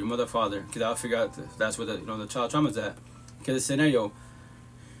talk to more, your mother or father? Because I'll figure out that's where the the child trauma's at. Because the scenario,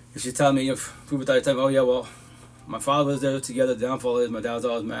 if she tell me, if people thought tell me, oh yeah, well, my father was there together, the downfall is my dad was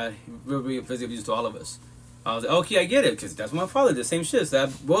always mad, he really physically abused to all of us. I was like, okay, I get it, because that's what my father did, same shit. So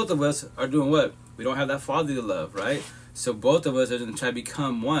that both of us are doing what? We don't have that fatherly love, right? So both of us are going to try to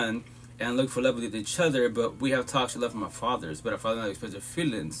become one and look for love with each other, but we have toxic love from our fathers, but our fathers don't express their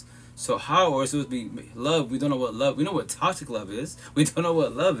feelings. So how are we supposed to be love? We don't know what love. We know what toxic love is. We don't know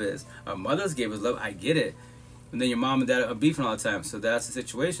what love is. Our mothers gave us love. I get it. And then your mom and dad are beefing all the time. So that's the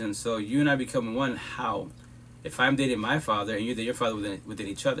situation. So you and I become one. How? If I'm dating my father and you date your father within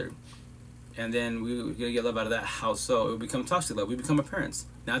each other, and then we're gonna get love out of that. How so? It will become toxic love. We become our parents,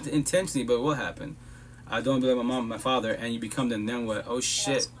 not intentionally, but it will happen. I don't believe my mom, my father, and you become them. Then what? Oh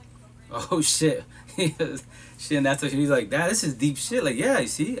shit. Oh shit. Shit. And that's what he's like. Dad, this is deep shit. Like, yeah, you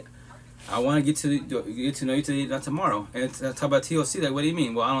see. I want to get to know you today, not tomorrow. And talk about TLC. Like, what do you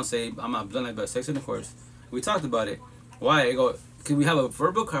mean? Well, I don't say I'm not blunt like about sex intercourse. We talked about it. Why? I go, because we have a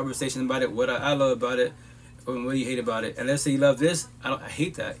verbal conversation about it. What I love about it, and what do you hate about it? And let's say you love this. I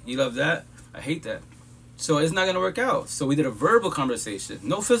hate that. You love that. I hate that. So it's not gonna work out. So we did a verbal conversation,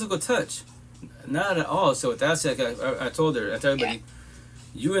 no physical touch, not at all. So with that said, I told her, I told everybody,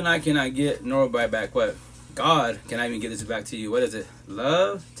 you and I cannot get nor buy back what God cannot even get this back to you. What is it?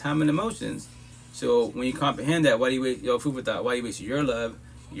 Love, time, and emotions. So when you comprehend that, why do you waste food for thought? Why do you waste your love,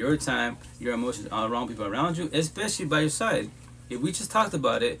 your time, your emotions on the wrong people around you, especially by your side? If we just talked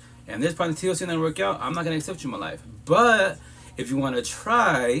about it and this part of the TLC doesn't work out, I'm not gonna accept you in my life. But if you want to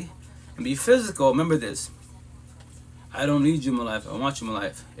try and be physical, remember this. I don't need you in my life. I want you in my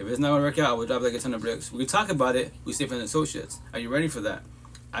life. If it's not going to work out, I will drop like a ton of bricks. We can talk about it. We stay friends and associates. Are you ready for that?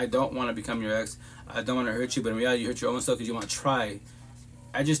 I don't want to become your ex. I don't want to hurt you, but in reality, you hurt your own self because you want to try.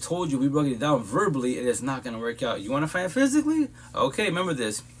 I just told you we broke it down verbally, and it's not going to work out. You want to fight physically? Okay, remember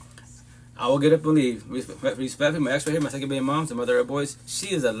this. I will get up and leave. Respectfully, my ex right here, my second baby mom, the mother of boys.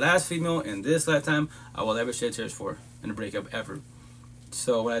 She is the last female in this lifetime I will ever shed tears for in a breakup ever.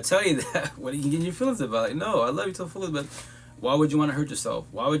 So when I tell you that, what are you getting your feelings about? Like, no, I love you to the fullest, but why would you want to hurt yourself?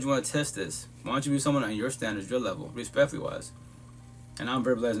 Why would you want to test this? Why don't you be someone on your standards, your level, respectfully wise? And I'm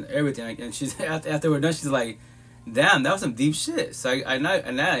verbalizing everything. And she's after we're done, she's like, damn, that was some deep shit. So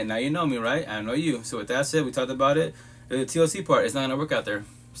now you know me, right? I know you. So with that said, we talked about it. The TLC part, it's not gonna work out there.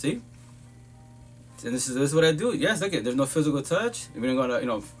 See? And this is what I do. Yes, look at, there's no physical touch. We didn't go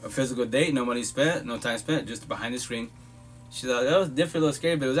on a physical date, no money spent, no time spent, just behind the screen. She's like, that was different, a little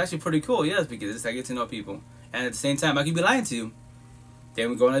scary, but it was actually pretty cool. Yes, because I get to know people. And at the same time, I could be lying to you. Then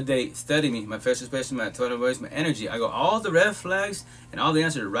we go on a date, study me, my facial expression, my tone of voice, my energy. I go all the red flags and all the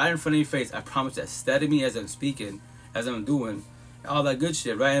answers right in front of your face. I promise that. Study me as I'm speaking, as I'm doing, all that good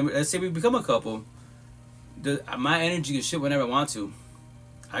shit, right? And let's say we become a couple. My energy can shift whenever I want to.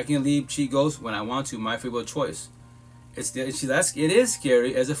 I can leave, cheat, ghost when I want to. My free will choice. It is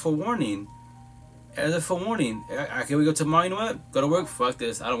scary as a forewarning. As a forewarning. Can we go tomorrow? You know what? Go to work. Fuck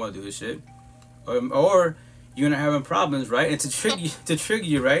this. I don't want to do this shit. Or you're not having problems, right? And to trigger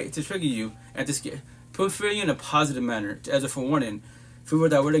you, right? To trigger you and to put fear in you in a positive manner as a forewarning. Feel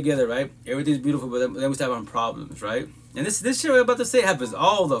that we're together, right? Everything's beautiful, but then we start having problems, right? And this shit we're about to say happens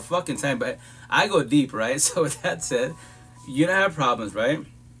all the fucking time, but I go deep, right? So with that said, you don't have problems, right?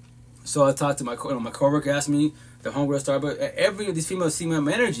 So I talked to my coworker, asked me, the homegirl Starbucks, every of these females see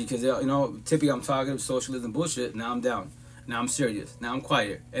my energy because, typically I'm talking socialism bullshit. Now I'm down. Now I'm serious. Now I'm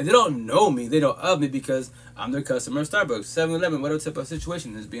quiet. And they don't know me. They don't of me because I'm their customer at Starbucks, 7-Eleven, whatever type of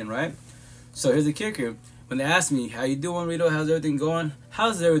situation this being, right? So here's the kicker. When they ask me, how you doing, Rito? How's everything going?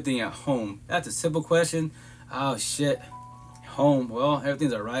 How's everything at home? That's a simple question. Oh, shit. Home. Well,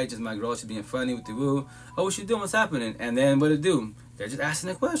 everything's all right. Just my girl, she's being funny with the woo. Oh, what you doing? What's happening? And then what it do? They're just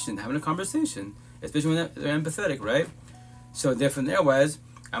asking a question, having a conversation. Especially when they're empathetic, right? So different there-wise,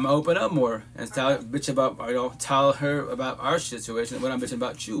 I'm gonna open up more and tell her about our situation when I'm bitching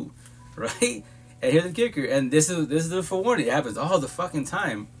about you, right? And here's the kicker, and this is the forewarning. It happens all the fucking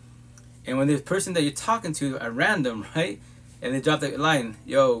time. And when the person that you're talking to are random, right? And they drop the line,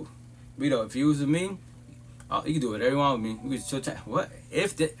 yo, Rito, if you was with me, you can do whatever you want with me. We could chill. What?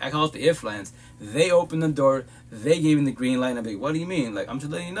 I call it the if lines. They opened the door. They gave me the green light. I'm like, what do you mean? Like, I'm just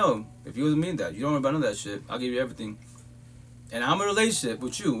letting you know. If you was with me, that you don't worry about none of that shit. I'll give you everything. And I'm in a relationship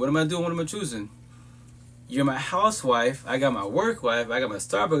with you. What am I doing? What am I choosing? You're my housewife. I got my work wife. I got my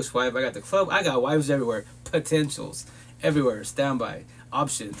Starbucks wife. I got the club. I got wives everywhere. Potentials everywhere. Standby.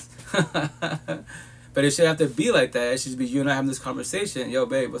 Options. But it should have to be like that. It should be you and I having this conversation. Yo,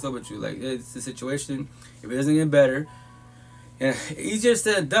 babe, what's up with you? Like, it's the situation. If it doesn't get better, Yeah, easier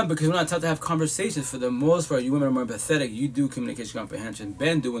said than done because we're not taught to have conversations. For the most part, you women are more empathetic. You do communication comprehension.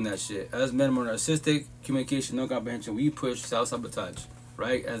 Ben doing that shit. As men, more narcissistic, communication, no comprehension. We push self-sabotage,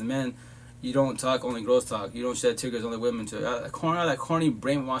 right? As men, you don't talk, only girls talk. You don't shed tears, only women do. That corny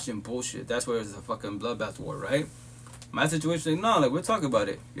brainwashing bullshit. That's where it's a fucking bloodbath war, right? My situation, no, like, we'll talk about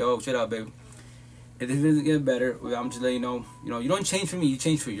it. Yo, shut up, baby. If it doesn't get better, I'm just letting you know, you don't change for me. You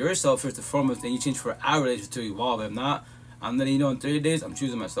change for yourself first and foremost, and you change for our relationship to evolve. If not, I'm letting you know in 30 days, I'm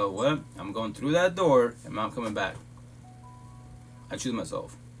choosing myself. What? I'm going through that door, and I'm coming back. I choose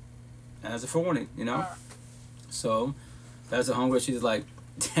myself. And that's a forewarning, you know? So, that's a homegirl. She's like,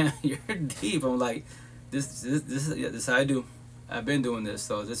 damn, you're deep. I'm like, this is how I do. I've been doing this.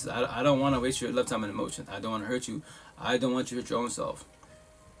 So, I don't want to waste your lifetime and emotion. I don't want to hurt you. I don't want you to hurt your own self.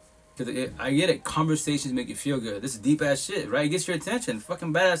 Because I get it. Conversations make you feel good. This is deep-ass shit, right? It gets your attention.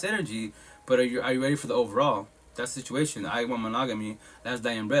 Fucking badass energy. But are you ready for the overall? That's the situation. I want monogamy. That's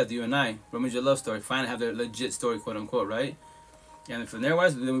dying breath. You and I. Romance your love story. Finally have their legit story, quote unquote, right? And from there,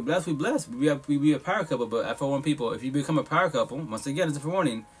 wise, we blessed. We blessed. We be a power couple. But I forewarn people, if you become a power couple, once again, it's a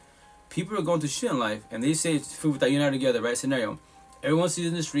forewarning. People are going through shit in life, and they say it's food that you and I are together, right? Scenario. Everyone sees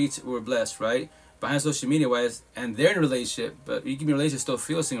in the streets we're blessed, right? Behind social media wise, and they're in a relationship, but you can be in a relationship, still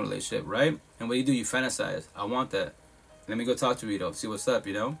feel a single relationship, right? And what you fantasize. I want that. Let me go talk to Rito, see what's up,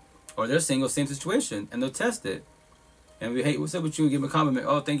 you know? Or they're single, same situation, and they'll test it. And we, hey, what's up with you? Give them a compliment.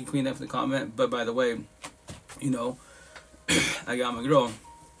 Oh, thank you, Queen, for the comment. But by the way, you know, I got my girl.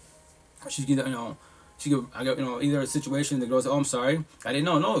 She's, you know, I got, you know, either a situation, the girl said, oh, I'm sorry. I didn't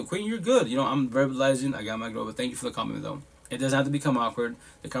know. No, Queen, you're good. You know, I'm verbalizing. I got my girl, but thank you for the compliment, though. It doesn't have to become awkward.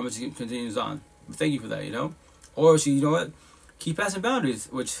 The conversation continues on. But thank you for that, you know? Or she, you know what? Keep passing boundaries,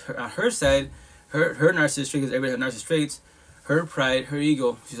 which on her side, her narcissist trait, because everybody has narcissist traits, her pride, her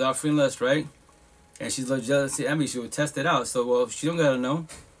ego, she's all free and lust, right? And she's like jealousy, envy. She would test it out. So, well, she don't gotta know.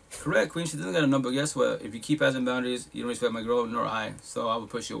 Correct, Queen. She doesn't gotta know. But guess what? If you keep passing boundaries, you don't respect my girl, nor I. So I will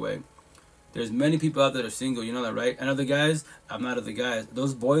push you away. There's many people out there that are single. You know that, right? And other guys, I'm not other guys.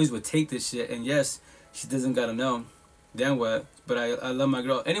 Those boys would take this shit. And yes, she doesn't gotta know. Then what? But I love my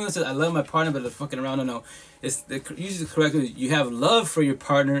girl. Anyone says I love my partner, but they're fucking around. No. It's usually correct. You have love for your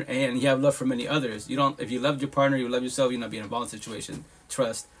partner, and you have love for many others. You don't. If you love your partner, you love yourself. You're not being involved in a situation.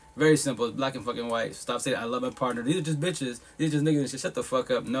 Trust. Very simple. It's black and fucking white. Stop saying I love my partner. These are just bitches. These are just niggas and shit. Shut the fuck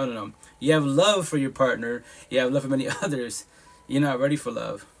up. No. You have love for your partner. You have love for many others. You're not ready for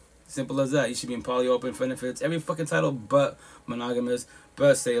love. Simple as that. You should be in poly, open, benefits. Every fucking title but monogamous.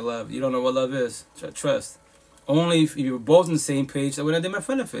 But say love. You don't know what love is. Trust. Only if you were both on the same page, that when I did my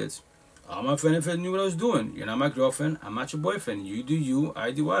benefits. All my benefits knew what I was doing. You're not my girlfriend. I'm not your boyfriend. You do you.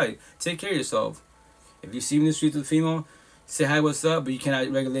 I do I. Take care of yourself. If you see me in the street with a female, say hi, what's up, but you cannot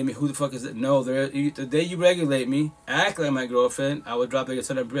regulate me. Who the fuck is it? No, the day you regulate me, act like my girlfriend, I will drop like a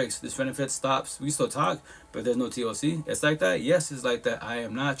ton of bricks. This benefit stops. We still talk, but there's no TLC. It's like that? Yes, it's like that. I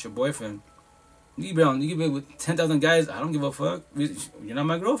am not your boyfriend. You can be with 10,000 guys. I don't give a fuck. You're not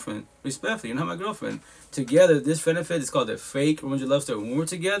my girlfriend. Respectfully, you're not my girlfriend. Together, this benefit is called a fake romantic love story. When we're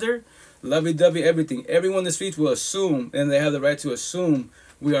together, lovey-dovey, everything. Everyone in the streets will assume, and they have the right to assume,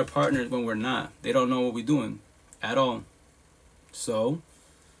 we are partners when we're not. They don't know what we're doing at all. So,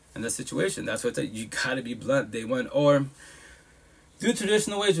 in that situation, that's what you gotta be blunt day one. Or do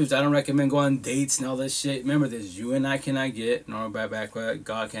traditional ways, which I don't recommend. Go on dates and all that shit. Remember this, you and I cannot get, nor back,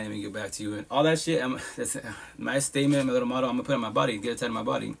 God can't even get back to you. And all that shit, that's my statement, my little motto, I'm gonna put it on my body, get it tied to my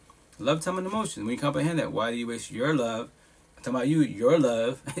body. Love, time, and emotion. When you comprehend that, why do you waste your love? I'm talking about you, your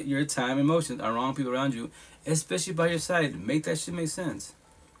love, your time, emotions on wrong people around you, especially by your side. Make that shit make sense.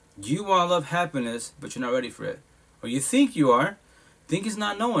 You want love, happiness, but you're not ready for it. Or you think you are. Think is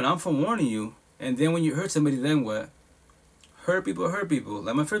not knowing. I'm for warning you. And then when you hurt somebody, then what? Hurt people.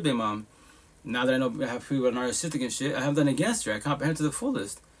 Like my first baby mom. Now that I know I have people that are narcissistic and shit, I have done against her. I comprehend to the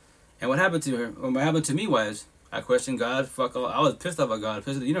fullest. And what happened to her? What happened to me was, I questioned God. Fuck all. I was pissed off at God.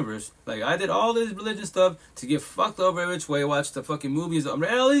 Pissed at the universe. Like, I did all this religion stuff to get fucked over every which way. Watch the fucking movies. I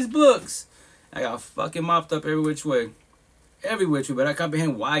read all these books. I got fucking mopped up every which way. Every which way. But I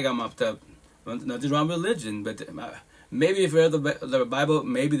comprehend why I got mopped up. Nothing's wrong with religion. But maybe if you read the Bible,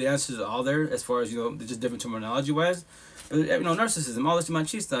 maybe the answers are all there as far as, you know, just different terminology-wise. But, you know, narcissism, all this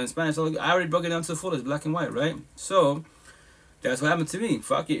machista in Spanish. I already broke it down to the fullest, black and white, right? So, that's what happened to me.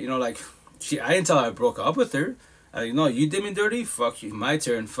 Fuck it. You know, like, I didn't tell her I broke up with her. You know, you did me dirty? Fuck you. My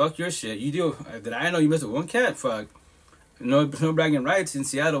turn. Fuck your shit. You do. Did I know you messed with one cat? Fuck. No bragging rights in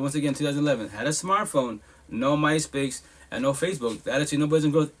Seattle. Once again, 2011. Had a smartphone. No MySpace. And no Facebook. The attitude, no boys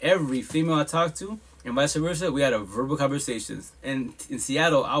and girls. Every female I talked to, and vice versa. We had a verbal conversations. And in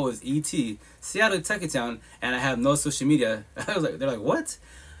Seattle, I was ET, Seattle Techie Town, and I have no social media. I was like, they're like, what?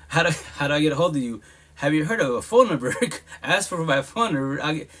 How do I get a hold of you? Have you heard of a phone number? Ask for my phone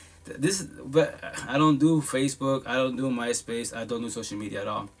number. But I don't do Facebook. I don't do MySpace. I don't do social media at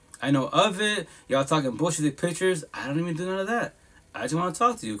all. I know of it. Y'all talking bullshit pictures. I don't even do none of that. I just want to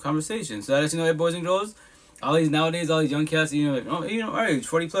talk to you, conversation. So that you know, hey, boys and girls, all these nowadays, all these young cats, our age,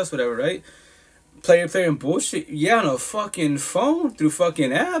 40 plus, whatever, right? Player and bullshit. Yeah, on a fucking phone through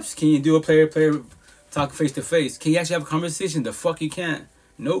fucking apps. Can you do a player talk face to face? Can you actually have a conversation? The fuck you can't.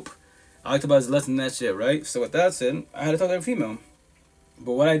 Nope. I like to about less than that shit, right? So with that said, I had to talk to a female.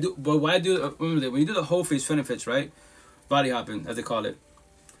 But what I do, remember that when you do the whole face benefits, right? Body hopping, as they call it.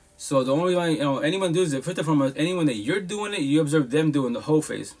 So the only way, anyone does it, first and foremost, anyone that you're doing it, you observe them doing the whole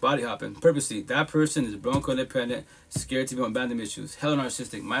face, body hopping, purposely. That person is bronco-independent, scared to be on abandonment issues, hella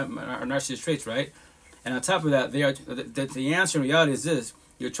narcissistic, narcissist traits, right? And on top of that, they are the answer in reality is this: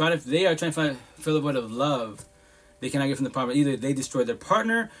 they are trying to fill the void of love. They cannot get from the partner. Either they destroy their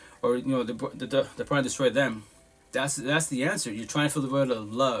partner, or the partner destroyed them. That's the answer. You're trying to fill the void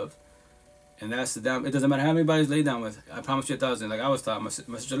of love. And that's the damn. It doesn't matter how many bodies lay down with. I promise you 1,000. Like I was taught, my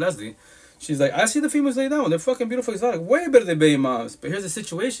sister Leslie, she's like, I see the females lay down with. They're fucking beautiful, exotic, way better than baby moms. But here's the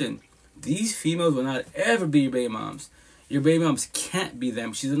situation: these females will not ever be your baby moms. Your baby moms can't be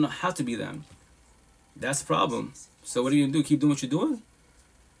them. She doesn't know how to be them. That's the problem. So what are you gonna do? Keep doing what you're doing?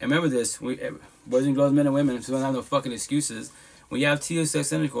 And remember this: boys and girls, men and women, so don't have no fucking excuses. When you have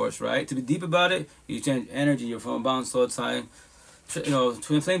sex intercourse, right? To be deep about it, you change energy. Your phone bounce, slow time.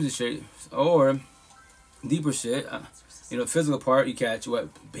 Twin flames and shit, or deeper shit, physical part, you catch what?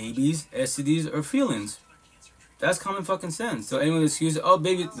 Babies, STDs, or feelings. That's common fucking sense. So anyone excuses, oh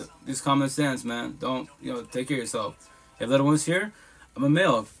baby, this is common sense, man. Don't, take care of yourself. If little one's here, I'm a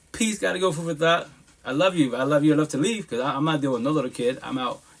male. Peace, gotta go for that. I love you enough to leave, because I'm not dealing with no little kid. I'm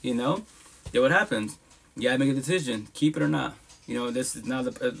out, Then what happens? You gotta make a decision, keep it or not. This is now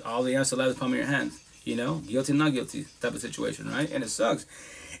all the answer lies in the palm of your hands. Guilty, not guilty type of situation, right? And it sucks.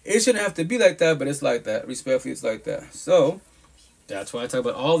 It shouldn't have to be like that, but it's like that. Respectfully, it's like that. So, that's why I talk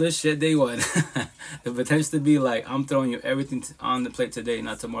about all this shit day one. The potential to be like, I'm throwing you everything on the plate today,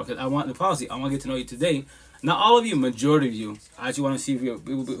 not tomorrow. Because I want the policy. I want to get to know you today. Not all of you, majority of you. I actually want to see if it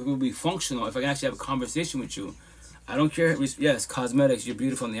will be functional, if I can actually have a conversation with you. I don't care. Yes, cosmetics, you're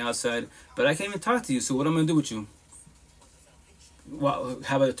beautiful on the outside, but I can't even talk to you, so what am I going to do with you? Well,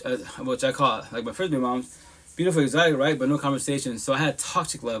 how about what I call it, like my first baby mom, beautiful, exotic, right? But no conversation. So I had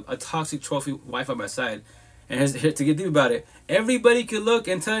toxic love, a toxic trophy wife on my side. And here's to get deep about it. Everybody can look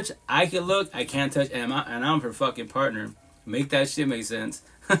and touch. I can look, I can't touch, and I'm her fucking partner. Make that shit make sense.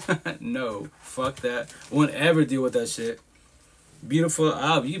 No, fuck that. Won't ever deal with that shit. Beautiful,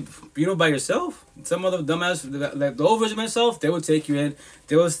 you beautiful by yourself. Some other dumbass, like the old version of myself, they will take you in.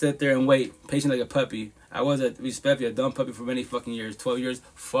 They will sit there and wait, patient like a puppy. I was respectfully a dumb puppy for many fucking years, 12 years.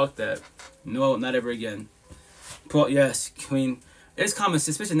 Fuck that. No, not ever again. Yes, Queen. It's common,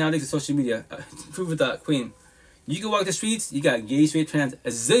 especially nowadays with social media. Proof of that, Queen. You can walk the streets, you got gay, straight, trans,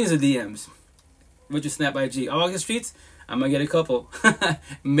 zillions of DMs. With your Snap IG. I walk the streets, I'm gonna get a couple.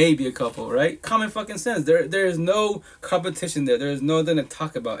 Maybe a couple, right? Common fucking sense. There is no competition there. There is nothing to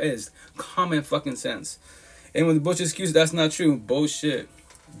talk about. It is common fucking sense. And with the bullshit excuse, that's not true. Bullshit.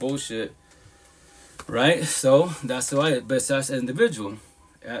 Right? So, that's why it best as an individual.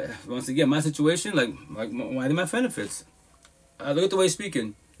 Once again, my situation, like why do my benefits? Look at the way he's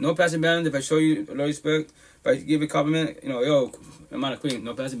speaking. No passing boundaries. If I show you low respect, if I give you a compliment, yo, I'm not a queen.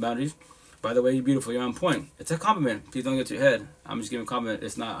 No passing boundaries. By the way, you're beautiful. You're on point. It's a compliment. Please don't get to your head. I'm just giving a compliment.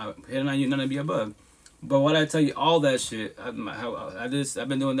 It's not hitting on you. None of you above. But what I tell you, all that shit, I've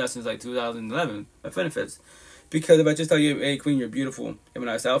been doing that since like 2011. My benefits, because if I just tell you, hey, queen, you're beautiful. You have a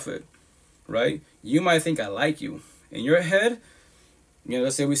nice outfit, right? You might think I like you. In your head,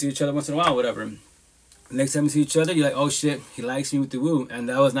 let's say we see each other once in a while, whatever. Next time we see each other, you're like, oh shit, he likes me with the woo. And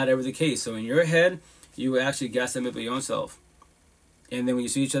that was not ever the case. So in your head, you would actually gas them up by your own self. And then when you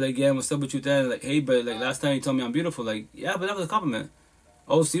see each other again, what's up with you then? Like, hey, but like last time you told me I'm beautiful. Like, yeah, but that was a compliment.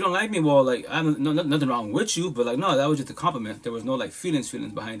 Oh, so you don't like me? Well, like, nothing wrong with you. But like, no, that was just a compliment. There was no like feelings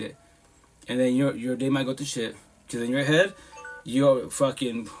behind it. And then your day might go to shit. Because in your head, you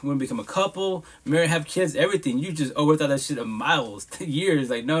fucking want to become a couple, marry, have kids, everything. You just overthought that shit of miles, years.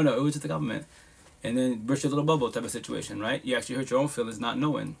 Like, no, it was just a compliment. And then burst your little bubble type of situation, right? You actually hurt your own feelings not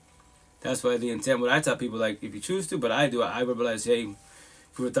knowing. That's why the intent, what I tell people, like, if you choose to, but I do, I verbalize, hey,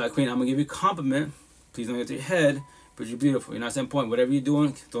 if you were thought queen, I'm going to give you a compliment. Please don't get to your head, but you're beautiful. You're not at some point. Whatever you're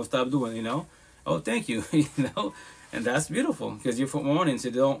doing, don't stop doing, Oh, thank you, And that's beautiful because you're for morning, so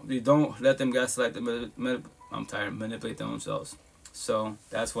you don't let them gaslight manipulate themselves. So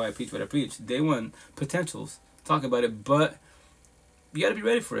that's why I preach what I preach. Day one, potentials. Talk about it, but you gotta be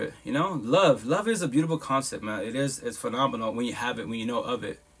ready for it. You know, love is a beautiful concept, man. It's phenomenal when you have it, when you know of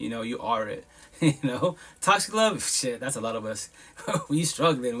it. You know, you are it. You know, toxic love, shit. That's a lot of us. We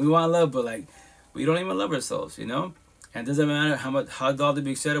struggling. We want love, but like, we don't even love ourselves. You know, and it doesn't matter how doll to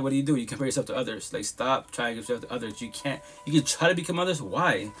be etc. What do? You compare yourself to others. Like, stop trying to compare yourself to others. You can't. You can try to become others.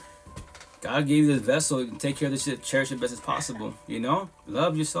 Why? God gave you this vessel. Take care of this shit. Cherish it best as possible. You know,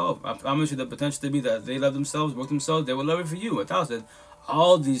 love yourself. I promise you the potential to be that they love themselves, work themselves. They will love it for you. 1,000.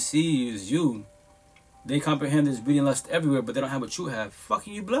 All they see is you. They comprehend there's beauty and lust everywhere, but they don't have what you have.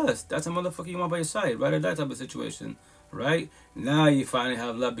 Fucking you blessed. That's a motherfucker you want by your side, right? Or that type of situation, right? Now you finally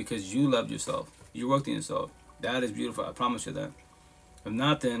have love because you loved yourself. You worked in yourself. That is beautiful. I promise you that. If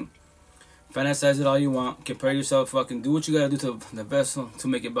not, then fantasize it all you want. Compare yourself. Fucking do what you gotta do to the vessel to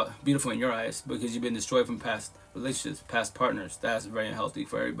make it beautiful in your eyes, because you've been destroyed from past relationships, past partners. That's very unhealthy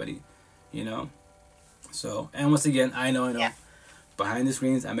for everybody, you know. So, and once again, I know. Yeah. Behind the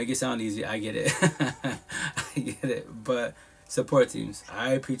screens, I make it sound easy. I get it. I get it. But support teams.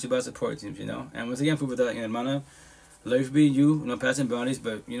 I preach about support teams, you know. And once again, people that, you know, Mana, love for being you know, passing boundaries.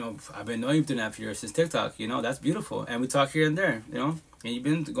 But, you know, I've been knowing you for 2.5 years since TikTok. You know, that's beautiful. And we talk here and there, you know. And you've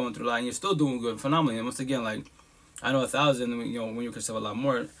been going through a lot, and you're still doing good, phenomenally. And once again, like, I know 1,000, you know, when you consider a lot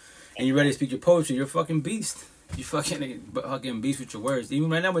more, and you're ready to speak your poetry, you're a fucking beast. You fucking beast with your words.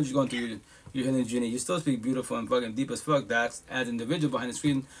 Even right now, when you're going through your healing journey, you still speak beautiful and fucking deep as fuck. That's, as an individual behind the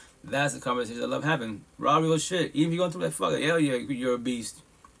screen, that's the conversation I love having. Raw, real shit. Even if you're going through that fuck, hell yeah, you're a beast.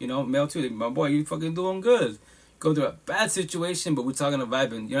 You know, male too. My boy, you fucking doing good. Going through a bad situation, but we're talking about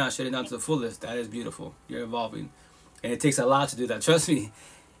vibing. You're not shutting down to the fullest. That is beautiful. You're evolving. And it takes a lot to do that. Trust me.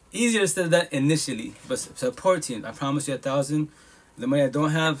 Easier said that initially. But support team, I promise you 1,000. The money I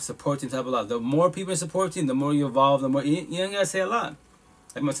don't have, support teams have a lot. The more people in support team, the more you evolve, the more you ain't gotta say a lot.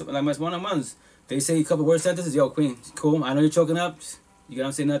 Like my one-on-ones, they say a couple word sentences. Yo, queen, cool. I know you're choking up. You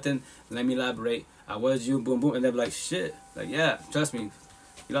gotta say nothing. Let me elaborate. I was you, boom, boom, and they're like, shit. Like, yeah, trust me.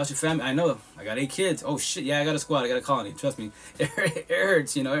 You lost your family. I know. I got 8 kids. Oh shit, yeah, I got a squad. I got a colony. Trust me, it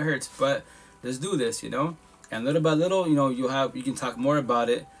hurts. You know, it hurts. But let's do this. You know, and little by little, you know, you can talk more about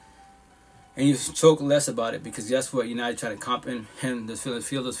it. And you choke less about it, because guess what? You're not trying to comprehend those feelings,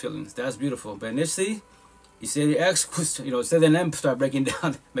 feel those feelings. That's beautiful. But initially, you say your ex, you know, say their name, start breaking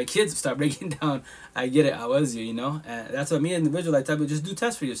down. My kids start breaking down. I get it. I was you, you know. And that's what me, individual, like, type of just do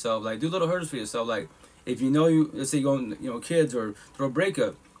tests for yourself. Like, do little hurdles for yourself. Like, if you know let's say you go, you know, kids or through a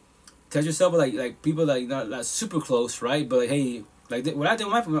breakup, test yourself with like people like not super close, right? But like, hey, like what I did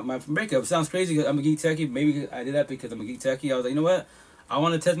with my breakup sounds crazy. Cause I'm a geek techie. Maybe I did that because I'm a geek techie. I was like, you know what? I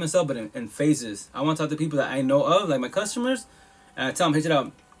want to test myself, but in phases. I want to talk to people that I know of, like my customers, and I tell them, hey, check it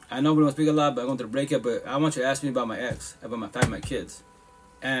out. I know we don't speak a lot, but I'm going through a breakup, but I want you to ask me about my ex, about my family, my kids.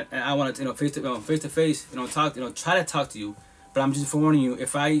 And I want to, you know, face to face, you know, talk, you know, try to talk to you. But I'm just forewarning you,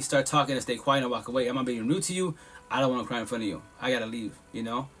 if I start talking and stay quiet and walk away, I'm not being rude to you. I don't want to cry in front of you. I got to leave, you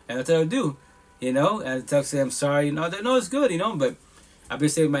know? And that's what I do, you know? And I tell them, I'm sorry, you know, no, it's good, you know, but I've been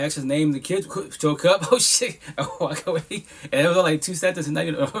saying my ex's name, the kids choke up. Oh shit! I walk away, and it was all like 2 sentences, not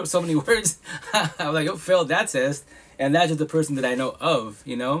even so many words. I was like, "Oh, failed that test," and that's just the person that I know of,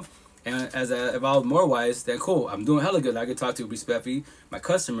 you know. And as I evolve more wise, then cool. I'm doing hella good. I can talk to respectfully. My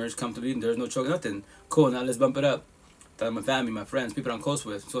customers come to me, and there's no choke, nothing. Cool. Now let's bump it up. Tell my family, my friends, people I'm close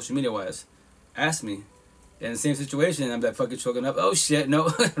with, social media wise, ask me. In the same situation, I'm like fucking choking up. Oh shit,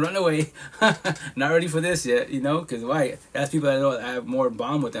 no, run away. Not ready for this yet, you know? Because why? That's people I know I have more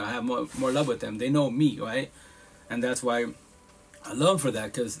bond with them. I have more love with them. They know me, right? And that's why I love them for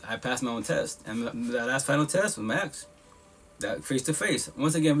that, because I passed my own test. And that last final test was my ex. That face to face.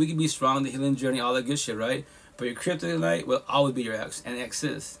 Once again, we can be strong, the healing journey, all that good shit, right? But your kryptonite will always be your ex, and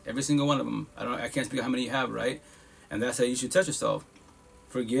exes. Every single one of them. I can't speak how many you have, right? And that's how you should touch yourself.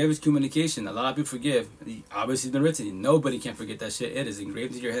 Forgive is communication. A lot of people forgive. Obviously, it's been written. Nobody can forget that shit. It is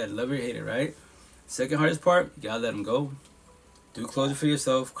engraved in your head. Love it or hate it, right? Second hardest part, you gotta let them go. Do closure for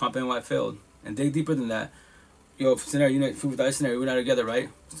yourself. Comprehend why it failed. And dig deeper than that. Yo, scenario, you know, food without scenario, we're not together, right?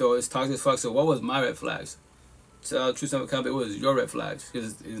 So it's toxic as fuck. So what was my red flags? So true stuff account, it was your red flags.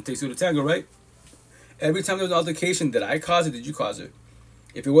 Because it takes two to tango, right? Every time there was an altercation, did I cause it? Did you cause it?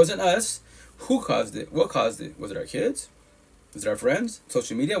 If it wasn't us, who caused it? What caused it? Was it our kids? Was it our friends?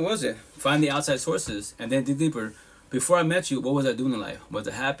 Social media? What was it? Find the outside sources and then dig deeper. Before I met you, what was I doing in life? Was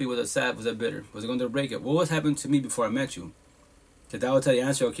it happy? Was it sad? Was it bitter? Was it going through a breakup? What was happening to me before I met you? Because that would tell you the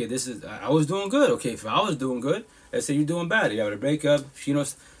answer. Okay, I was doing good. Okay, if I was doing good, let's say you're doing bad. You had a breakup, you know,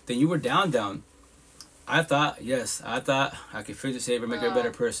 then you were down. I thought I could fix the save her, make her a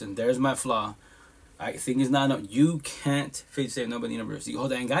better person. There's my flaw. I think it's not no. You can't fix save nobody in the universe. You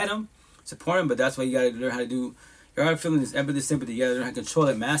hold that and guide them, support them, but that's why you gotta learn how to do. Your hard feelings, empathy, sympathy. You gotta learn how to control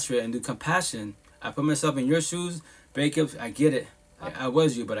it, master it, and do compassion. I put myself in your shoes. Breakups, I get it. I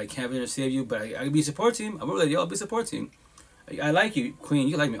was you, but I can't really save you. But I can be a support team. I'm like, yo, I'll be a support team. I like you, Queen.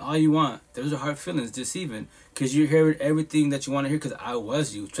 You like me all you want. Those are hard feelings, deceiving, because you're hearing everything that you want to hear. Because I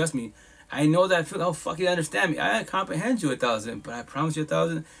was you. Trust me. I know that feeling. Oh, fuck, you understand me. I comprehend you 1,000, but I promise you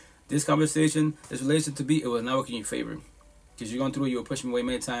 1,000. This conversation, this relation to be, it was not working in your favor. Because you're going through it, you were pushing me away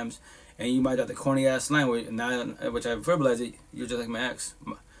many times, and you might have the corny ass line, which I verbalized it, you're just like my ex.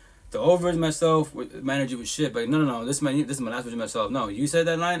 The over myself, my energy was shit, but no, this is my last version of myself. No, you said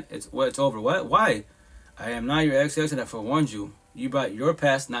that line, it's over. What? Why? I am not your ex, and I forewarned you. You brought your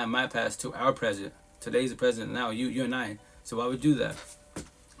past, not my past, to our present. Today's the present now, you and I. So why would you do that?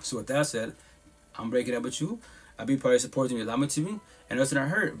 So with that said, I'm breaking up with you. I'll be part of supporting you, allow me to me, and it doesn't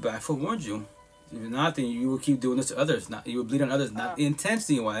hurt, but I forewarned you. If not, then you will keep doing this to others. You will bleed on others, not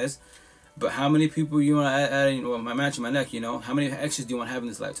intensity wise, but how many people you want to add my match in my neck, how many exes do you want to have in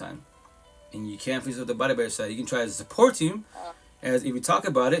this lifetime? And you can't fix up the body by your side. You can try as a support team, as if we talk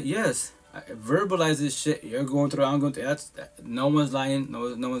about it, yes, verbalize this shit, you're going through, I'm going through, no one's lying,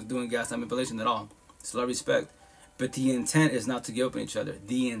 no one's doing gaslight manipulation at all. It's a lot of respect. But the intent is not to give up on each other.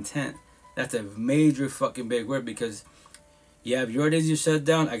 The intent. That's a major fucking big word, because you have your days you shut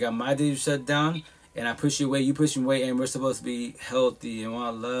down, I got my days you shut down, and I push you away, you push me away, and we're supposed to be healthy and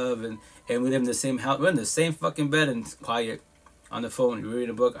want love, and we live in the same house, we're in the same fucking bed and quiet on the phone, you read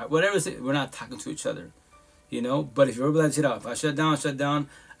a book, whatever it is, we're not talking to each other, But if you're able to shit out, if I shut down,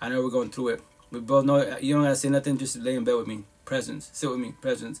 I know we're going through it. We both know you don't gotta say nothing, just lay in bed with me, presence, sit with me,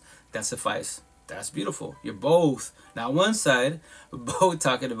 presence, that suffice. That's beautiful. You're both, not one side, both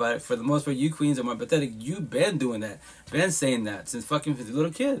talking about it. For the most part, you queens are more pathetic. You've been doing that. Been saying that since fucking a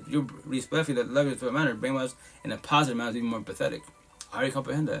little kid. You're respectful, love you for a manner, brainwashed in a positive manner, even more pathetic. I already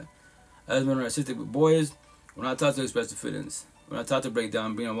comprehend that. Husband or narcissistic with boys, we're not taught to express the feelings. We're not taught to break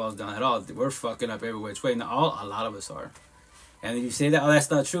down, bring our walls down at all. We're fucking up every which way. Now, a lot of us are. And if you say that, that's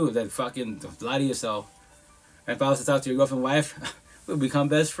not true. Then fucking lie to yourself. And if I was to talk to your girlfriend, wife, we'll become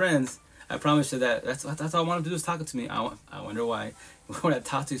best friends. I promise you that. That's all I want to do is talk to me. I wonder why. We're not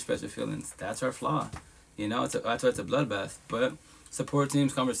taught to express your feelings. That's our flaw. That's why it's a bloodbath. But support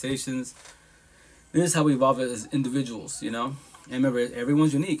teams, conversations. This is how we evolve as individuals. And remember,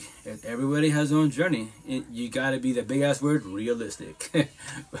 everyone's unique. Everybody has their own journey. You gotta be the big ass word, realistic.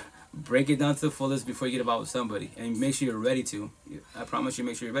 Break it down to the fullest before you get involved with somebody, and make sure you're ready to. I promise you,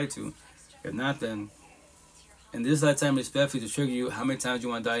 make sure you're ready to. If not, then. In this lifetime, respectfully, to trigger you, how many times you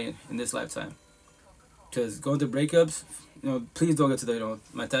want to die in this lifetime? Because going through breakups, please don't get to the,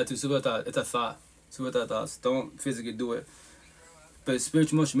 my tattoo, thought. It's a thought. Thoughts. Don't physically do it. But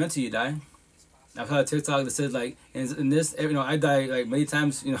spiritual emotion meant to you die. I've had a TikTok that says, like, in this, I die, like, many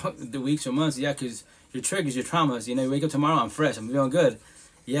times, the weeks or months, yeah, because your triggers, your traumas, you wake up tomorrow, I'm fresh, I'm feeling good.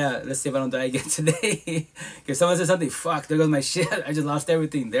 Yeah, let's see if I don't die again today. Because someone says something, fuck, there goes my shit, I just lost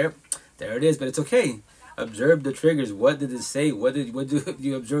everything. There it is, but it's okay. Observe the triggers. What did it say? What do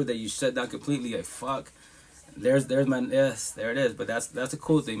you observe that you shut down completely? Like, fuck. There's my, yes, there it is. But that's a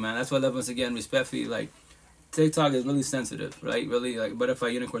cool thing, man. That's why I love, once again, respectfully, like, TikTok is really sensitive, right? Really, like, butterfly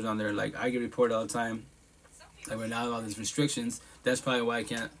unicorns on there. Like, I get reported all the time. Like, right now, all these restrictions. That's probably why I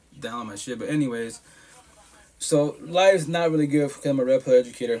can't download my shit. But anyways, so life's not really good because I'm a red pill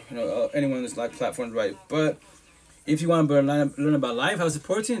educator. Anyone on this live platform is right. But if you want to learn about life, how to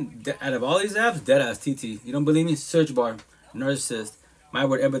support you, out of all these apps, deadass TT. You don't believe me? Search bar, narcissist, my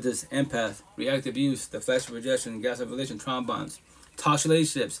word, empathist, empath, reactive use, deflection, rejection, gas revelation, trauma bonds, toxic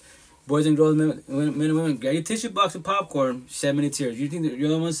relationships, boys and girls, men and women. Get your tissue box of popcorn, shed many tears. You think that you're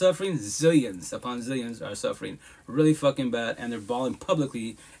the one suffering? Zillions upon zillions are suffering really fucking bad, and they're bawling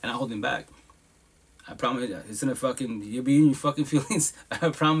publicly and not holding back. I promise you that. It's gonna fucking, you'll be in your fucking feelings. I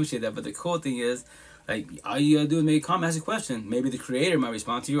promise you that. But the cool thing is, like, all you gotta do is make a comment, ask a question. Maybe the creator might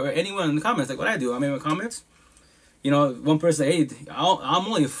respond to you, or anyone in the comments. Like what I do, I make my comments. One person, hey, I'm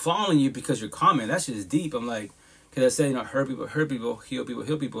only following you because your comment. That's just deep. I'm like, because I say, hurt people, heal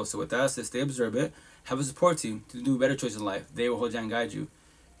people. So with that, stay observant, have a support team to do better choices in life. They will hold you and guide you.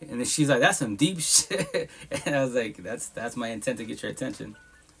 And then she's like, that's some deep shit. And I was like, that's my intent to get your attention.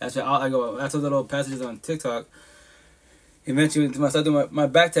 That's why I go. That's those little passages on TikTok. Eventually, when I start doing my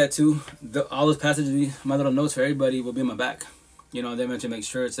back tattoo, all those passages, my little notes for everybody will be in my back. They mention make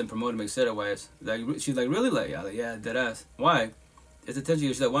shirts and promote them, etc. Wise. Like, she's like, really? Like, yeah, dead ass. Why? It's attention.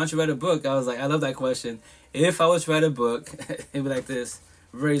 She's like, why don't you write a book? I was like, I love that question. If I was to write a book, it'd be like this.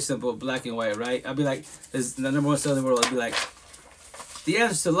 Very simple, black and white, right? I'll be like, is the number one seller in the world. I'll be like, the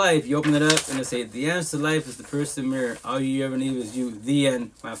answer to life. You open it up and they say, the answer to life is the person mirror. All you ever need is you. The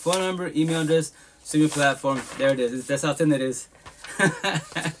end. My phone number, email address, streaming platform. There it is. That's how thin it is.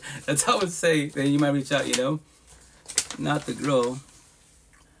 That's how I would say. Then you might reach out, you know. Not the girl.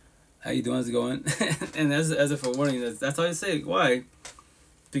 How you doing? How's it going? And as a forewarning, that's all you say. Why?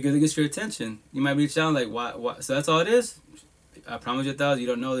 Because it gets your attention. You might reach out like, why? So that's all it is. I promise you 1,000. You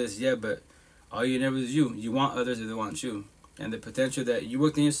don't know this yet, but all you never is you. You want others if they want you. And the potential that you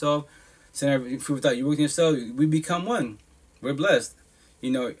worked in yourself, proof that you worked in yourself, we become one. We're blessed. You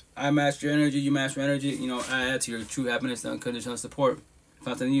know, I match your energy, you match my energy. You know, I add to your true happiness and unconditional support.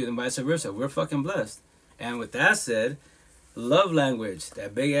 Found in you, and vice versa. We're fucking blessed. And with that said, love language.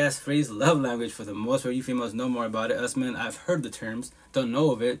 That big ass phrase, love language. For the most part, you females know more about it. Us men, I've heard the terms, don't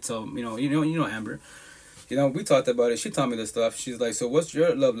know of it. So you know, Amber. You know, we talked about it. She taught me this stuff. She's like, so what's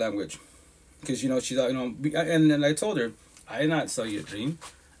your love language? Because you know, she's like, you know, and I told her, I did not sell you a dream.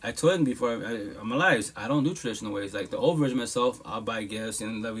 I told him before, I'm alive. I don't do traditional ways. Like the old version of myself, I'll buy gifts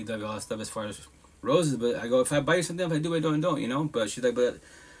and lovey-dovey, all that stuff as far as roses. But I go, if I buy you something, if I do, I don't, you know. But she's like, but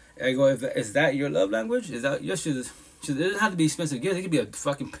I go, is that your love language? Is that, yes, it doesn't have to be expensive gifts. It could be a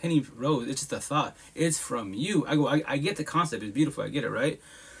fucking penny rose. It's just a thought. It's from you. I go, I get the concept. It's beautiful. I get it, right?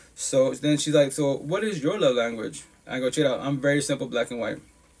 So then she's like, so what is your love language? I go, check it out. I'm very simple, black and white.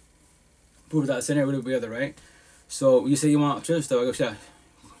 Proof without center, everybody together, right? So you say you want church stuff. I go, shut.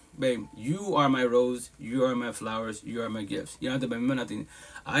 Babe, you are my rose. You are my flowers. You are my gifts. You don't have to buy me nothing.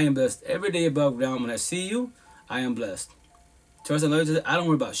 I am blessed every day above ground. When I see you, I am blessed. Trust and loyalty, I don't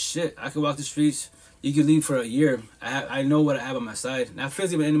worry about shit. I can walk the streets. You can leave for a year. I know what I have on my side. Not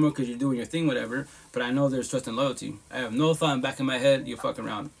physically anymore because you're doing your thing, whatever. But I know there's trust and loyalty. I have no thought in the back of my head. You're fucking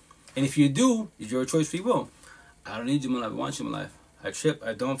around. And if you do, it's your choice, free will. I don't need you in my life. I want you in my life. I trip.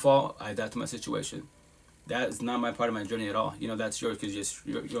 I don't fall. I adapt to my situation. That is not my part of my journey at all. You know, that's yours because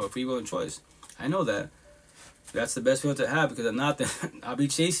you're a free will and choice. I know that. That's the best feeling to have because if not, then I'll be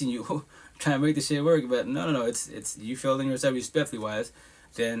chasing you, trying to make this shit work. But no. It's you feeling yourself respectfully wise.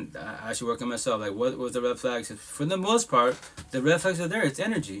 Then I should work on myself. Like, what was the red flags? For the most part, the red flags are there. It's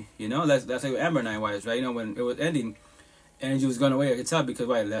energy. You know, that's like Amber and I wise, right? You know, when it was ending, energy was going away. I could tell because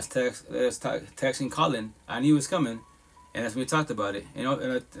why? Less text and calling. I knew it was coming. And that's when we talked about it, you know,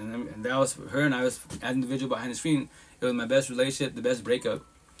 and that was her and I was an individual behind the screen. It was my best relationship, the best breakup,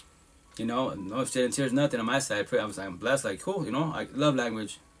 you know, no shit and tears, nothing on my side. I'm blessed, like, cool, you know, I love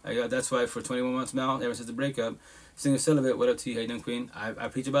language. That's why for 21 months now, ever since the breakup, single celibate, what up to you, how you doing, queen? I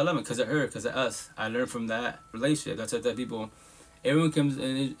preach about love because of her, because of us. I learned from that relationship. That's what people, everyone comes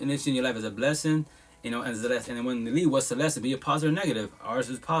in your life as a blessing, you know, and then when they leave, what's the lesson? Be a positive or negative. Ours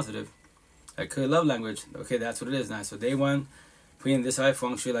is positive. I could love language. Okay, that's what it is now. So day one, putting this high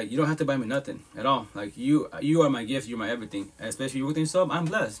function, like you don't have to buy me nothing at all. Like you are my gift. You're my everything. And especially you within yourself, I'm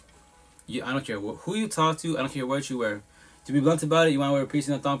blessed. I don't care who you talk to. I don't care what you wear. To be blunt about it, you want to wear a piece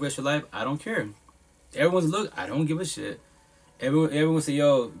in a thong for your life. I don't care. Everyone's look. I don't give a shit. Everyone say,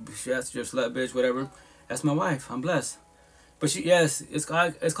 yo, that's your slut bitch, whatever. That's my wife. I'm blessed. But yes, it's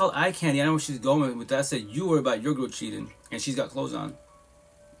called eye candy. I know where she's going with that. Said you worry about your girl cheating, and she's got clothes on.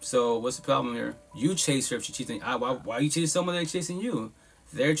 So what's the problem here? You chase her if she cheats on you. Why you chase someone that's chasing you?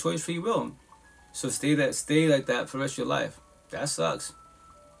 Their choice, free will. So stay like that for the rest of your life. That sucks.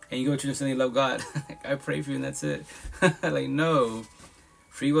 And you go to the you love God. I pray for you and that's it. Like no,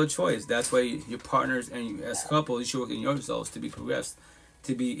 free will choice. That's why your partners and you, as a couple, you should work in yourselves to be progressed.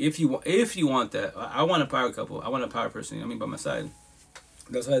 To be if you want that. I want a power couple. I want a power person. You know what I mean, by my side.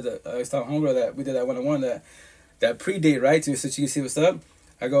 That's why I was telling homegirl that we did that 1-on-1 that pre-date, right? So she can see what's up.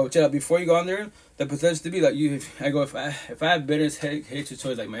 I go, check out, before you go on there, the potential to be like you. I go, if I have bitterness, hatred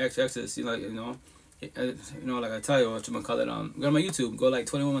towards like my exes, like I tell you, what you gonna call it? Go to my YouTube, go like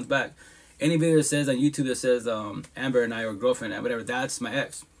 21 months back. Any video that says on YouTube that says Amber and I or girlfriend and whatever, that's my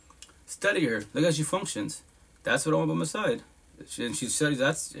ex. Study her, look how she functions. That's what I want by my side. And she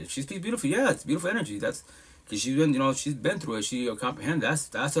studies. She speaks beautiful. Yeah, it's beautiful energy. That's because she's been through it. She comprehends.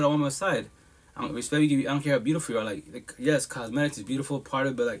 That's what I want by my side. I don't respect you. I don't care how beautiful you are. Like yes, cosmetics is beautiful part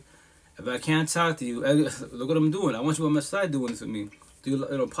of it, but like if I can't talk to you, look what I'm doing. I want you on my side doing this with me.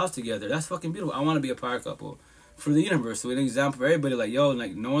 Do pause together. That's fucking beautiful. I want to be a power couple for the universe. So an example for everybody. Like yo,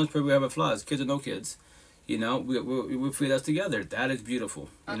 like no one's perfect. We have flaws. Kids or no kids. You know, we feel us together. That is beautiful.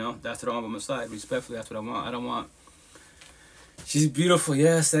 You know, that's what I want on my side. Respectfully, that's what I want. I don't want. She's beautiful,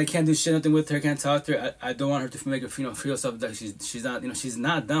 yes. I can't do shit nothing with her. Can't talk to her. I don't want her to make her feel herself like she's not she's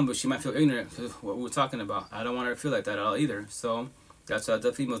not dumb, but she might feel ignorant because what we're talking about. I don't want her to feel like that at all either. So That's how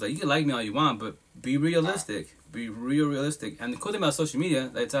the females like. You can like me all you want, but be realistic. Be realistic. And the cool thing about social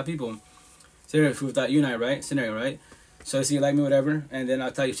media, like I tell people, scenario without you and I, right? Scenario, right? So I see you like me, whatever, and then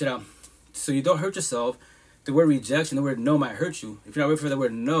I'll tell you shit out. So you don't hurt yourself. The word rejection, the word no might hurt you. If you're not ready for the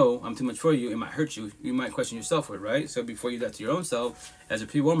word no, I'm too much for you, it might hurt you. You might question your self-worth, right? So before you do that to your own self, as a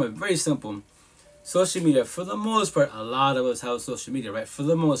pre-warmer, very simple. Social media, for the most part, a lot of us have social media, right? For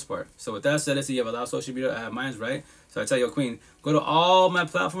the most part. So with that said, let's say you have a lot of social media. I have mine, right? So I tell you, Queen, go to all my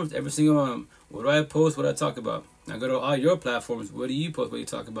platforms, every single one. What do I post? What do I talk about? Now go to all your platforms. What do you post? What do you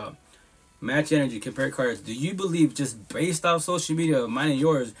talk about? Match energy, compare cards. Do you believe just based off social media, mine and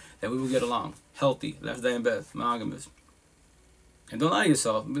yours, that we will get along? Healthy, left day in bed, monogamous. And don't lie to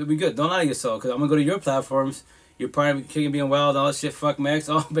yourself. It'll be good. Don't lie to yourself. Because I'm going to go to your platforms. You're partying, kicking, being wild, all that shit. Fuck my ex.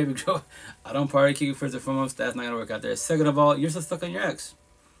 Oh, baby girl. I don't party, kicking first and foremost. That's not going to work out there. Second of all, you're still stuck on your ex.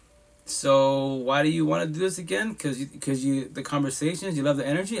 So why do you want to do this again? Because the conversations, you love the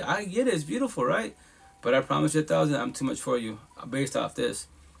energy. I get it. It's beautiful, right? But I promise you 1,000, I'm too much for you based off this.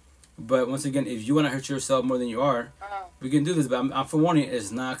 But once again, if you want to hurt yourself more than you are, we can do this. But I'm for warning,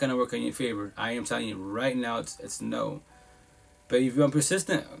 it's not going to work in your favor. I am telling you right now, it's no. But if you're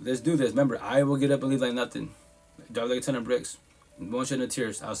persistent, let's do this. Remember, I will get up and leave like nothing. Drop like a ton of bricks. Won't shed no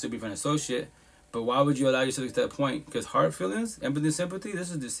tears. I'll still be friend associate. But why would you allow yourself to get to that point? Because heart feelings, empathy, sympathy, this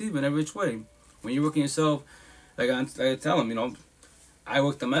is deceiving every which way. When you're working yourself, like I tell them, you know, I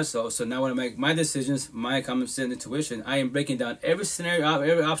worked on myself, so now when I make my decisions, my common sense, intuition, I am breaking down every scenario,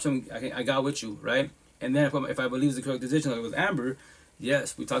 every option I got with you, right? And then if I believe it's the correct decision, like with Amber,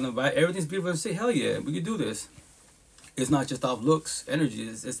 yes, we talking about everything's beautiful and say, hell yeah, we can do this. It's not just off looks, energy,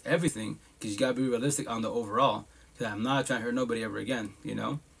 it's everything, because you got to be realistic on the overall, because I'm not trying to hurt nobody ever again, you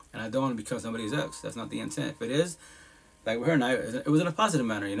know? And I don't want to become somebody's ex. That's not the intent. If it is, like with her and I, it was in a positive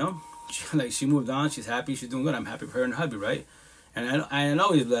manner, you know? She moved on, she's happy, she's doing good, I'm happy for her and her hubby, right? And I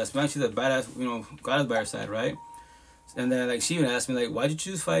know he's blessed, man. She's a badass, you know, God is by her side, right? And then, like, she even asked me, like, why'd you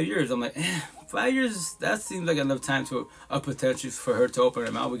choose 5 years? I'm like, 5 years, that seems like enough time to a potential for her to open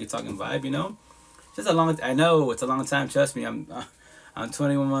her mouth. We could talk and vibe, you know? Just a long, I know, it's a long time, trust me. I'm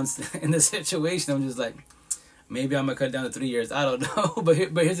 21 months in this situation. I'm just like, maybe I'm going to cut it down to 3 years. I don't know. But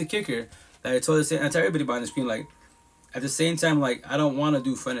here's the kicker. Like I tell everybody behind the screen, like, at the same time, like, I don't want to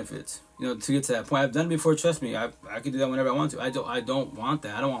do benefits, you know, to get to that point. I've done it before, trust me. I can do that whenever I want to. I don't want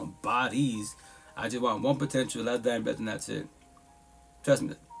that. I don't want bodies. I just want one potential, less than better, and that's it. Trust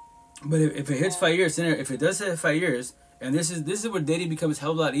me. But if it hits 5 years, if it does hit 5 years, and this is where dating becomes a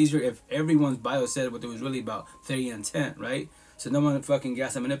hell of a lot easier if everyone's bio said what it was really about, 30 and intent, right? So no one fucking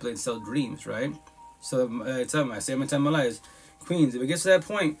gas and manipulate and sell dreams, right? So I tell them, I say every time in my life, Queens, if it gets to that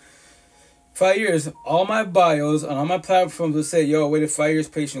point, 5 years, all my bios on all my platforms will say, yo, I waited 5 years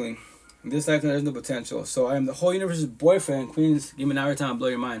patiently. This lifetime there's no potential. So I am the whole universe's boyfriend. Queens, give me an hour time, blow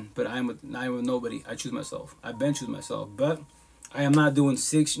your mind. But I am with nobody. I choose myself. I've been choosing myself. But I am not doing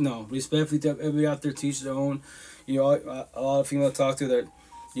respectfully to everybody out there, teach their own. You know, a lot of females talk to that,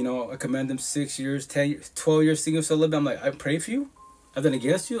 you know, I commend them 6 years, 10 years, 12 years single celibate. I'm like, I pray for you. I've done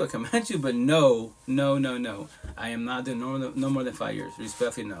against you. I commend you. But no. I am not doing no more than 5 years.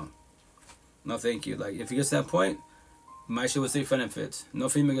 Respectfully, no. No, thank you. Like, if you get to that point, my shit would say benefits. No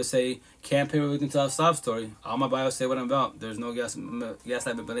female can say, can't pay everything to a sob story. All my bios say what I'm about. There's no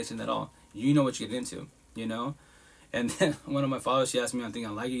gaslight manipulation at all. You know what you get into, you know? And then one of my followers, she asked me, I think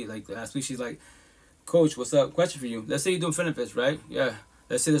on Likee, like last week, she's like, Coach, what's up? Question for you. Let's say you're doing benefits, right? Yeah.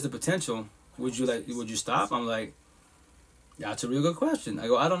 Let's say there's the potential. Would you stop? I'm like, that's a real good question. I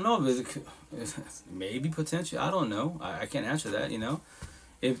go, I don't know. Maybe potential. I don't know. I can't answer that, you know?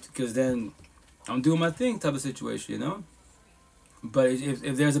 Because then I'm doing my thing type of situation, you know? But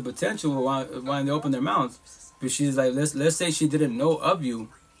if there's a potential when they open their mouths, but she's like, let's say she didn't know of you,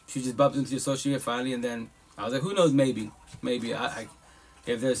 she just bumped into your social media finally, and then I was like, who knows? Maybe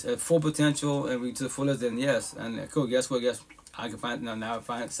if there's a full potential and we to the fullest, then yes. And cool. Guess what? I can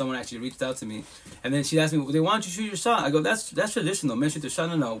find someone actually reached out to me, and then she asked me, well, why don't you shoot your shot? I go, that's traditional. Men shoot the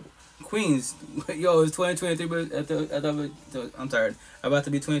shot. No. Queens, yo, it's 2023, but I'm tired. About to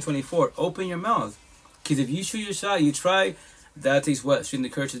be 2024. Open your mouth. Because if you shoot your shot, you try, that takes what? Shooting the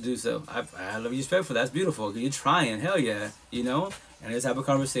courage to do so. I love you, respect for that. That's beautiful. Because you're trying. Hell yeah. You know? And let's have a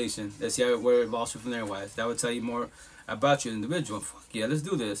conversation. Let's see where it evolves from there, wise. That would tell you more about you as an individual. Fuck yeah, let's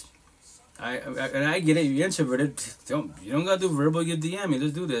do this. And I get it. You're introverted. You don't got to do verbal. You DM me.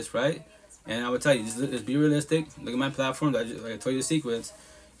 Let's do this, right? And I would tell you, just be realistic. Look at my platform. I told you the sequence.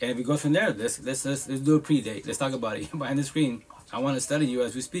 And if we go from there, let's do a pre-date. Let's talk about it behind the screen. I want to study you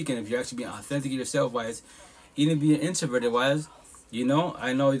as we speak, and if you're actually being authentic yourself, wise, even being introverted, wise, You know,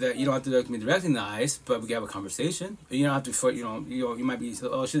 I know that you don't have to look me directly in the eyes, but we can have a conversation. You don't have to, you might be,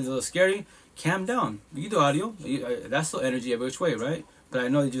 oh, shit's a little scary. Calm down. You do audio. That's still energy every which way, right? But I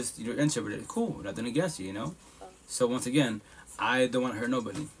know you're introverted. Cool. Nothing against you, you know? So once again, I don't want to hurt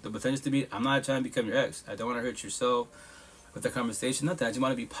nobody. The potential to be, I'm not trying to become your ex. I don't want to hurt yourself with the conversation. Nothing. I just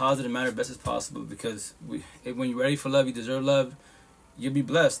want to be positive, matter best as possible, because when you're ready for love, you deserve love. You'll be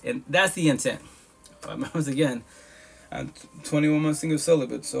blessed. And that's the intent. Once again, I'm 21 months single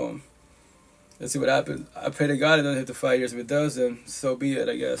celibate, so let's see what happens. I pray to God it doesn't hit the 5 years. If it does, then so be it,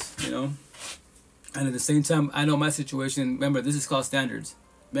 I guess, you know? And at the same time, I know my situation. Remember, this is called standards.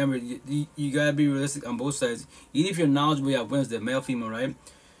 Remember, you gotta be realistic on both sides. Even if you're knowledgeable, you have Wednesday, male, female, right?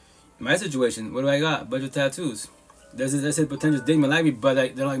 My situation, what do I got? A bunch of tattoos. There's a potential dig me like me, but they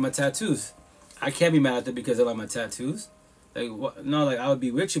don't like my tattoos. I can't be mad at them because they like my tattoos. Like, what? No, like, I would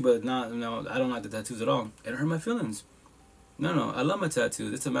be with you, but not, no, I don't like the tattoos at all. It hurt my feelings. No, I love my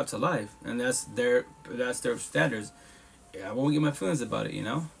tattoos. It's a map to life, and that's their standards. Yeah, I won't get my feelings about it, you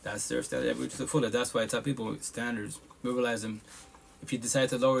know? That's their standard. That's why I tell people standards. Realize them. If you decide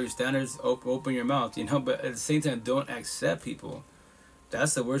to lower your standards, open your mouth, you know? But at the same time, don't accept people.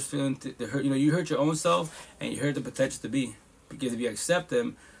 That's the worst feeling to hurt. You know, you hurt your own self, and you hurt the potential to be. Because if you accept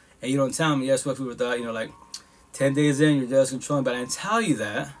them, and you don't tell them, yes, what people thought, you know, like, 10 days in, you're just controlling. But I tell you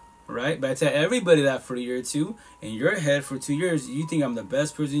that, right? But I tell everybody that for a year or two. In your head, for 2 years, you think I'm the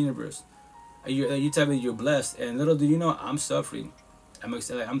best person in the universe. You tell me you're blessed, and little do you know, I'm suffering.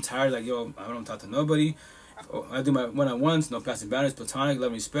 I'm tired. Like, yo, I don't talk to nobody. I do my one-on-ones, no passing boundaries, platonic,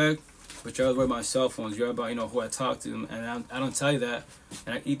 love, respect. But you're always worried about my cell phones. You're about, you know, who I talk to, and I don't tell you that,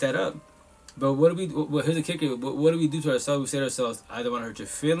 and I eat that up. But what do we? Well, here's the kicker. What do we do to ourselves? We say to ourselves, I don't want to hurt your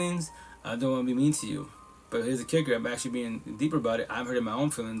feelings. I don't want to be mean to you. But here's the kicker. I'm actually being deeper about it. I'm hurting my own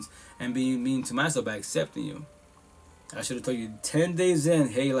feelings and being mean to myself by accepting you. I should have told you 10 days in,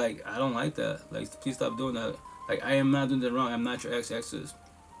 hey, like, I don't like that. Like, please stop doing that. Like, I am not doing that wrong. I'm not your exes.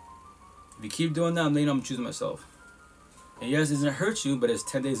 If you keep doing that, then I'm choosing myself. And yes, it doesn't hurt you, but it's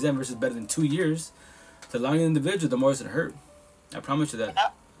 10 days in versus better than 2 years. The longer the individual, the more it's going to hurt. I promise you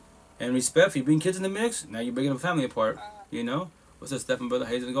that. And respect, if you bring kids in the mix, now you're breaking the family apart. You know? What's up, Stephen, brother?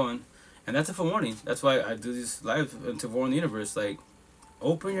 How's it going? And that's a forewarning. That's why I do these live to warn the universe. Like,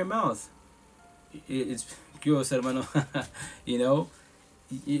 open your mouth. It's... you know,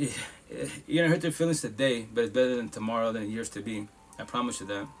 you're gonna hurt their feelings today, but it's better than tomorrow than years to be. I promise you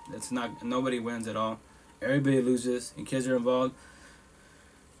that. It's not. Nobody wins at all. Everybody loses, and kids are involved.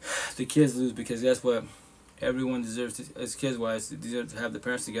 The kids lose because guess what? Everyone deserves to, as kids wise, deserve to have the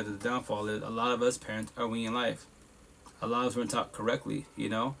parents together. The downfall is a lot of us parents are winging life. A lot of us weren't taught correctly. You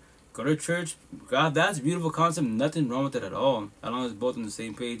know, go to church. God, that's a beautiful concept. Nothing wrong with it at all. As long as both on the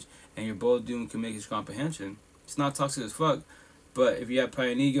same page. And you're both doing communication comprehension. It's not toxic as fuck. But if you have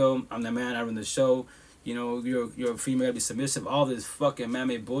pride and ego, I'm the man, I run the show, you know, you're a female, to be submissive, all this fucking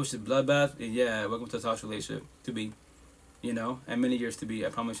man-made bullshit, bloodbath, and yeah, welcome to a toxic relationship. To be. You know, and many years to be, I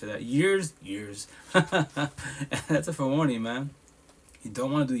promise you that. Years. That's a forewarning, man. You don't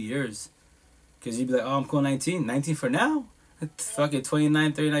want to do years. Because you'd be like, oh, I'm cool 19. 19 for now? Fucking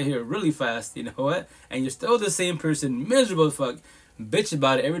 29, 39 here really fast, you know what? And you're still the same person, miserable as fuck. Bitch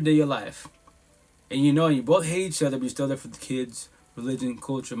about it every day of your life. And you know, you both hate each other, but you're still there for the kids, religion,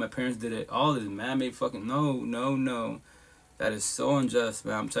 culture. My parents did it. All this man-made fucking... No. That is so unjust,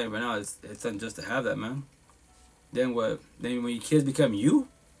 man. I'm telling you right now, it's unjust to have that, man. Then what? Then when your kids become you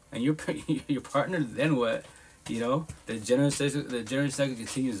and your partner, then what? You know, the generation cycle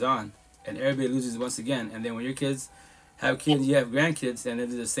continues on, and everybody loses once again. And then when your kids have kids, you have grandkids, and they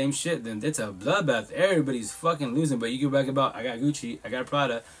do the same shit, then it's a bloodbath. Everybody's fucking losing. But you go back about, I got Gucci, I got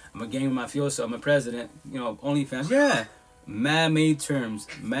Prada, I'm a gang with my mafioso, I'm a president, you know, OnlyFans. Yeah, man-made terms,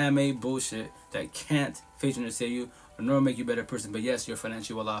 man-made bullshit that can't facially say you or nor make you a better person. But yes, you're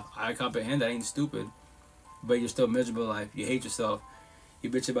financially well off. I comprehend that. Ain't stupid. But you're still miserable in life. You hate yourself. You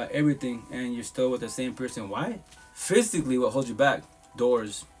bitch about everything, and you're still with the same person. Why? Physically, what holds you back?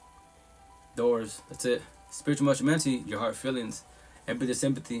 Doors. That's it. Spiritual, emotional, mentally, your heart feelings. Empathy,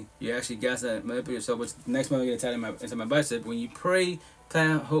 sympathy. You actually gas that, manipulate yourself. Which next month I'm gonna tie into my bicep. When you pray,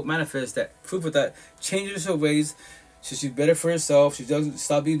 plan, hope, manifest that. Food for thought. Changes her ways. So she's better for herself. She doesn't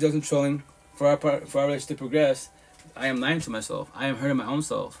stop being controlling. For our relationship to progress. I am lying to myself. I am hurting my own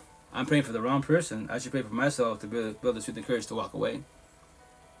self. I'm praying for the wrong person. I should pray for myself to build the strength and courage to walk away.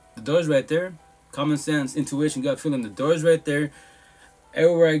 The door's right there. Common sense, intuition, gut feeling. The door's right there.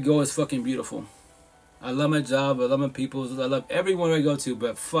 Everywhere I go is fucking beautiful. I love my job. I love my people. I love everyone I go to.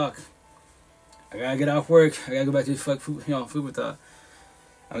 But fuck, I gotta get off work. I gotta go back to food for thought.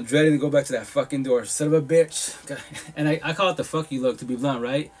 I'm dreading to go back to that fucking door. Son of a bitch. And I call it the fuck you look, to be blunt,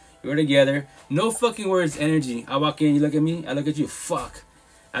 right? We're together. No fucking words, energy. I walk in, you look at me, I look at you, fuck.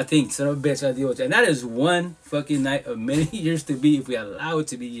 I think, son of a bitch, I deal with you. And that is one fucking night of many years to be, if we allow it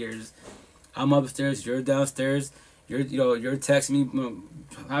to be years. I'm upstairs, you're downstairs. You're texting me,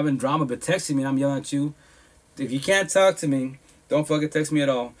 having drama, but texting me, and I'm yelling at you. If you can't talk to me, don't fucking text me at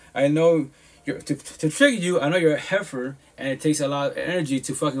all. I know to trigger you, I know you're a heifer, and it takes a lot of energy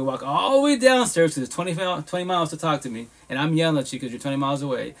to fucking walk all the way downstairs because it's 20 miles to talk to me, and I'm yelling at you because you're 20 miles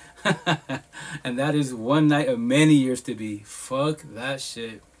away. And that is one night of many years to be. Fuck that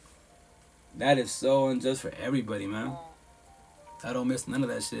shit. That is so unjust for everybody, man. I don't miss none of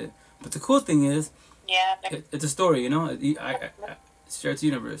that shit. But the cool thing is, yeah, it's a story, you know. I share it to the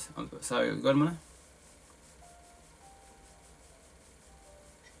universe. Sorry, go ahead, Mana.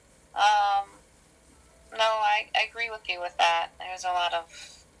 No, I agree with you with that. There's a lot of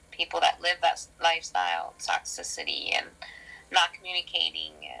people that live that lifestyle, toxicity, and not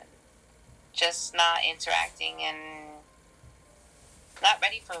communicating, and just not interacting, and not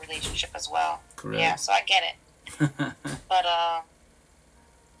ready for a relationship as well. Correct. Yeah, so I get it. But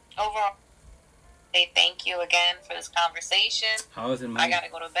overall, say thank you again for this conversation. How was it, man? I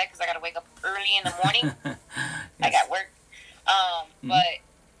gotta go to bed because I gotta wake up early in the morning. Yes. I got work. But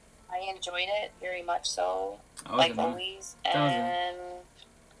I enjoyed it very much so, like always. And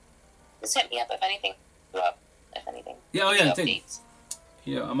just hit me up if anything. If anything. Yeah, oh yeah, updates.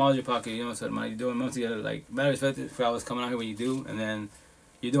 Yeah, I'm always in your pocket. You know what I'm saying? You're doing months together. Like, mad respect for always coming out here when you do, and then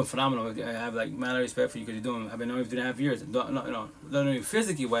you're doing phenomenal. I have like mad respect for you because you're doing. I've been knowing you for 2.5 years. Don't know you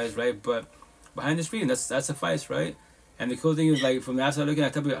physically wise, right? But behind the screen, that's suffice, right? And the cool thing is, like, from the outside looking, I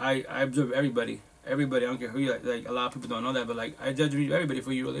tell you, I observe everybody. Everybody, I don't care who you like. A lot of people don't know that, but like, I judge everybody for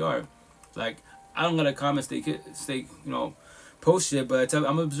who you really are. Like, I don't gotta comment, stay, post shit, but I tell you,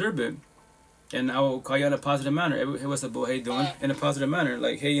 I'm observant, and I will call you in a positive manner. Hey, what's up, boy? How you doing? In a positive manner,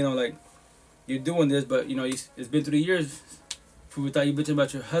 like, hey, like, you're doing this, but it's been 3 years. We thought you bitching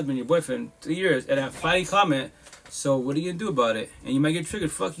about your husband, your boyfriend, 3 years, and I finally comment. So what are you gonna do about it? And you might get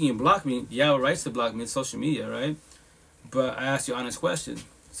triggered, fucking, and block me. Yeah, rights to block me. It's social media, right? But I asked you an honest question.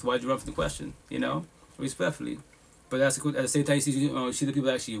 So why'd you run from the question? Respectfully. But that's cool. At the same time, you see the people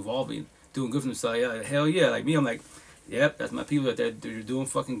actually evolving, doing good for themselves. Yeah, hell yeah. Like me, I'm like, yep, that's my people. They're doing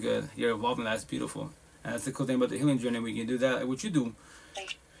fucking good. You're evolving. That's beautiful. And that's the cool thing about the healing journey. We can do that. Like what you do,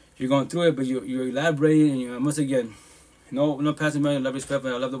 you're going through it, but you're elaborating. And once again, no passing by. Love, respect.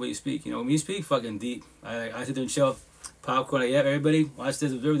 I love the way you speak. When you speak, fucking deep. I sit there and chill, popcorn. Like, yeah, everybody watch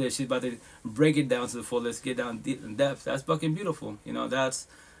this, observe this. She's about to break it down to the fullest, get down deep in depth. That's fucking beautiful.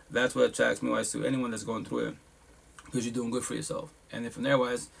 That's what attracts me wise to anyone that's going through it, because you're doing good for yourself. And then from there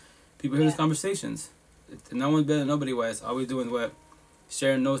wise, people hear these conversations. No one's better than nobody wise. All we're doing is what?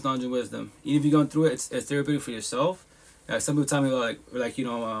 Sharing knowledge and wisdom. Even if you're going through it, it's therapeutic for yourself. Some people tell me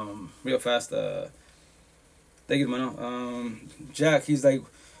real fast. Thank you, man. Jack, he's like,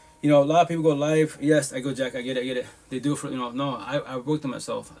 a lot of people go live. Yes, I go, Jack. I get it. They do it for No, I worked on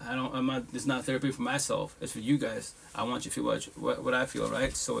myself. It's not therapy for myself. It's for you guys. I want you to feel what I feel,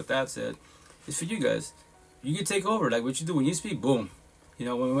 right? So with that said, it's for you guys. You can take over. Like what you do when you speak. Boom.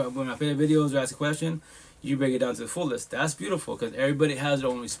 When I play videos or ask a question, you break it down to the fullest. That's beautiful because everybody has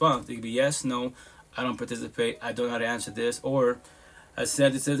their own response. It could be yes, no, I don't participate, I don't know how to answer this, or a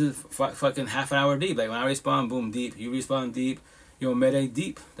sentence is fucking half an hour deep. Like when I respond, boom, deep. You respond deep. Meditate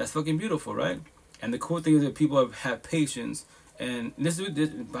deep. That's fucking beautiful, right? And the cool thing is that people have patience. And this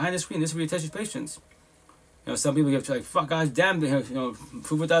behind the screen, this is where you test your patience. Some people get like, fuck, guys, damn,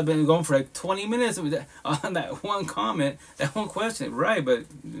 food without been going for like 20 minutes on that one comment, that one question. Right, but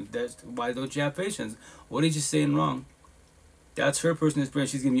that's why don't you have patience? What did you saying wrong? That's her personal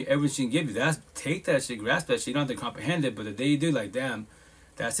experience. She's giving you everything she can give you. Take that shit, grasp that shit. You don't have to comprehend it, but the day you do, like, damn,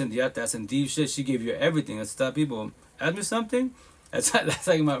 that's some deep shit. She gave you everything. That's stop people. Ask me something. That's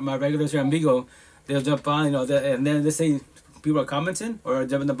like my regulars here on Bigo. They'll jump on, and then they say people are commenting or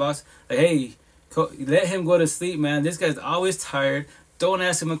jump in the box like, hey, let him go to sleep, man. This guy's always tired. Don't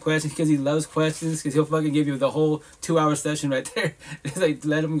ask him a question because he loves questions, because he'll fucking give you the whole 2-hour session right there. It's like,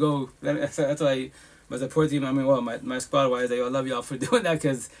 let him go. That's why my support team, my squad wise, I love y'all for doing that,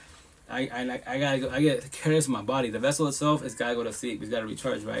 because I gotta go. I get careless in my body. The vessel itself has gotta go to sleep. It's gotta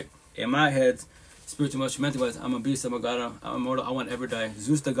recharge, right? In my head, spiritual, emotional, mental wise, I'm a beast. I'm a god. I'm immortal. I won't ever die.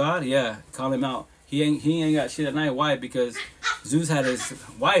 Zeus the god, yeah, call him out. He ain't got shit at night. Why? Because Zeus had his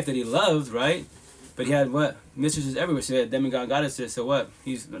wife that he loved, right? But he had what? Mistresses everywhere. So he had demigod goddesses. So what?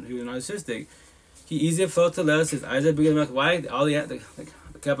 He was narcissistic. He easily fell to less. His eyes are bigger than why? All he had, the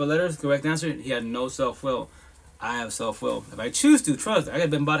capital letters, correct answer, he had no self-will. I have self-will. If I choose to, trust, I could have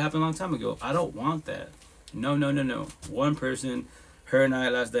been bought happen a long time ago. I don't want that. No, no, no, no. One person, her and I,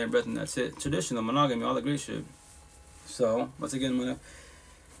 last day in breath, and that's it. Traditional, monogamy, all the great shit. So, once again, man,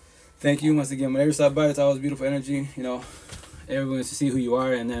 thank you once again. Whenever you stop by, it's always beautiful energy. You know, everyone gets to see who you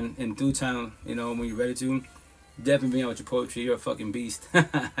are, and then in due time, you know, when you're ready to, definitely bring out with your poetry. You're a fucking beast.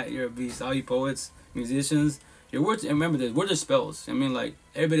 You're a beast. All you poets, musicians, your words, and remember this, words are spells. I mean, like,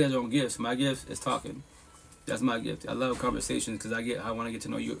 everybody has their own gifts. My gift is talking. That's my gift. I love conversations because I want to get to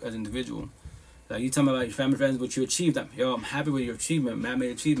know you as an individual. Like, you tell me about your family, friends, what you achieved. I'm happy with your achievement,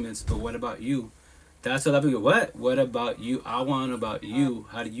 man-made achievements, but what about you? That's what I think. What? What about you? I want to know about you.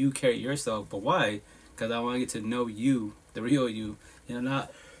 How do you carry yourself? But why? Because I want to get to know you, the real you. You know,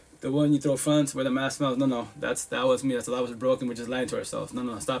 not the one you throw fronts where the mask smells. No. That was me. That's a lot was broken. We're just lying to ourselves.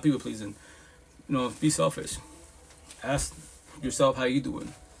 No. Stop people pleasing. You know, be selfish. Ask yourself how you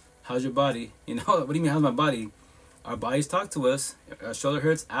doing. How's your body? You know, what do you mean, how's my body? Our bodies talk to us. Our shoulder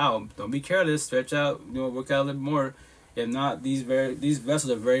hurts. Ow. Don't be careless. Stretch out. You know, work out a little more. If not, these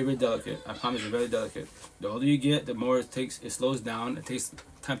vessels are very, very delicate. I promise, they're very delicate. The older you get, the more it slows down. It takes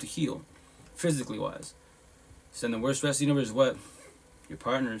time to heal, physically wise. So then the worst stress in the universe is what? Your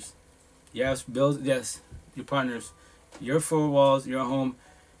partners. Yes, your partners. Your four walls, your home,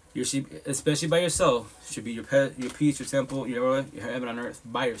 your sheep, especially by yourself, should be your pet, your peace, your temple, your heaven on earth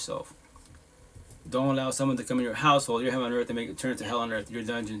by yourself. Don't allow someone to come in your household, your heaven on earth, and make it turn to hell on earth, your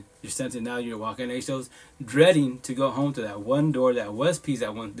dungeon. You're sensing now you're walking eggshells, dreading to go home to that one door that was peace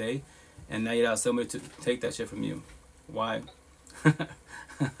that one day, and now you allow somebody to take that shit from you. Why?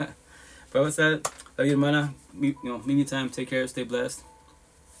 But what's that? Love you, mana. Meet me time. Take care. Stay blessed.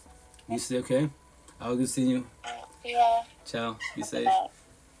 You stay okay? I'll good seeing you. Yeah. Ciao. Be safe.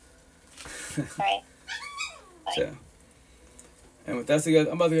 Right. Ciao. And with that, guys,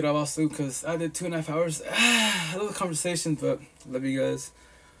 I'm about to get off soon because I did 2.5 hours. A little conversation, but love you guys.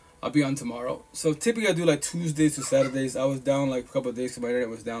 I'll be on tomorrow. So typically I do like Tuesdays to Saturdays. I was down like a couple of days because my internet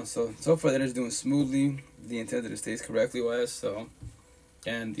was down. So far the internet's doing smoothly. The intended stays correctly wise. So,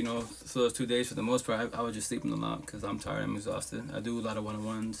 and you know, so those 2 days for the most part, I was just sleeping a lot because I'm tired. I'm exhausted. I do a lot of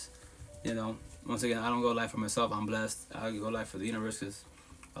one-on-ones. You know, once again, I don't go live for myself. I'm blessed. I go live for the universe because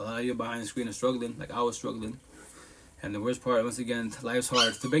a lot of you behind the screen are struggling, like I was struggling. And the worst part, once again, life's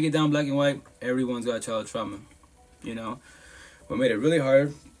hard. To break it down black and white, everyone's got childhood trauma. You know, what made it really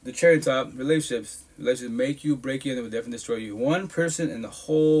hard, the cherry top, relationships make you, break you, and they will definitely destroy you. One person in the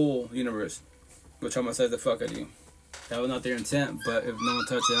whole universe will traumatize the fuck out of you. That was not their intent, but if no one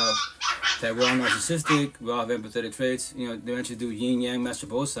touched it out, that we're all narcissistic, we all have empathetic traits. You know, they eventually do yin yang, master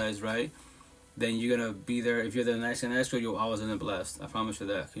both sides, right? Then you're gonna be there. If you're the nice and extra, you'll always end up blessed. I promise you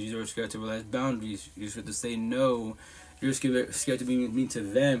that. Because you're scared to realize boundaries. You're scared to say no. You're scared to be mean to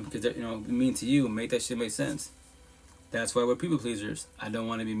them because they're, you know, mean to you. Make that shit make sense. That's why we're people pleasers. I don't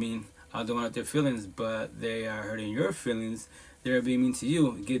want to be mean. I don't want to hurt their feelings, but they are hurting your feelings. They're being mean to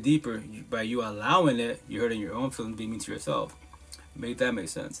you. Get deeper. By you allowing it, you're hurting your own feelings, being mean to yourself. Make that make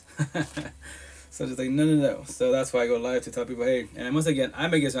sense. So just like, no. So that's why I go live to tell people, hey, and once again, I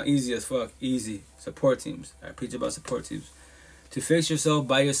make it sound easy as fuck. Easy. Support teams. I preach about support teams. To fix yourself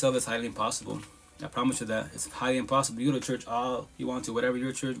by yourself is highly impossible. I promise you that. It's highly impossible. You go to church all you want to, whatever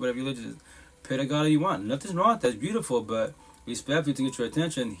your church, whatever your religion is. Pray to God all you want. Nothing's wrong with that. That's beautiful, but respectfully to get your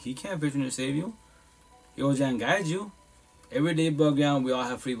attention, He can't vision or save you. He will just guide you. Every day above ground, we all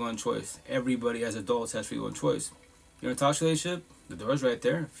have free will and choice. Everybody as adults has free will and choice. You're in a toxic relationship, the door's right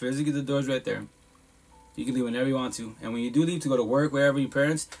there. Physically, the door's right there. You can leave whenever you want to. And when you do leave to go to work, wherever your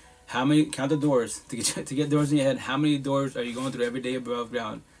parents, count the doors. To get doors in your head, how many doors are you going through every day above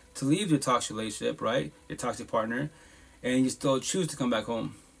ground? To leave your toxic relationship, right? Your toxic partner. And you still choose to come back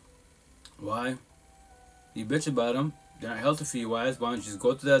home. Why? You bitch about them. They're not healthy for you, wise. Why don't you just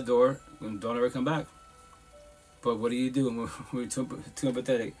go through that door and don't ever come back? But what do? We're too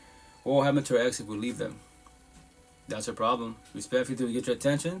empathetic. What will happen to our ex if we leave them? That's a problem. Respectfully to get your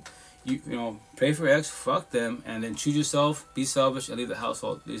attention. You know, pray for ex, fuck them, and then choose yourself, be selfish, and leave the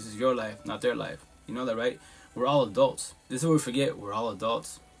household. This is your life, not their life. You know that, right? We're all adults. This is what we forget. We're all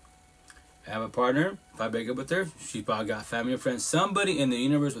adults. I have a partner. If I break up with her, she probably got family or friends. Somebody in the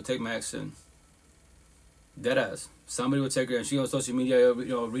universe will take my ex in. Deadass. Somebody will take her, and she on social media, you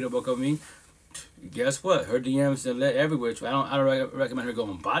know, read a book of me. Guess what? Her DMs are everywhere. I don't recommend her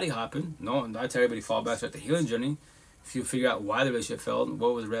going body hopping. No, I tell everybody fall back, start the healing journey. If you figure out why the relationship failed,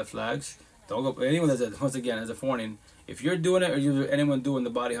 what was the red flags, don't go. Anyone that's once again as a warning, if you're doing it or you're anyone doing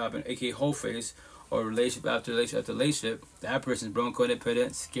the body hopping, aka whole face, or relationship after relationship after relationship, that person's broken,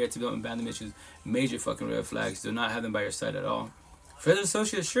 codependent, scared to build abandonment issues, major fucking red flags. Do not have them by your side at all. Friends and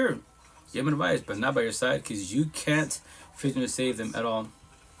associates, sure. Give them advice, but not by your side, because you can't figure to save them at all.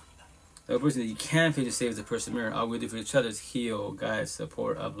 The person that you can figure to save is the person mirror. All we do for each other is heal, guide,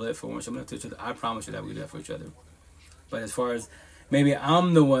 support, uplift, for one someone to each other. I promise you that we do that for each other. But as far as maybe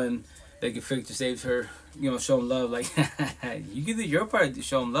I'm the one that can figure to save her, show them love. Like you can do your part to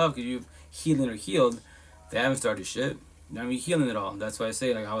show them love because you've healing or healed. They haven't started shit. Not even healing it all. That's why I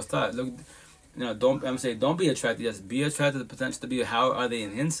say, like I was taught. Look, don't be attracted. Just be attracted to the potential to be. How are they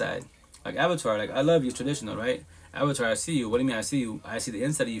in inside? Like Avatar. Like I love you, traditional, right? Avatar, I see you. What do you mean I see you? I see the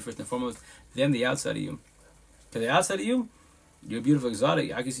inside of you first and foremost, then the outside of you. Because the outside of you, you're beautiful,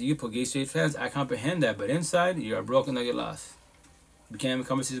 exotic. I can see you put gay, straight, trans. I comprehend that. But inside, you're broken or you're lost. You can't have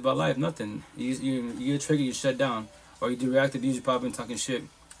conversations about life, nothing. You get triggered, you shut down. Or you do reactive use, you pop in talking shit.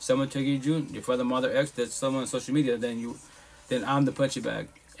 Someone triggered you, your father, mother, ex, that's someone on social media, then I'm the punchy bag.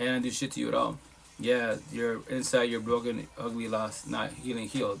 And I don't do shit to you at all. Yeah, you're inside, you're broken, ugly, lost, not healing,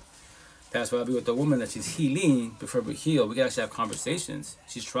 healed. That's why I be with the woman that she's healing before we heal. We can actually have conversations.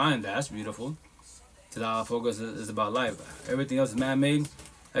 She's trying. That's beautiful. Because our focus is about life. Everything else is man-made.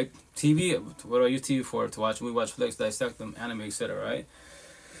 Like TV, what do I use TV for? To watch. We watch flicks, dissect them, anime, etc. Right?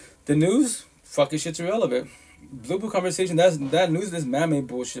 The news, fucking shit's irrelevant. Blue Book conversation, that news is man-made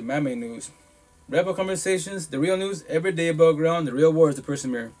bullshit, man-made news. Rebel conversations, the real news, every day above ground. The real war is the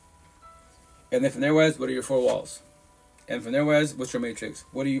person mirror. And then from there, what are your four walls? And from there, what's your matrix?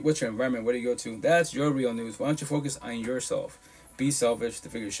 What's your environment? Where do you go to? That's your real news. Why don't you focus on yourself? Be selfish to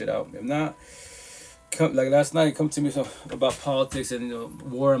figure shit out. If not, like last night, come to me about politics and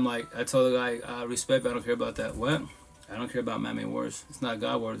war. I'm like, I told the guy, respect, I don't care about that. What? I don't care about man-made wars. It's not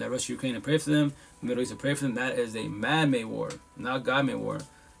God war. That Russia, Ukraine, and pray for them. The Middle East, and pray for them. That is a man-made war, not God-made war.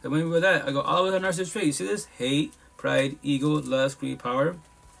 And when we with that, I go all the way to narcissist trait. You see this? Hate, pride, ego, lust, greed, power.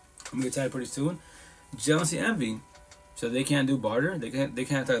 I'm gonna get tired pretty soon. Jealousy, envy. So they can't do barter. They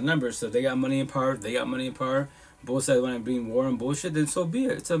can't talk numbers. So they got money and power. They got money and power. Both sides want to bring war and bullshit. Then so be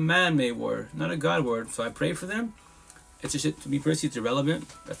it. It's a man-made war, not a God war. So I pray for them. It's just shit to be personally. It's irrelevant.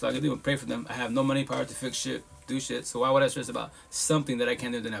 That's all I can do. I pray for them. I have no money, power to fix shit, do shit. So why would I stress about something that I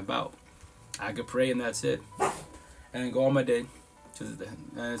can't do anything about? I could pray and that's it, and go on my day.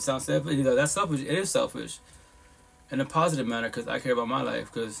 And it sounds selfish. That's selfish. It is selfish, in a positive manner, because I care about my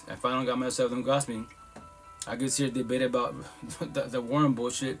life. Because if I don't got myself, don't cost me. I could sit here debate about the war and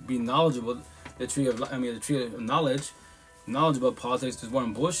bullshit, be knowledgeable, the tree of knowledge, about politics is war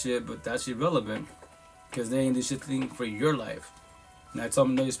and bullshit, but that's irrelevant because they ain't do shit thing for your life. And I told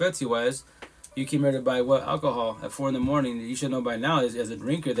them, no respect to you, wise, you came here to buy what? Alcohol at 4 in the morning. You should know by now as a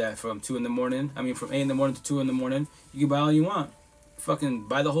drinker that from 2 in the morning, from 8 in the morning to 2 in the morning, you can buy all you want. Fucking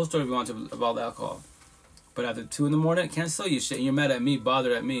buy the whole store if you want to of all the alcohol. But after 2 in the morning, I can't sell you shit. And you're mad at me,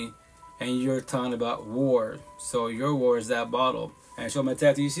 bothered at me. And you're talking about war. So your war is that bottle. And I show my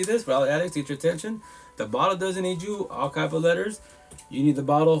tattoo. You see this? For all addicts, get your attention. The bottle doesn't need you. All capital letters. You need the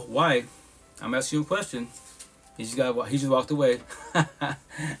bottle. Why? I'm asking you a question. He just walked away.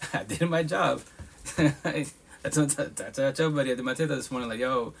 I did my job. That's what I tell everybody. I did my tattoo this morning. Like,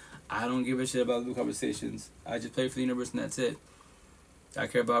 yo, I don't give a shit about Rebel conversations. I just play for the universe and that's it. I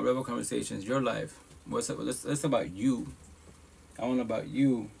care about Rebel conversations. Your life. What's up? Let's talk about you. I want to know about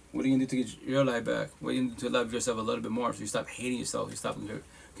you. What are you going to do to get your life back? What are you going to do to love yourself a little bit more? So you stop hating yourself. You stop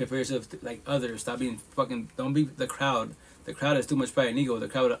compare yourself to like others. Stop being don't be the crowd. The crowd has too much pride and ego. The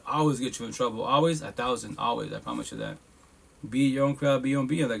crowd will always get you in trouble. Always, 1,000, always. I promise you that. Be your own crowd, be your own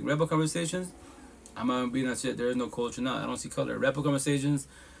being. Like Rebel conversations, I'm not being that shit. There is no culture now. I don't see color. Rebel conversations,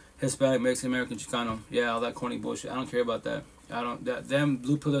 Hispanic, Mexican, American, Chicano. Yeah, all that corny bullshit. I don't care about that. Them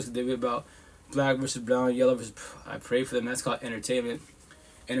blue pillars, they be about black versus brown, yellow versus. I pray for them. That's called entertainment.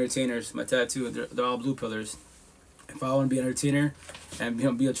 Entertainers, my tattoo, they're all blue pillars. If I want to be an entertainer and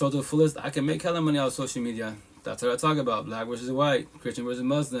be a troll to the fullest, I can make hella money out of social media. That's what I talk about. Black versus white, Christian versus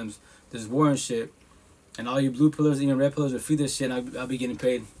Muslims. There's war and shit. And all you blue pillars, even red pillars will feed this shit and I'll be getting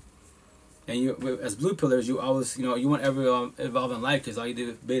paid. And you, as blue pillars, you always, you won't ever evolve in life because all you do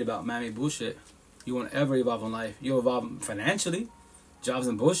is debate about man-made bullshit. You won't ever evolve in life. You'll evolve financially, jobs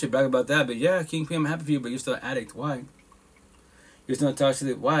and bullshit, brag about that. But yeah, King Queen, I'm happy for you, but you're still an addict. Why? You're still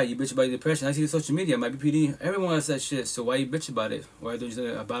toxic. Why? You bitch about your depression. I see social media, my BPD, everyone has that shit. So why you bitch about it? Why don't you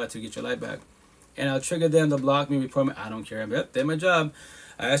do about it to get your life back? And I'll trigger them to block me, report me. I don't care. Yep, that's my job.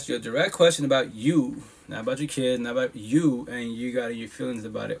 I asked you a direct question about you, not about your kid, not about you, and you got your feelings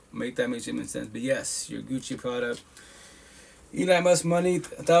about it. Make that make sense. But yes, your Gucci product, Elon Musk money,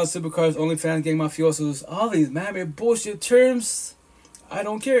 1,000 supercars, OnlyFans, gang mafiosos, all these man-made bullshit terms. I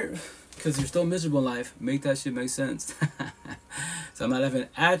don't care. Because you're still miserable in life. Make that shit make sense. So I'm not laughing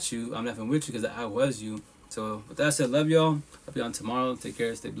at you. I'm laughing with you because I was you. So with that said, love y'all. I'll be on tomorrow. Take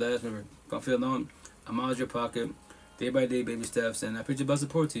care. Stay blessed. Remember, Don't feel alone. I'm out of your pocket. Day by day, baby steps. And I preach about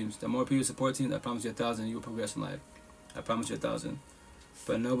support teams. The more people support teams, I promise you 1,000, you will progress in life. I promise you 1,000.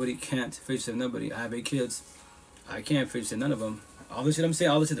 But nobody can't face nobody. I have 8 kids. I can't face none of them. All the shit I'm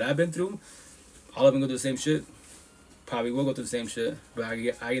saying, all the shit that I've been through, all of them go through the same shit. Probably will go through the same shit. But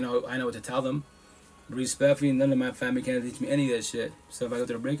I know what to tell them. Respectfully, none of my family can teach me any of that shit. So if I go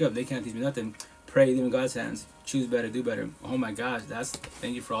through a breakup, they can't teach me nothing. Pray, leave in God's hands. Choose better, do better. Oh my gosh,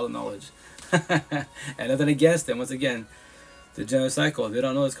 thank you for all the knowledge. And nothing against them. Once again, the general cycle. They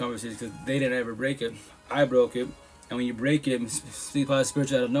don't know this conversation because they didn't ever break it. I broke it. And when you break it, speak about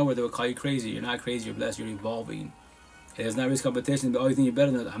spiritual out of nowhere, they will call you crazy. You're not crazy, you're blessed, you're evolving. It is not race competition, but oh, you think you're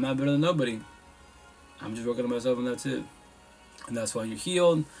better than I'm not better than nobody. I'm just working on myself and that's it. And that's why you're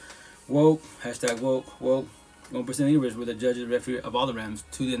healed, woke, #woke. 1% of the universe were the judges, referee of all the realms,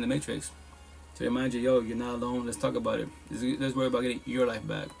 2D in the matrix. To remind you, yo, you're not alone, let's talk about it. Let's worry about getting your life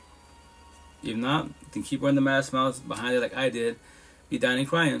back. If not, you can keep wearing the mask, smiles behind it like I did, be dying and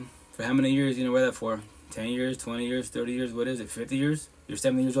crying. For how many years you know wear that for? 10 years, 20 years, 30 years, what is it, 50 years? You're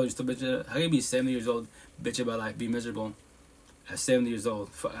 70 years old, you're still bitching. How can you be 70 years old, bitch about life, be miserable? At 70 years old,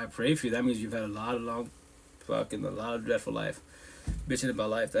 I pray for you. That means you've had a lot of dreadful life. Bitching about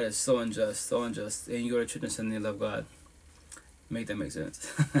life, that is so unjust, so unjust. And you go to church and suddenly love God. Make that make sense.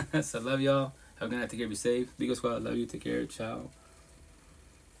 So I love y'all. Have a good night, take care, be safe. Bigo Squad, I love you, take care, ciao.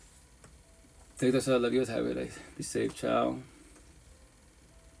 Take this, I love you guys, have it, be safe, ciao.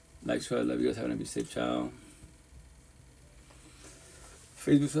 Like, I love you guys, having to be safe, ciao.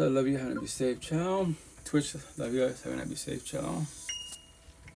 Facebook, I love you, having to be safe, ciao. Twitch, love you guys, having to be safe, ciao.